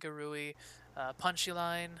Kakegurui, Punchy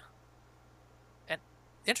Line, and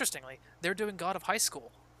interestingly, they're doing God of High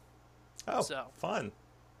School. Oh, so fun.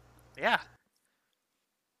 Yeah.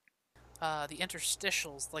 The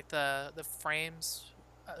interstitials, like the frames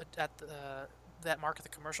at that mark the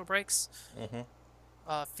commercial breaks,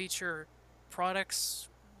 feature products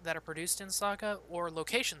that are produced in Saga or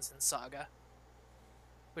locations in Saga,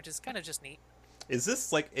 which is kind of just neat. Is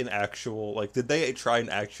this like an actual, like, did they try and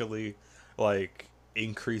actually like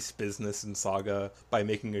increase business in Saga by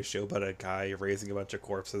making a show about a guy raising a bunch of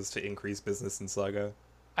corpses to increase business in Saga?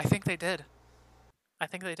 I think they did. I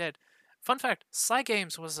think they did. Fun fact: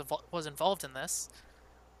 Cygames was involved in this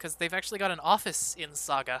because they've actually got an office in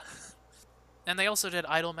Saga, and they also did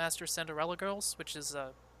Idolmaster Cinderella Girls, which is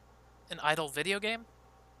an idol video game,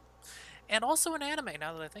 and also an anime.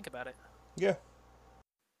 Now that I think about it, Yeah.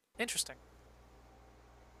 interesting.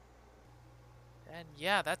 And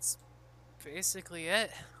yeah, that's basically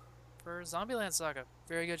it for Zombieland Saga.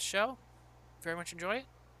 Very good show. Very much enjoy it.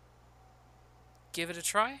 Give it a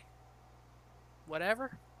try.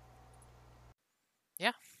 Whatever.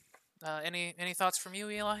 Yeah. Any thoughts from you,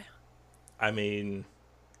 Eli? I mean,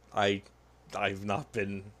 I I've not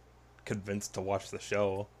been convinced to watch the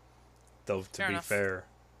show, though to Fair be enough. fair,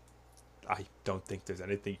 I don't think there's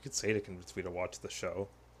anything you could say to convince me to watch the show.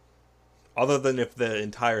 Other than if the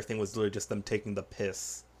entire thing was literally just them taking the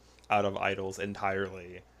piss out of idols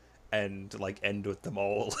entirely and like end with them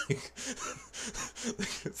all like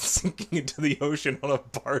sinking into the ocean on a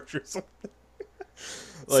barge or something.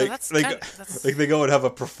 So Like that's like kind that's like they go and have a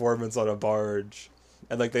performance on a barge.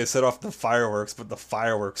 And like they set off the fireworks, but the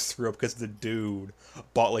fireworks threw up because the dude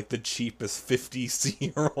bought like the cheapest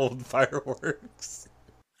 50-year-old fireworks.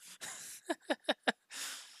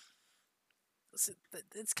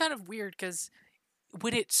 it's kind of weird because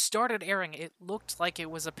when it started airing, it looked like it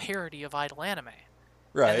was a parody of Idol anime,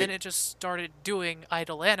 and then Right, it just started doing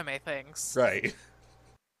Idol anime things, right.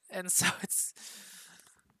 and so it's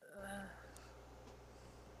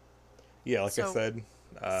Yeah, like I so, said,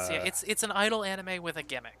 so yeah, it's an Idol anime with a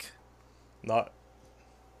gimmick. not.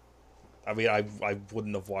 I mean, I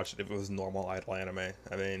wouldn't have watched it if it was normal idol anime.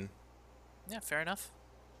 I mean, Yeah, fair enough.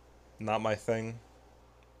 not my thing.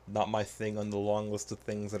 Not my thing on the long list of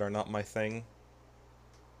things that are not my thing.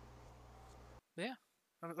 But yeah,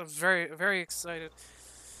 I was very excited.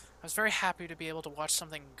 I was very happy to be able to watch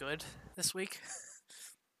something good this week.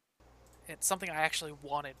 It's something I actually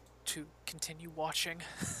wanted to continue watching,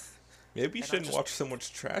 Maybe you and not shouldn't just watch so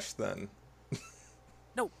much trash then.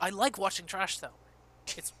 no. I like watching trash though.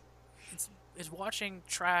 It's it's watching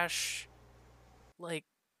trash like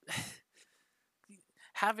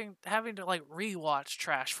having to like rewatch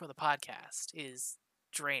trash for the podcast is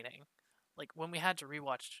draining. Like when I had to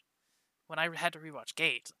rewatch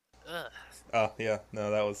Gate. Ugh. Oh, yeah,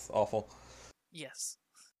 no, that was awful. Yes.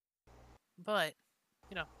 But,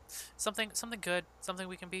 you know, something good, something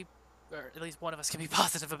we can be or at least one of us can be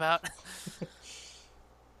positive about.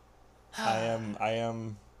 I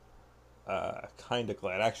am kind of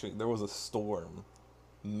glad. Actually, there was a storm,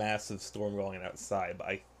 massive storm going outside, but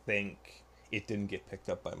I think it didn't get picked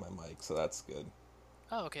up by my mic, so that's good.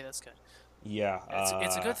 Oh, okay, that's good. Yeah,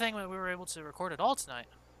 It's a good thing that we were able to record it all tonight.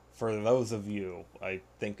 for those of you, I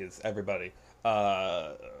think is everybody,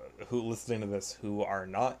 uh, who listening to this who are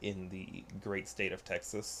not in the great state of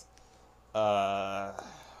Texas, uh,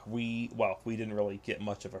 we didn't really get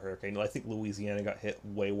much of a hurricane. I think Louisiana got hit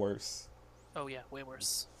way worse, Oh yeah, way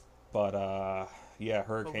worse. but yeah, But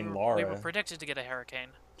Hurricane we were Laura predicted to get a hurricane.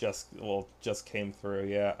 just came through.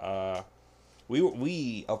 Yeah,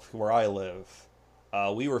 we up where I live,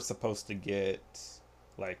 we were supposed to get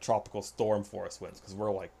like tropical storm force winds because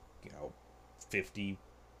we're like 50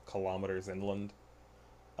 kilometers inland.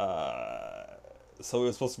 Uh, so it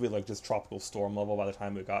was supposed to be like just tropical storm level by the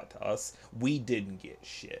time it got to us. We didn't get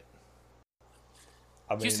shit.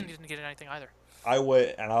 I Houston mean, didn't get anything either. I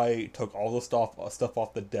went and I took all the stuff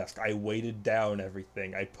off the desk. I weighted down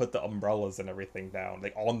everything. I put the umbrellas and everything down,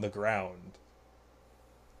 like on the ground.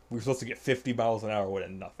 We were supposed to get 50 miles an hour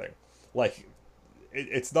when nothing. Like,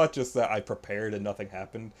 it's not just that I prepared and nothing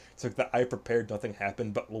happened. It's like that I prepared, nothing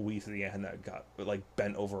happened, but Louisiana got like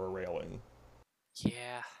bent over a railing.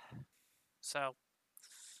 Yeah. So,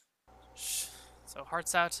 so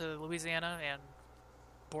hearts out to Louisiana and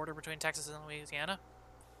border between Texas and Louisiana.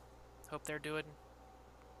 Hope they're doing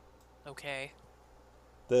okay.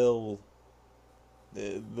 They'll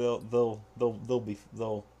they'll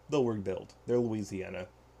rebuild. They're Louisiana.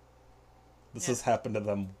 This Yeah, has happened to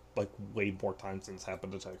them like way more times than it's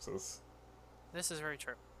happened to Texas. this is very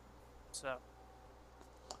true. So,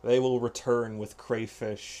 They will return with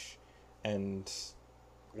crayfish and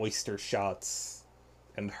oyster shots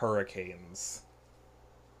and hurricanes.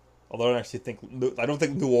 Although I don't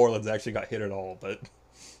think New Orleans actually got hit at all, but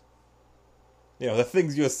the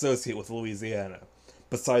things you associate with Louisiana,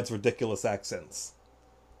 besides ridiculous accents.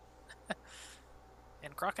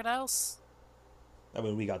 and crocodiles? I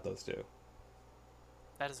mean, we got those too.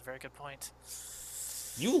 That is a very good point.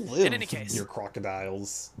 You live In any case. near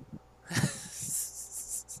crocodiles.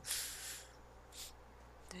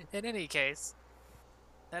 In any case,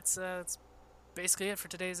 that's basically it for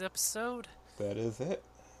today's episode. That is it.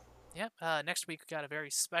 Yep. Next week we got a very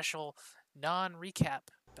special non-recap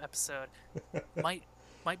episode. Might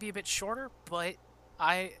might be a bit shorter, but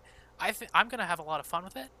I I'm gonna have a lot of fun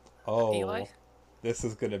with it. Eli. Oh, this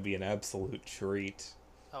is going to be an absolute treat.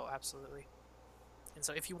 Oh, absolutely. And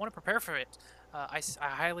so if you want to prepare for it, I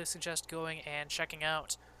highly suggest going and checking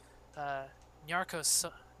out uh,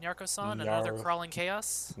 Nyarko-san and Another Nyar Crawling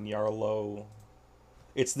Chaos. Nyarlo.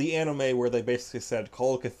 It's the anime where they basically said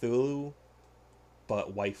Call of Cthulhu,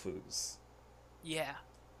 but waifus. Yeah.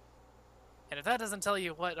 And if that doesn't tell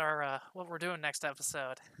you what we're doing next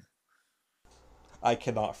episode, I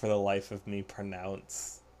cannot for the life of me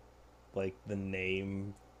pronounce like the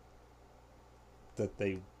name that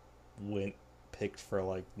they picked for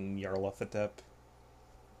like Nyarlathotep.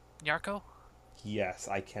 Nyarko, Yes,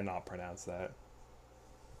 I cannot pronounce that.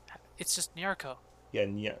 it's just Nyarko, Yeah,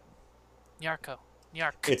 Nyarko,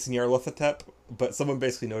 Nyark. it's Nyarlathotep, but someone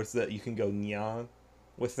basically noticed that you can go Nyan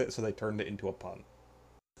with it, so they turned it into a pun.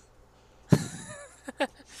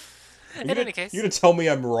 In any case, You gonna tell me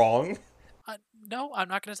I'm wrong? no, I'm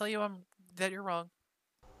not going to tell you that you're wrong.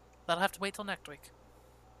 That'll have to wait till next week.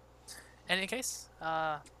 In any case,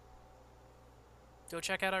 go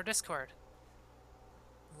check out our Discord.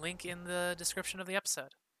 Link in the description of the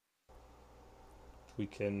episode. We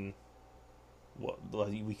can,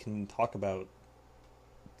 we can talk about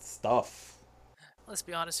stuff. Let's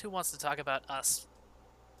be honest, who wants to talk about us?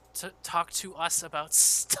 To talk to us about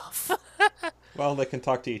stuff? Well, they can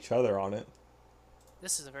talk to each other on it.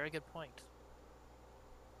 This is a very good point.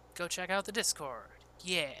 Go check out the Discord.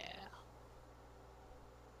 Yeah.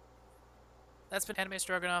 That's been Anime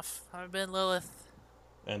Stroganoff. I've been Lilith.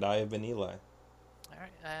 And I have been Eli.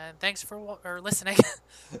 Alright, and thanks for listening.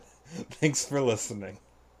 Thanks for listening.